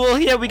usual.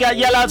 Here we got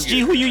yell outs. G,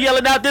 who you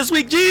yelling out this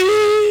week,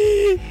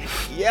 G?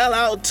 Yell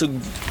out to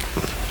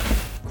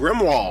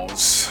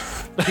Grimwall's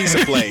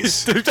Pizza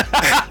Place.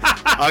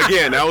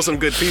 Again, that was some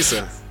good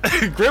pizza.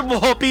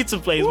 Grimwall Pizza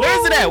Place. Where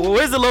is it at?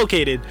 Where's it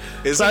located?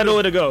 So I know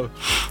where to go.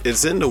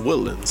 It's in the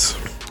Woodlands.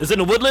 It's in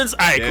the Woodlands? All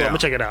right, cool. I'm going to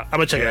check it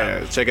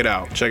out. Check it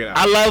out.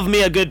 I love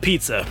me a good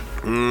pizza.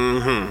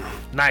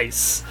 Mm-hmm.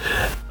 Nice.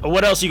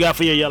 What else you got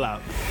for your yell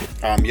out?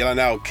 I'm yelling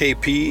out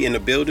KP in the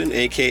building,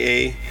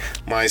 a.k.a.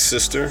 my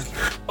sister. Ooh.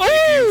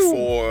 Thank you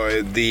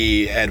for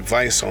the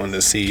advice on the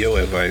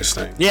CEO advice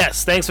thing.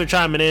 Yes, thanks for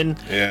chiming in.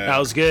 Yeah. That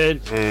was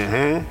good.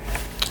 Mm-hmm.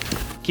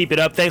 Keep it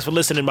up. Thanks for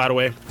listening, by the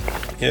way.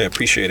 Yeah,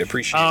 appreciate it.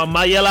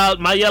 My yell out.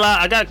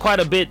 I got quite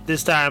a bit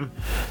this time.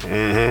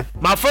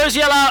 My first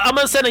yell out. I'm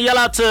gonna send a yell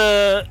out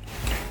to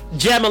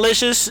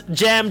Jamalicious,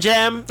 Jam.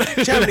 Jammy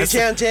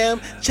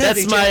Jam.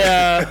 That's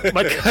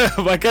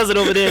my cousin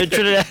over there in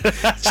Trinidad.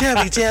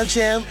 Jammy Jam.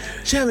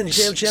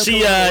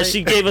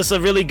 She gave us a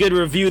really good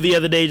review the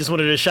other day. Just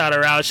wanted to shout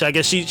her out. I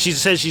guess she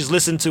says she's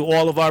listened to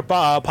all of our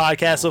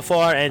podcasts so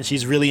far, and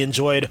she's really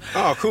enjoyed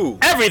cool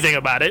everything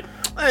about it.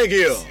 Thank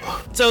you.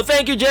 So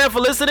thank you, Jam,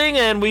 for listening,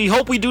 and we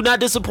hope we do not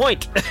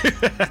disappoint.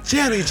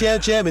 Jammy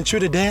Jam in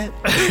Trinidad.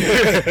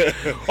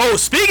 Oh,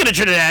 speaking of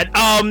Trinidad,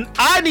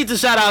 I need to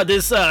shout out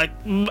this.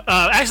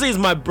 Actually, it's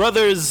my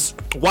brother's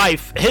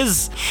wife.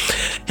 His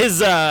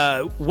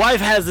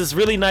wife has this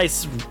really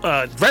nice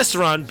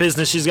restaurant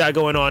business she's got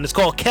going on. It's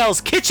called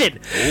Kel's Kitchen.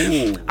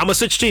 Ooh. I'm gonna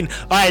switch screen.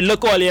 All right,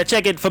 look, all you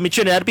check it for me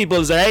Trinidad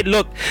peoples. All right,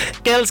 look,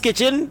 Kel's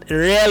Kitchen,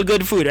 real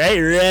good food, right?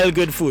 Real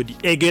good food.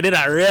 You get it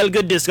at a real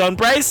good discount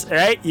price,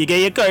 right? You get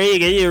your curry, you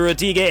get your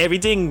roti, you get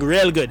everything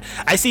real good.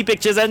 I see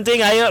pictures and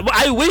thing.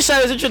 I wish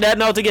I was in Trinidad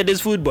now to get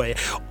this food, boy.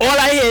 All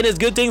I hear is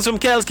good things from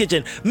Kel's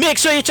Kitchen. Make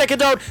sure you check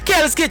it out.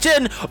 Kel's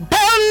Kitchen,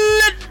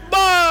 bullet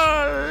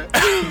ball.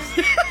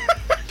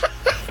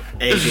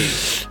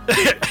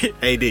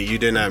 AD, you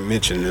did not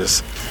mention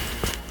this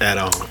at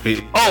all.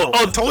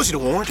 I told you to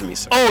warn me,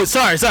 sir. Oh,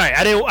 sorry.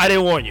 I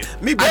didn't warn you.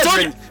 Be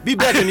better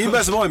than you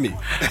must warn me.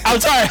 I'm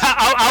sorry.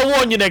 I'll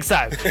warn you next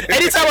time.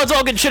 Anytime I'm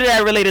talking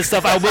Trinidad related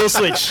stuff, I will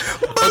switch.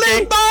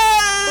 Okay?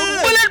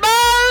 Bullet ball.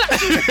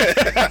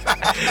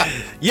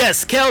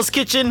 Yes, Kel's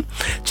Kitchen.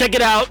 Check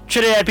it out,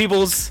 Trinidad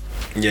peoples.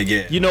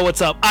 Yeah. You know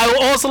what's up. I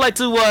would also like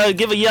to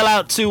give a yell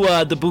out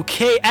to the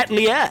Bouquet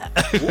Atelier,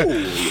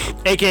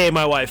 aka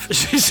my wife.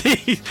 She's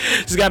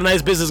got a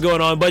nice business going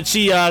on, but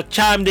she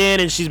chimed in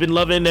and she's been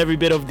loving every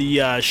bit of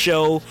the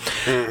show,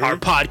 our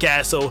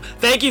podcast. So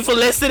thank you for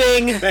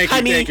listening,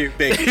 honey. Thank you.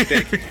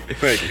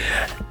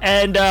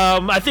 And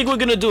I think we're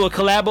gonna do a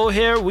collabo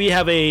here. We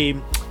have a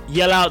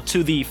yell out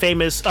to the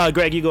famous.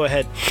 Greg, you go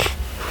ahead.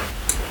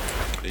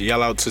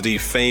 Yell out to the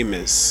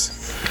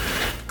famous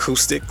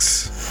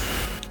Acoustics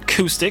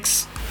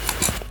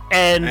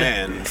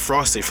and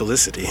Frosty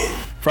Felicity,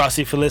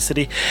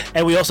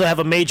 and we also have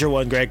a major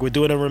one, Greg. We're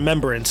doing a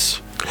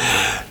remembrance.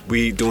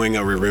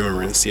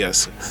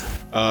 Yes.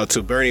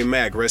 To Bernie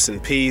Mac, rest in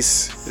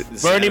peace.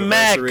 It's Bernie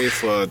Mac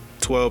for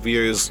 12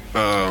 years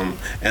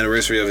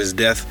anniversary of his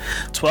death.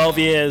 12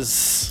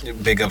 years.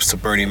 Big ups to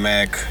Bernie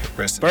Mac.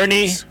 Rest in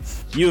Bernie, peace.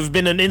 you've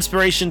been an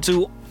inspiration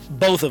to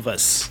both of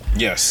us.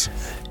 Yes.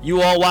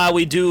 You are why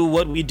we do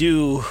what we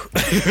do.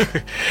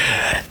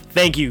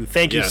 Thank you,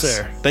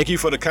 sir. Thank you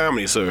for the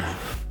comedy, sir.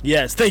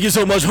 Yes, thank you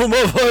so much,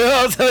 motherfucker.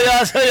 I'll tell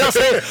y'all,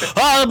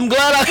 I'm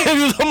glad I gave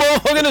you some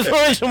motherfucking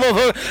inspiration,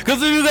 motherfucker.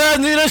 Because if you guys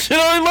need that shit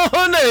on your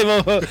motherfucking name,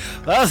 motherfucker.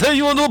 I say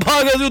you want to do a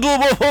podcast, you do a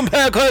motherfucking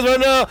podcast right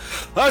now.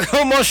 I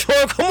come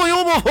on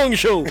your motherfucking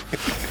show.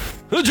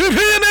 The GP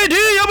and AD,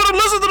 y'all better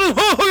listen to this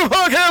motherfucking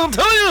podcast. I'm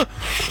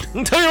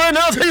telling you right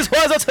now, I'll tell you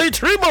twice, I'll tell you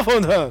three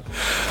motherfucking times.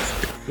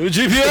 The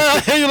GP, I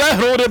hear you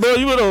laughing over there, bro.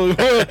 You know,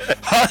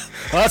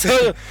 I'll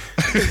tell you.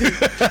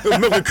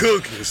 Milk and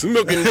cookies.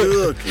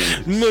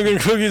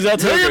 I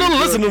tell you to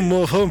listen to the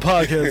motherfucking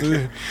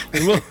podcast.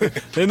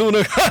 They doing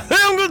a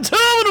goddamn good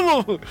time with the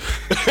motherfucker.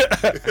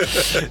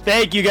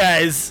 Thank you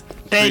guys.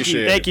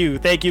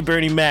 Thank you,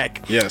 Bernie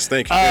Mac. Yes,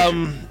 thank you.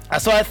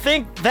 So I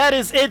think that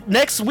is it.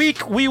 Next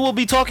week we will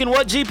be talking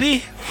what,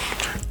 GP?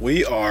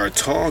 We are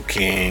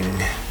talking.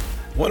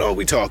 What are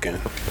we talking?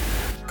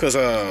 Because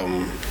I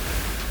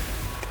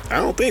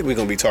don't think we're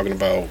gonna be talking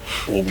about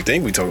what we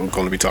think we're going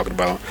to be talking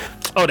about.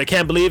 Oh, they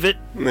can't believe it.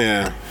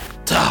 Yeah.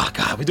 Oh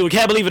God,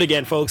 can't believe it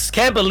again, folks.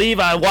 Can't believe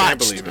I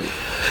watched. Can't believe it.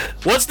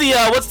 What's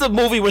the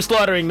movie we're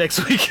slaughtering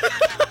next week?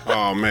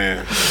 Oh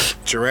man,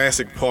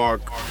 Jurassic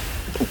Park.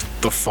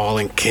 The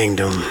Fallen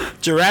Kingdom.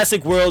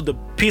 Jurassic World, the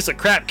piece of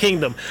crap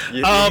kingdom.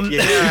 Yeah,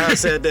 I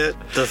said that.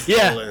 The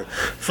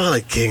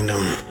Fallen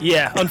Kingdom.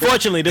 Yeah,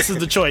 unfortunately, this is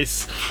the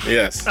choice.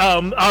 Yes.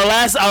 Our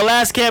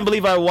last Can't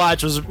Believe I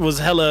Watched was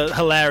hella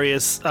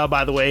hilarious.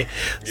 By the way,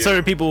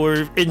 certain people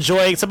were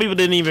enjoying. Some people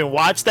didn't even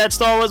watch that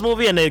Star Wars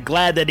movie, and they're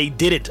glad that they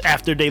did it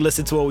after they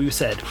listened to what we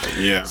said.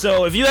 Yeah.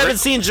 So if you haven't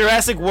seen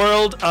Jurassic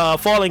World,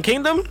 Fallen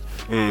Kingdom.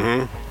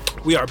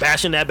 We are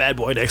bashing that bad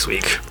boy next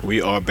week.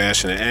 We are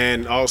bashing it.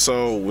 And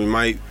also, we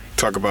might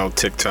talk about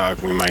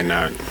TikTok. We might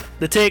not.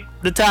 The ticket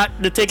to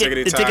the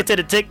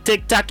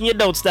tick-tock, and you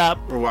don't stop.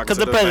 Because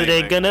the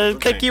president gonna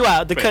kick you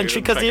out the country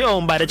because you're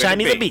owned by the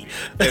Chinese elite.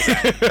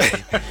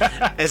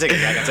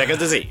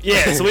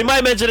 Yeah, so we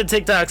might mention the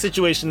TikTok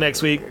situation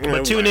next week.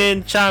 But tune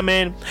in, chime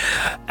in,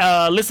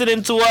 listen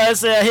in to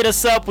us, hit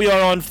us up. We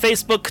are on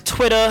Facebook,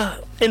 Twitter,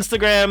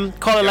 Instagram.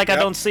 Call it like I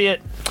don't see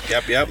it.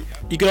 Yep.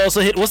 You can also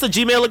hit, what's the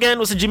Gmail again?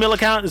 What's the Gmail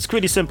account? It's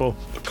pretty simple.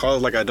 Call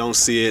it like I don't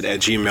see it at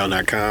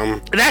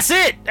gmail.com. That's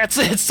it.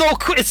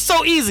 It's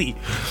so easy.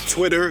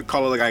 Twitter,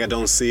 call it like I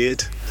don't see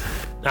it.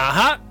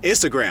 Uh-huh.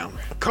 Instagram,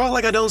 call it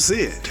like I don't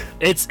see it.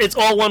 It's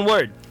all one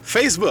word.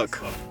 Facebook,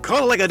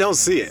 call it like I don't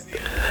see it.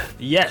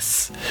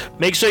 Yes.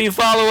 Make sure you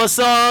follow us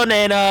on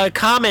and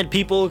comment,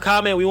 people.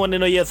 Comment. We want to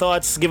know your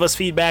thoughts. Give us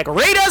feedback.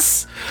 Rate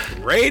us.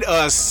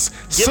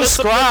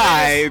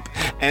 Subscribe,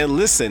 and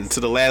listen to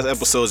the last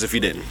episodes if you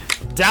didn't.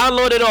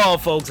 Download it all,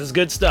 folks. It's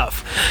good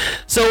stuff.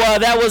 So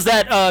that was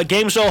that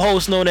game show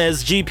host known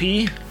as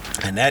GP.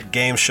 And that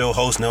game show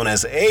host known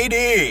as AD.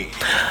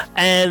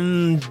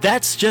 And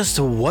that's just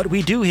what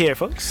we do here,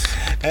 folks.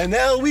 And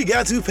now we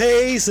got to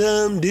pay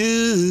some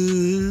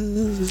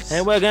dues.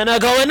 And we're gonna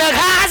go in the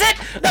closet.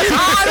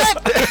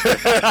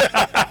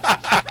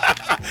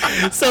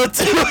 So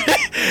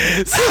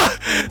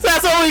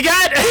that's all we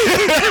got.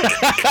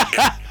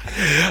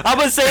 I'm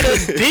gonna say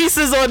the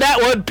pieces on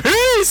that one.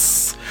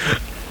 Peace.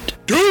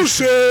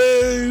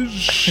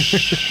 Deuces.